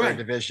conference or a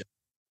division.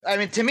 I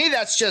mean, to me,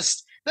 that's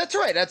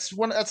right. That's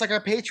like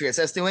our Patriots.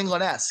 That's New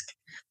England-esque.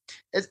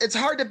 It's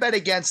hard to bet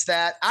against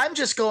that. I'm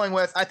just going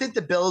with, I think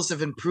the Bills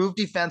have improved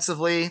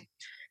defensively.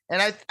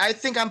 And I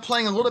think I'm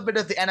playing a little bit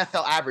of the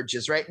NFL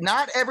averages, right?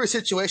 Not every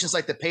situation is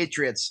like the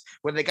Patriots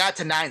when they got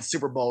to 9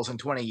 Super Bowls in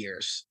 20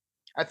 years.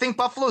 I think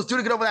Buffalo's due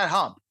to get over that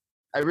hump.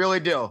 I really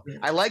do. Yeah.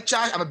 I like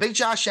Josh. I'm a big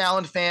Josh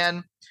Allen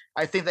fan.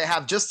 I think they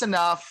have just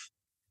enough.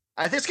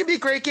 I think it's going to be a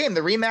great game.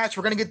 The rematch,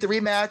 we're going to get the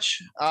rematch.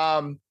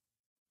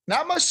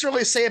 Not much to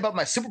really say about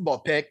my Super Bowl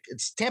pick.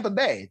 It's Tampa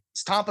Bay.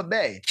 It's Tampa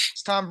Bay.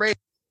 It's Tom Brady.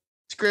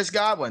 It's Chris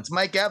Godwin. It's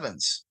Mike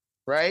Evans,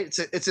 right?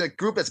 It's a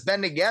group that's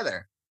been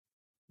together.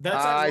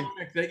 That's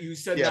ironic that you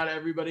said not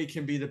everybody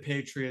can be the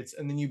Patriots,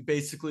 and then you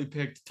basically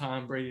picked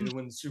Tom Brady to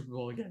win the Super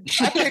Bowl again.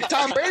 I picked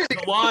Tom Brady.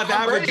 The law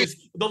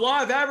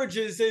of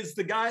averages is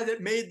the guy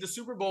that made the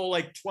Super Bowl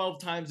like 12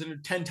 times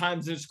and 10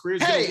 times in his career.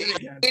 Hey,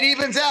 it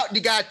evens out.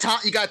 You got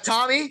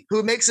Tommy,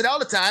 who makes it all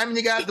the time, and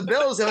you got the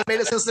Bills that have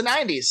made it since the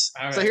 90s.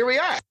 Right. So here we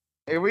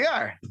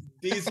are.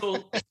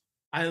 Diezel,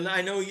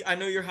 I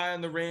know you're high on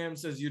the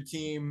Rams as your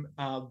team,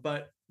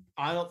 but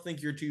I don't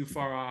think you're too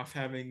far off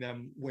having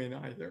them win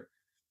either.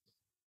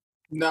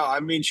 No, I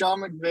mean, Sean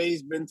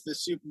McVay's been to the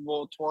Super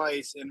Bowl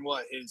twice in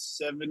his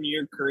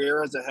 7-year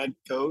career as a head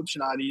coach,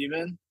 not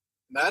even.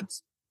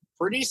 That's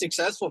pretty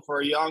successful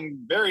for a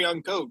very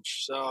young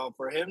coach. So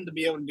for him to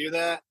be able to do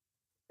that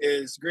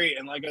is great.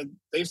 And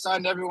they've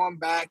signed everyone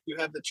back. You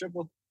have the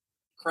Triple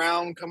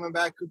Crown coming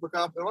back, Cooper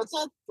Kupp. And let's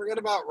not forget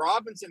about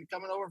Robinson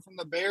coming over from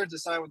the Bears to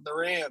sign with the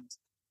Rams.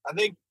 I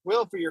think,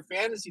 Will, for your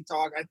fantasy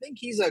talk, I think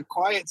he's a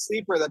quiet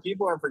sleeper that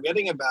people are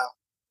forgetting about.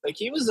 Like,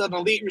 he was an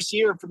elite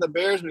receiver for the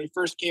Bears when he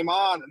first came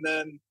on, and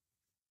then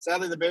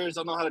sadly the Bears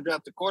don't know how to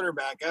draft a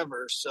quarterback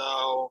ever.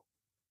 So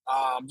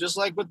just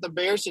like with the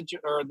Bears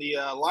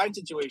line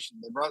situation,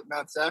 they brought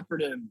Matt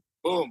Stafford in,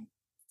 boom,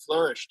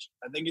 flourished.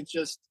 I think it's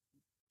just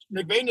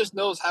McVay just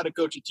knows how to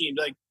coach a team.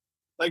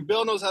 Like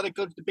Bill knows how to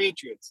coach the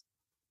Patriots.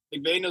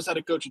 McVay knows how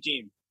to coach a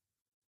team.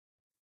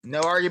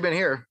 No argument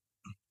here.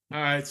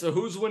 All right, so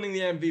who's winning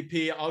the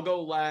MVP? I'll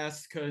go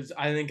last because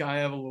I think I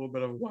have a little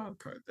bit of a wild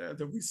card there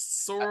that we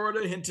sort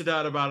of hinted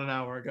at about an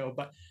hour ago.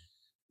 But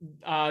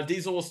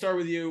Diezel, we'll start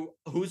with you.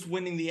 Who's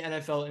winning the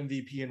NFL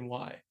MVP and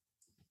why?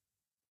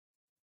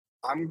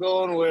 I'm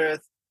going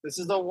with this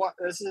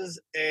is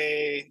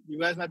you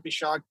guys might be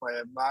shocked by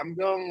it, but I'm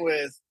going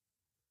with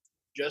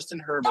Justin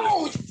Herbert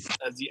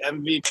as the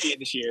MVP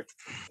this year.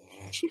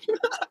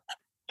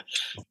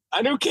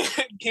 I knew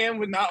Cam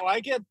would not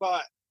like it,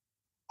 but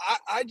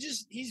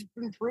he's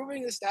been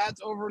proving his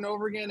stats over and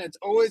over again. It's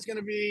always going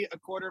to be a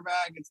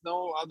quarterback. It's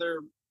no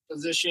other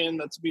position.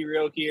 Let's be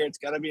real here. It's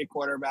got to be a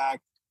quarterback.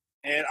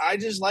 And I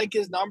just like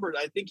his numbers.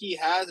 I think he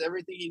has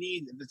everything he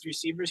needs. If his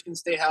receivers can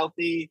stay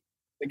healthy,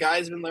 the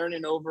guy's been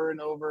learning over and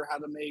over how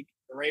to make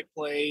the right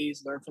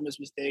plays, learn from his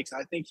mistakes.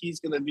 I think he's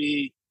going to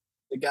be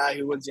the guy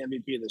who wins the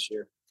MVP this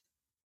year.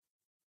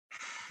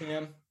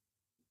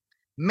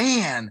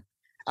 Man,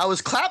 I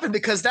was clapping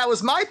because that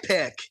was my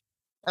pick.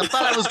 I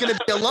thought I was going to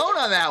be alone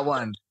on that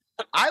one.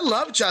 I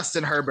love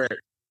Justin Herbert.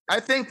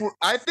 I'm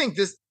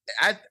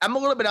a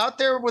little bit out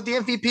there with the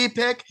MVP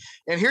pick,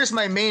 and here's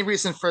my main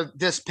reason for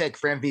this pick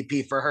for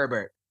MVP for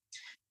Herbert.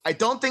 I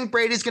don't think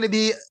Brady's going to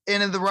be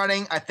in the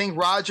running. I think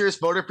Rodgers,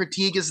 voter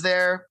fatigue is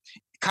there.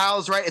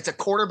 Kyle's right. It's a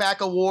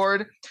quarterback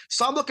award.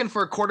 So I'm looking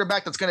for a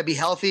quarterback that's going to be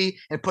healthy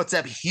and puts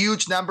up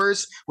huge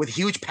numbers with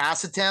huge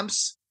pass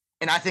attempts.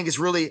 And I think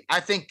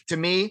to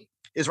me,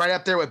 is right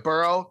up there with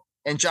Burrow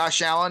and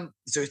Josh Allen.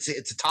 So it's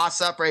a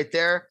toss-up right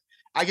there.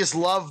 I just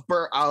love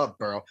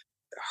Burrow.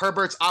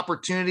 Herbert's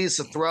opportunities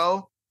to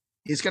throw.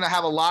 He's going to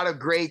have a lot of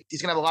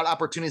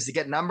opportunities to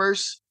get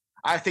numbers.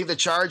 I think the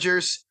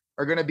Chargers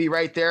are going to be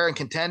right there and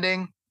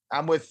contending.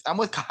 I'm with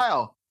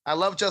Kyle. I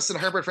love Justin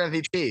Herbert for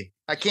MVP.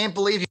 I can't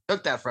believe you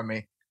took that from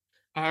me.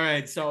 All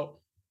right. So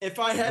if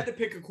I had to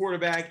pick a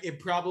quarterback, it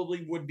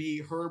probably would be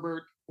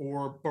Herbert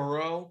or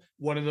Burrow,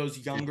 one of those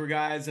younger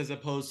guys, as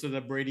opposed to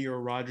the Brady or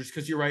Rodgers.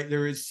 Because you're right,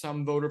 there is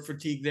some voter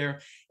fatigue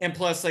there. And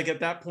plus, like at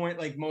that point,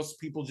 like most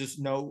people just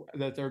know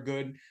that they're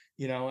good,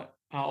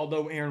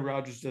 although Aaron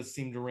Rodgers does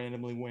seem to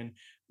randomly win.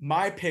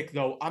 My pick,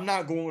 though, I'm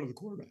not going with the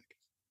quarterback.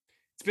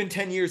 It's been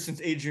 10 years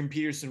since Adrian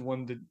Peterson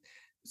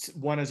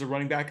won as a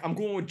running back. I'm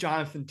going with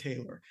Jonathan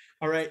Taylor.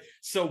 All right.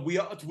 So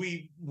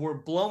we were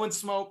blowing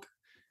smoke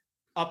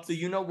up the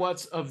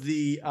you-know-whats of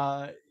the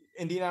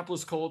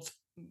Indianapolis Colts.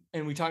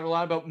 And we talked a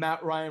lot about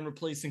Matt Ryan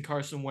replacing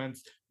Carson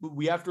Wentz. But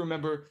we have to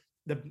remember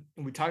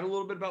we talked a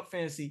little bit about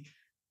fantasy,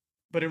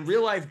 but in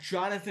real life,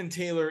 Jonathan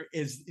Taylor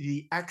is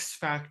the X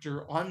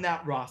factor on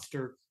that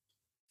roster.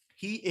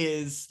 He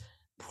is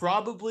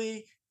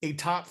probably a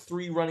top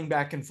 3 running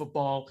back in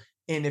football.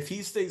 And if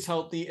he stays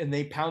healthy and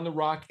they pound the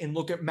rock, and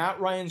look at Matt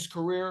Ryan's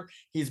career,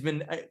 he's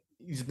been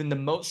the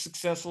most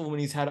successful when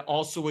he's had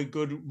also a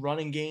good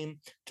running game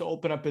to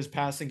open up his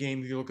passing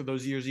game. If you look at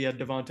those years, he had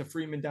Devonta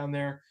Freeman down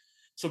there.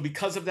 So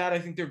because of that, I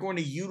think they're going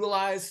to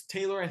utilize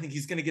Taylor. I think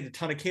he's going to get a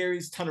ton of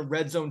carries, ton of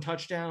red zone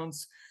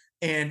touchdowns,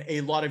 and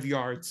a lot of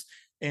yards.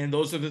 And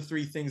those are the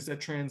 3 things that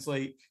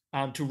translate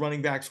to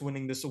running backs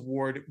winning this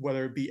award,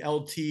 whether it be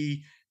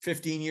LT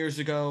 15 years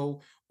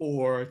ago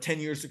or 10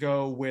 years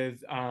ago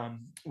with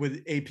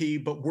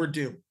AP. But we're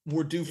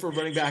due for a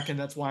running back, and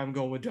that's why I'm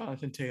going with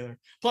Jonathan Taylor.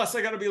 Plus,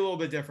 I got to be a little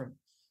bit different.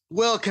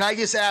 Will, can I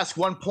just ask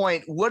one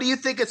point? What do you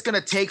think it's going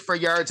to take for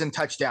yards and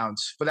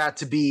touchdowns for that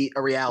to be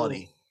a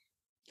reality?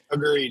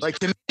 Agreed. Like,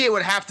 to me, it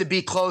would have to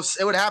be close.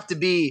 It would have to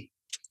be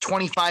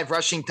 25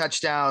 rushing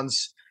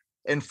touchdowns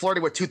and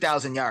flirting with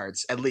 2,000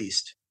 yards at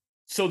least.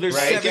 So there's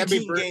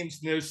 17 games.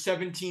 There's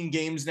 17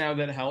 games now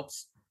that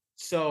helps.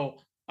 So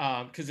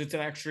because it's an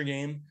extra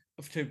game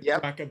to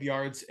rack up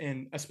yards,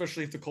 and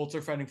especially if the Colts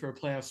are fighting for a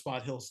playoff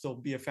spot, he'll still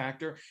be a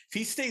factor. If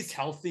he stays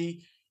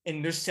healthy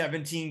and there's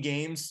 17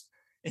 games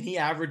and he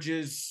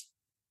averages,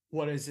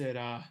 let's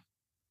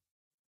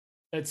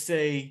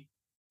say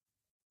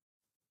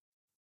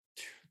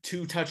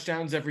 2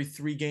 touchdowns every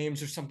 3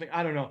 games or something.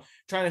 I don't know.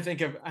 Trying to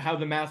think of how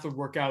the math would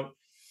work out.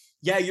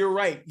 Yeah, you're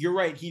right.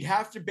 He'd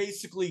have to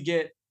basically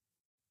get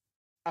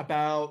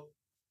about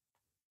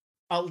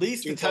at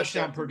least a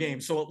touchdown per game.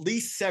 So at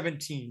least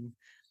 17.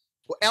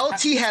 Well,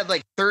 LT had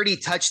like 30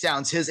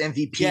 touchdowns his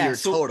MVP year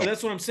total.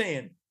 That's what I'm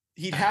saying.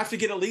 He'd have to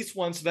get at least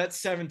 1. So that's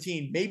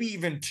 17, maybe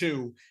even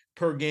 2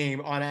 per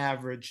game on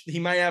average. He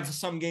might have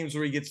some games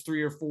where he gets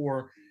 3 or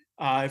 4.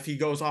 If he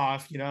goes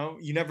off,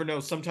 you never know.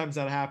 Sometimes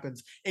that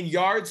happens. And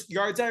yards,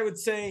 I would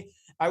say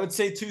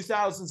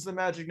 2,000 is the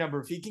magic number.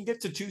 If he can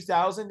get to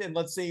 2,000, and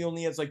let's say he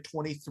only has like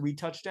 23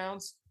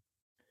 touchdowns,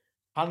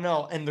 I don't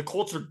know. And the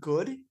Colts are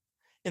good,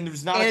 and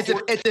there's not.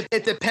 And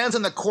it depends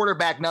on the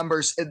quarterback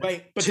numbers,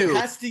 right? But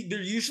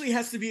there usually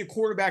has to be a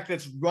quarterback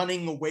that's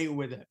running away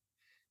with it.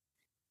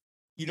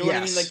 You know what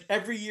I mean? Like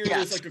every year,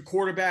 there's like a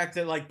quarterback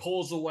that like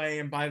pulls away,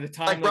 and by the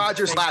time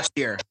Rodgers last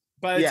year.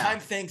 By the time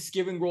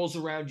Thanksgiving rolls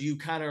around, you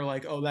kind of are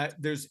like, oh,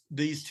 there's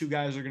these 2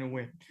 guys are going to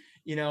win,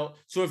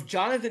 So if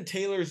Jonathan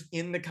Taylor's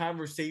in the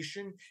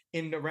conversation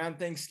around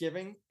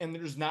Thanksgiving, and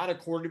there's not a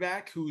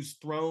quarterback who's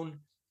thrown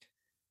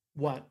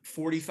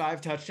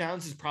 45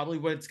 touchdowns is probably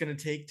what it's going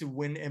to take to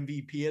win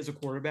MVP as a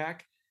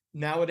quarterback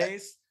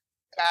nowadays.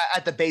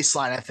 At the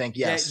baseline, I think,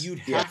 yes. Yeah,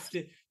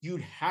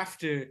 you'd have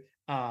to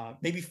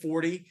maybe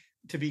 40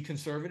 to be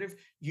conservative.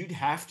 You'd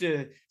have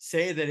to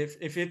say that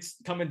if it's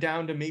coming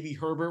down to maybe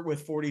Herbert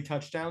with 40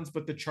 touchdowns,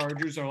 but the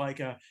Chargers are like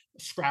a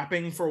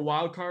scrapping for a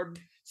wild card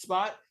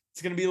spot,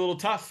 it's going to be a little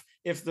tough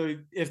if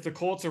the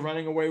Colts are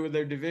running away with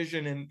their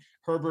division and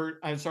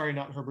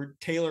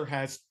Taylor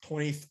has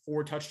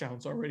 24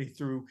 touchdowns already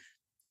through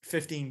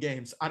 15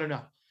 games. I don't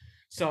know.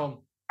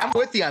 So I'm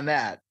with you on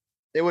that.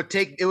 It would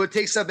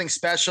take something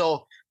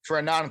special for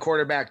a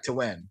non-quarterback to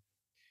win.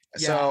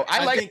 Yeah, so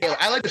I like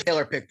the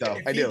Taylor pick though.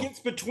 If he gets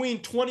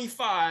between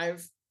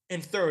 25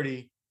 and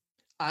 30,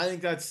 I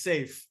think that's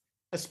safe,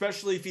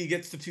 especially if he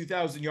gets to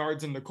 2,000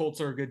 yards and the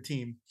Colts are a good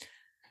team.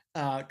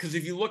 Because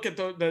if you look at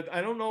the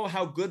I don't know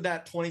how good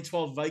that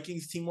 2012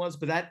 Vikings team was,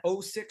 but that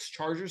 06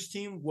 Chargers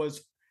team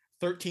was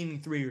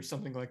 13-3 or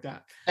something like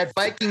that. That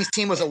Vikings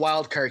team was a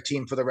wild card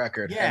team, for the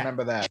record. Yeah. I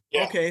remember that.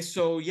 Yeah. Okay,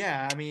 so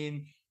yeah, I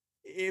mean,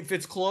 if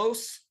it's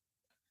close,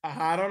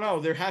 I don't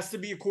know. There has to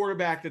be a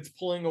quarterback that's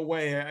pulling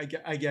away,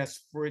 I guess,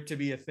 for it to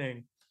be a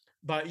thing.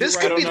 But this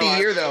could be the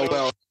year, though,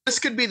 Will. This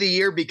could be the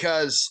year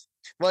because,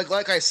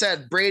 like I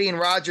said, Brady and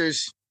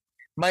Rodgers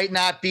might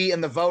not be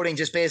in the voting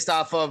just based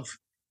off of,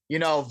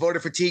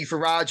 voter fatigue for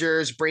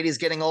Rodgers. Brady's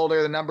getting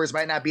older. The numbers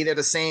might not be there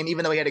the same,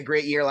 even though he had a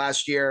great year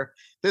last year.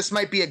 This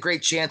might be a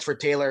great chance for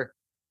Taylor.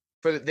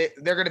 They're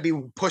going to be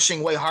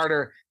pushing way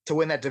harder to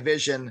win that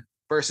division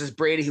versus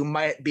Brady, who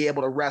might be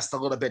able to rest a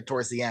little bit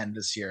towards the end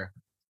this year.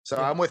 So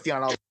I'm with you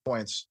on all the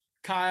points.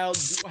 Kyle,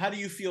 how do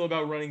you feel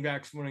about running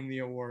backs winning the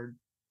award?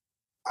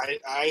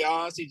 I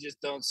honestly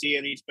just don't see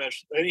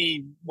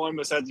anyone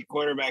besides the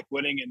quarterback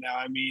winning it now.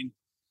 I mean,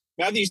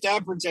 Matthew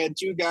Stafford's had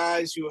two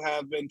guys who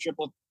have been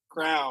triple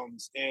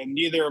crowns, and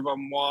neither of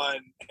them won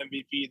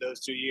MVP those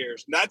 2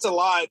 years. And that's a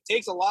lot. It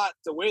takes a lot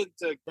to win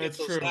to get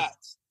those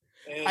stats.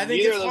 And I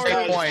think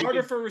it's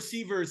harder for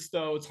receivers,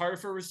 though. It's harder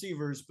for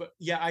receivers, but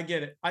yeah, I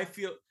get it.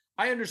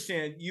 I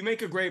understand. You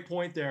make a great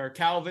point there.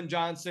 Calvin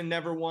Johnson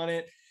never won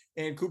it,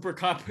 and Cooper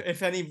Kupp,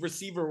 if any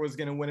receiver was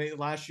going to win it,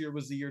 last year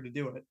was the year to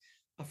do it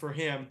for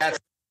him.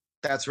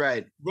 That's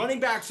right. Running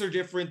backs are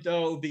different,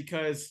 though,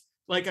 because,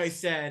 like I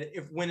said,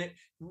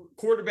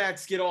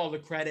 quarterbacks get all the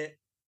credit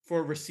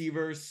for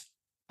receivers,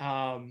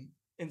 and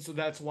so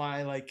that's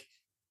why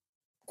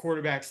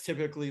quarterbacks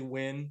typically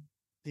win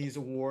these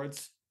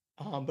awards.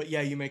 But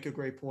yeah, you make a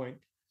great point.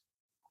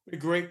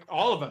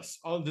 All of us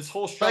on this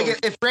whole show.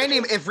 If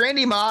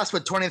Randy Moss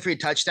with 23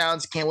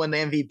 touchdowns can't win the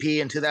MVP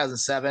in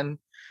 2007,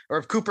 or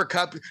if Cooper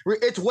Kupp,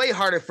 it's way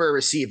harder for a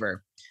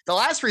receiver. The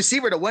last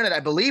receiver to win it, I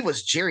believe,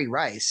 was Jerry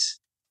Rice.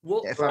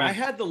 Well, I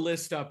had the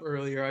list up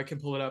earlier. I can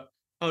pull it up.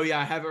 Oh yeah,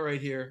 I have it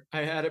right here. I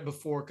had it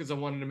before because I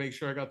wanted to make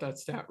sure I got that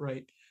stat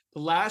right. The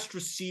last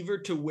receiver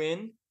to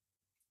win.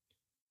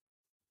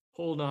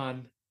 Hold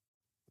on.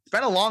 It's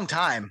been a long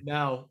time.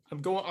 No,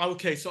 I'm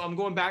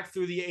going back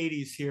through the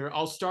 80s here.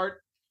 I'll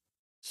start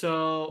in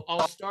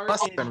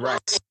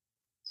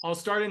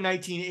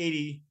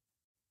 1980.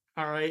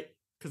 All right,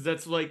 because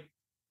that's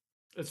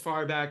as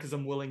far back as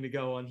I'm willing to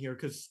go on here,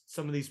 because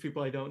some of these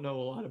people I don't know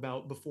a lot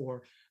about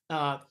before.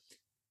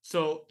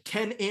 So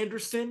Ken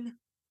Anderson,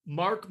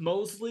 Mark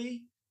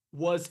Mosley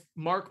was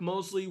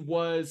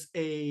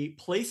a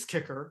place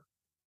kicker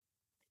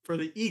for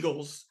the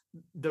Eagles,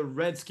 the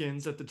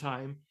Redskins at the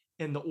time,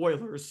 and the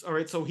Oilers. All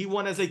right, so he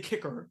won as a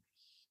kicker.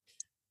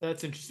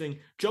 That's interesting.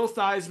 Joe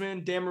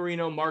Theismann, Dan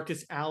Marino,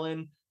 Marcus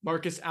Allen.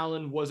 Marcus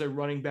Allen was a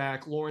running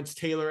back. Lawrence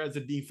Taylor as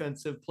a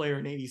defensive player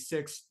in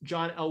 86.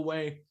 John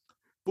Elway,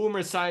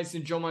 Boomer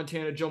Esiason, Joe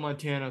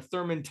Montana.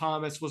 Thurman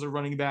Thomas was a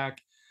running back.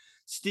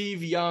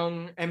 Steve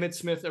Young, Emmitt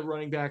Smith at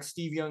running back.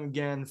 Steve Young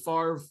again.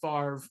 Favre,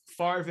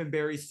 and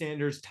Barry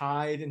Sanders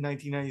tied in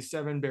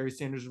 1997. Barry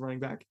Sanders running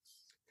back.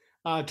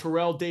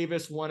 Terrell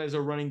Davis won as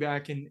a running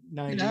back in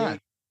 98.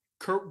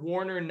 Kurt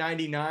Warner in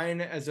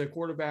 99 as a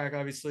quarterback,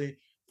 obviously.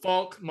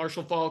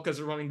 Marshall Falk as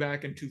a running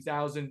back in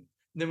 2000. And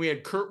then we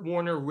had Kurt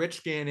Warner,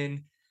 Rich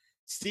Gannon,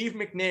 Steve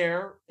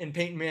McNair, and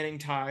Peyton Manning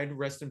tied.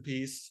 Rest in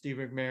peace, Steve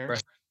McNair.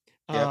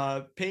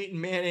 Yep.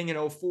 Peyton Manning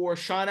in 04.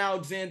 Sean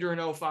Alexander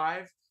in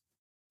 05.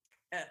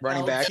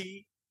 Running back.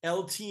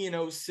 LT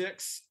in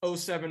 06.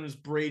 07 was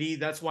Brady.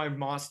 That's why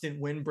Moss didn't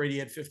win. Brady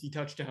had 50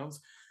 touchdowns.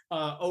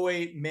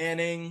 08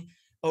 Manning.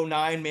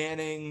 09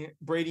 Manning,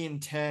 Brady in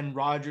 10,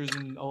 Rodgers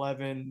in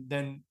 11,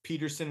 then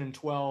Peterson in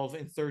 12,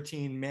 and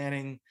 13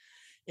 Manning,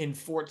 in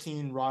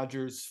 14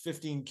 Rodgers,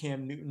 15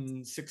 Cam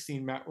Newton,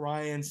 16 Matt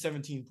Ryan,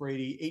 17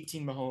 Brady,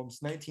 18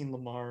 Mahomes, 19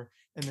 Lamar,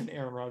 and then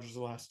Aaron Rodgers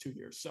the last 2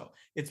 years. So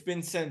it's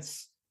been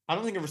since I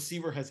don't think a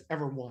receiver has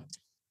ever won.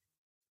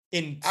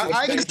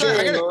 I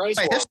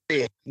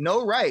history.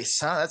 No Rice,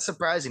 huh? That's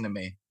surprising to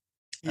me.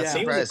 That's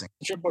surprising.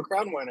 Triple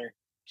Crown winner.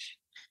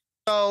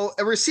 So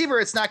a receiver,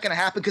 it's not going to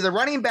happen because a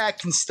running back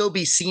can still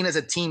be seen as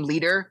a team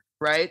leader,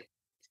 right?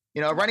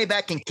 A running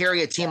back can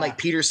carry a team like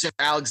Peterson,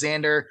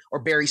 Alexander, or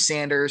Barry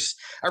Sanders.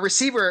 A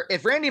receiver,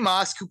 if Randy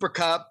Moss, Cooper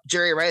Kupp,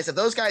 Jerry Rice, if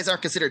those guys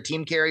aren't considered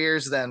team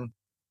carriers, then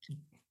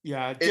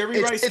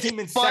Jerry Rice came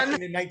in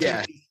second in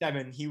 1987.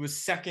 Yeah. He was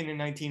second in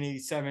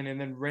 1987,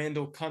 and then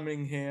Randall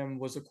Cunningham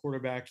was a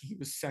quarterback. He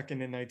was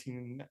second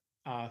in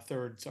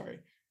third. Sorry.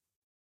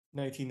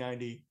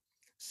 1990.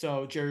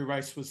 So Jerry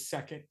Rice was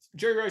second.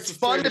 Jerry Rice was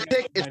fun to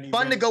pick. It's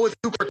fun to go with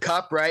Cooper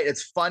Kupp, right?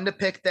 It's fun to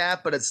pick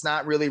that, but it's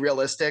not really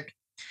realistic.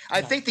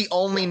 I think the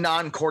only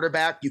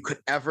non-quarterback you could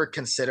ever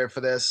consider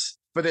for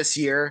this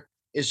year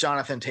is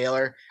Jonathan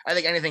Taylor. I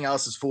think anything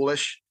else is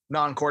foolish,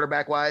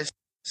 non-quarterback wise.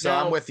 So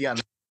now, I'm with you on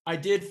that. I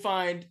did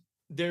find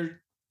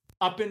there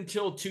up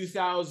until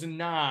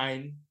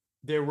 2009,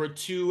 there were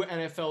 2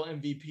 NFL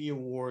MVP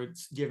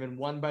awards given,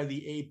 one by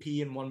the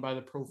AP and one by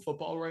the Pro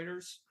Football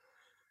Writers.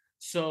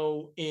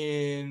 So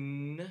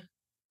in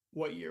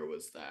what year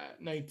was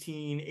that?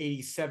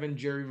 1987,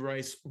 Jerry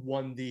Rice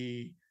won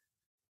the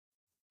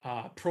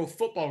Pro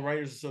Football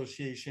Writers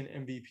Association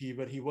MVP,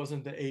 but he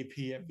wasn't the AP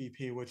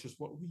MVP, which is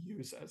what we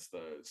use as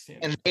the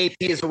standard. And AP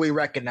is what we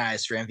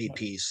recognize for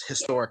MVPs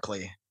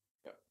historically.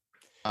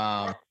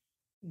 Yeah.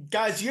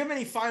 Guys, do you have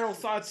any final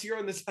thoughts here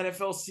on this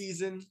NFL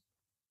season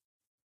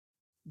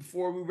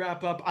before we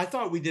wrap up? I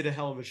thought we did a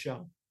hell of a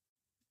show.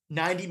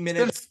 90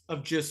 minutes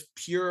of just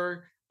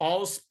pure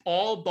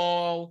all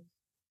ball,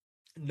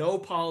 no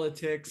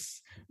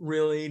politics,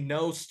 really,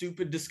 no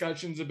stupid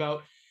discussions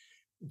about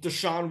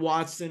Deshaun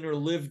Watson or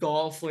live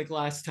golf like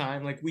last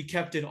time. Like, we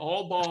kept it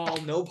all ball,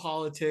 no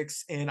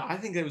politics, and I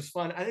think it was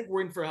fun. I think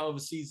we're in for a hell of a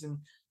season,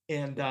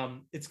 and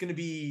it's going to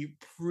be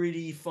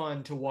pretty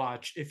fun to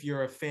watch if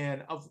you're a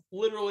fan of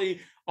literally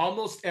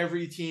almost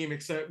every team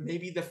except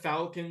maybe the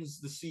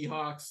Falcons, the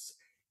Seahawks,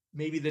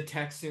 maybe the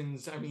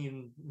Texans,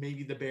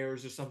 maybe the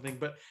Bears or something.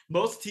 But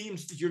most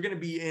teams, you're going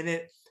to be in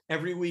it.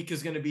 Every week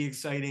is going to be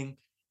exciting,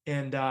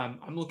 and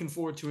I'm looking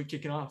forward to it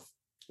kicking off.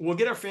 We'll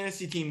get our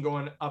fantasy team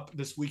going up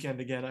this weekend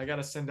again. I got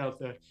to send out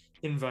the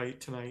invite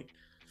tonight.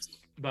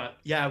 But,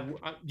 yeah, do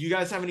you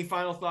guys have any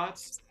final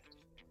thoughts?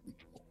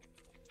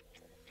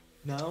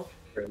 No?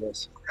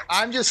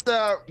 I'm just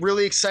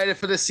really excited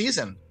for this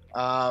season.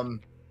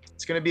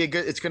 It's going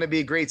to be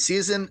a great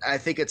season. I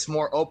think it's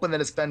more open than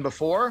it's been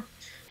before.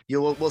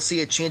 We'll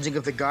see a changing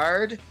of the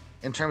guard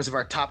in terms of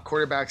our top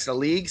quarterbacks in the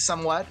league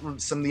somewhat.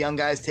 Some of the young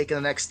guys taking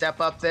the next step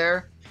up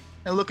there,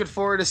 and looking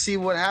forward to see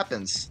what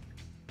happens.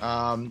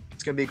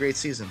 It's going to be a great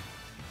season.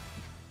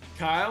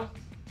 Kyle?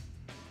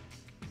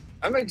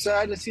 I'm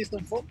excited to see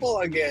some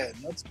football again.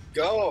 Let's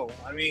go.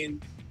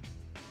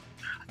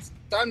 It's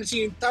time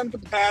to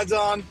put the pads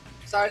on.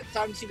 Time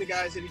to see the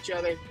guys hit each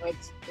other.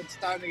 It's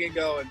time to get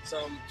going.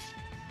 Some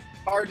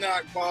hard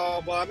knock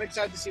ball, but I'm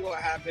excited to see what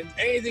happens.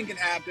 Anything can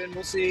happen.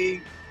 We'll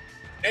see.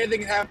 Anything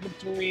can happen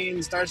between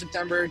the start of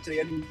September to the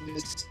end of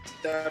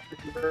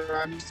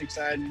December. I'm just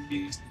excited to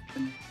be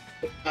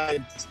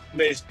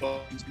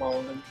baseball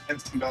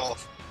and some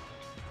golf.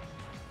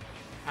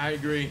 I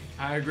agree,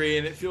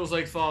 and it feels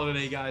like fall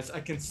today, guys. I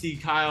can see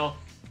Kyle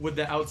with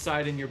the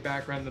outside in your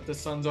background that the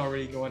sun's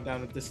already going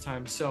down at this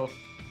time. So,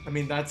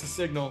 that's a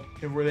signal,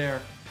 and we're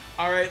there.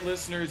 All right,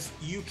 listeners,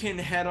 you can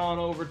head on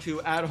over to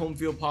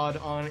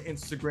 @HomeFieldPod on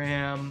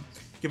Instagram.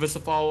 Give us a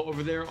follow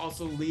over there.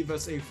 Also, leave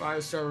us a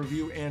 5-star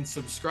review and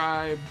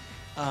subscribe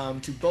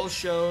to both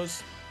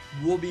shows.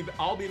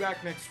 I'll be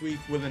back next week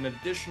with an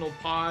additional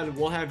pod.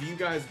 We'll have you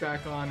guys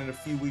back on in a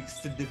few weeks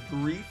to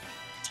debrief,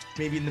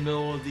 maybe in the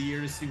middle of the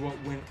year, to see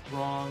what went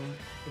wrong,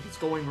 if it's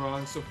going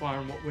wrong so far,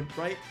 and what went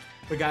right.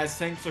 But guys,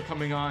 thanks for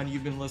coming on.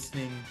 You've been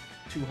listening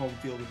to Home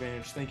Field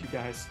Advantage. Thank you,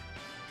 guys.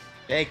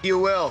 Thank you,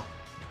 Will.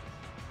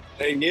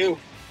 Thank you.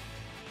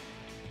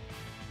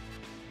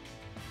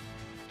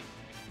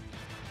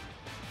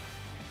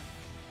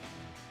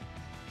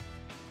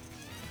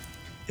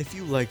 If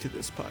you liked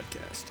this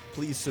podcast,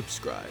 please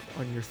subscribe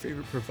on your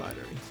favorite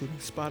provider, including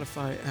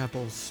Spotify,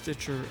 Apple,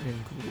 Stitcher,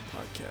 and Google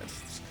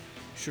Podcasts.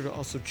 Be sure to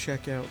also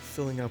check out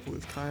Filling Up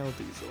with Kyle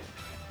Diezel,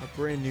 a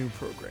brand new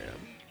program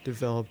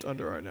developed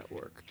under our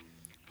network.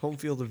 Home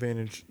Field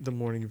Advantage, The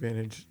Morning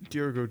Advantage,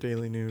 Dirigo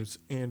Daily News,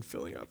 and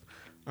Filling Up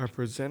are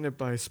presented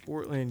by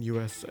Sportland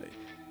USA,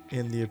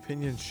 and the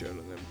opinions shown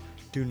in them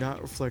do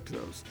not reflect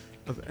those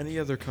of any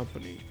other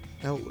company,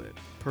 outlet,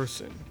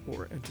 person,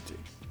 or entity.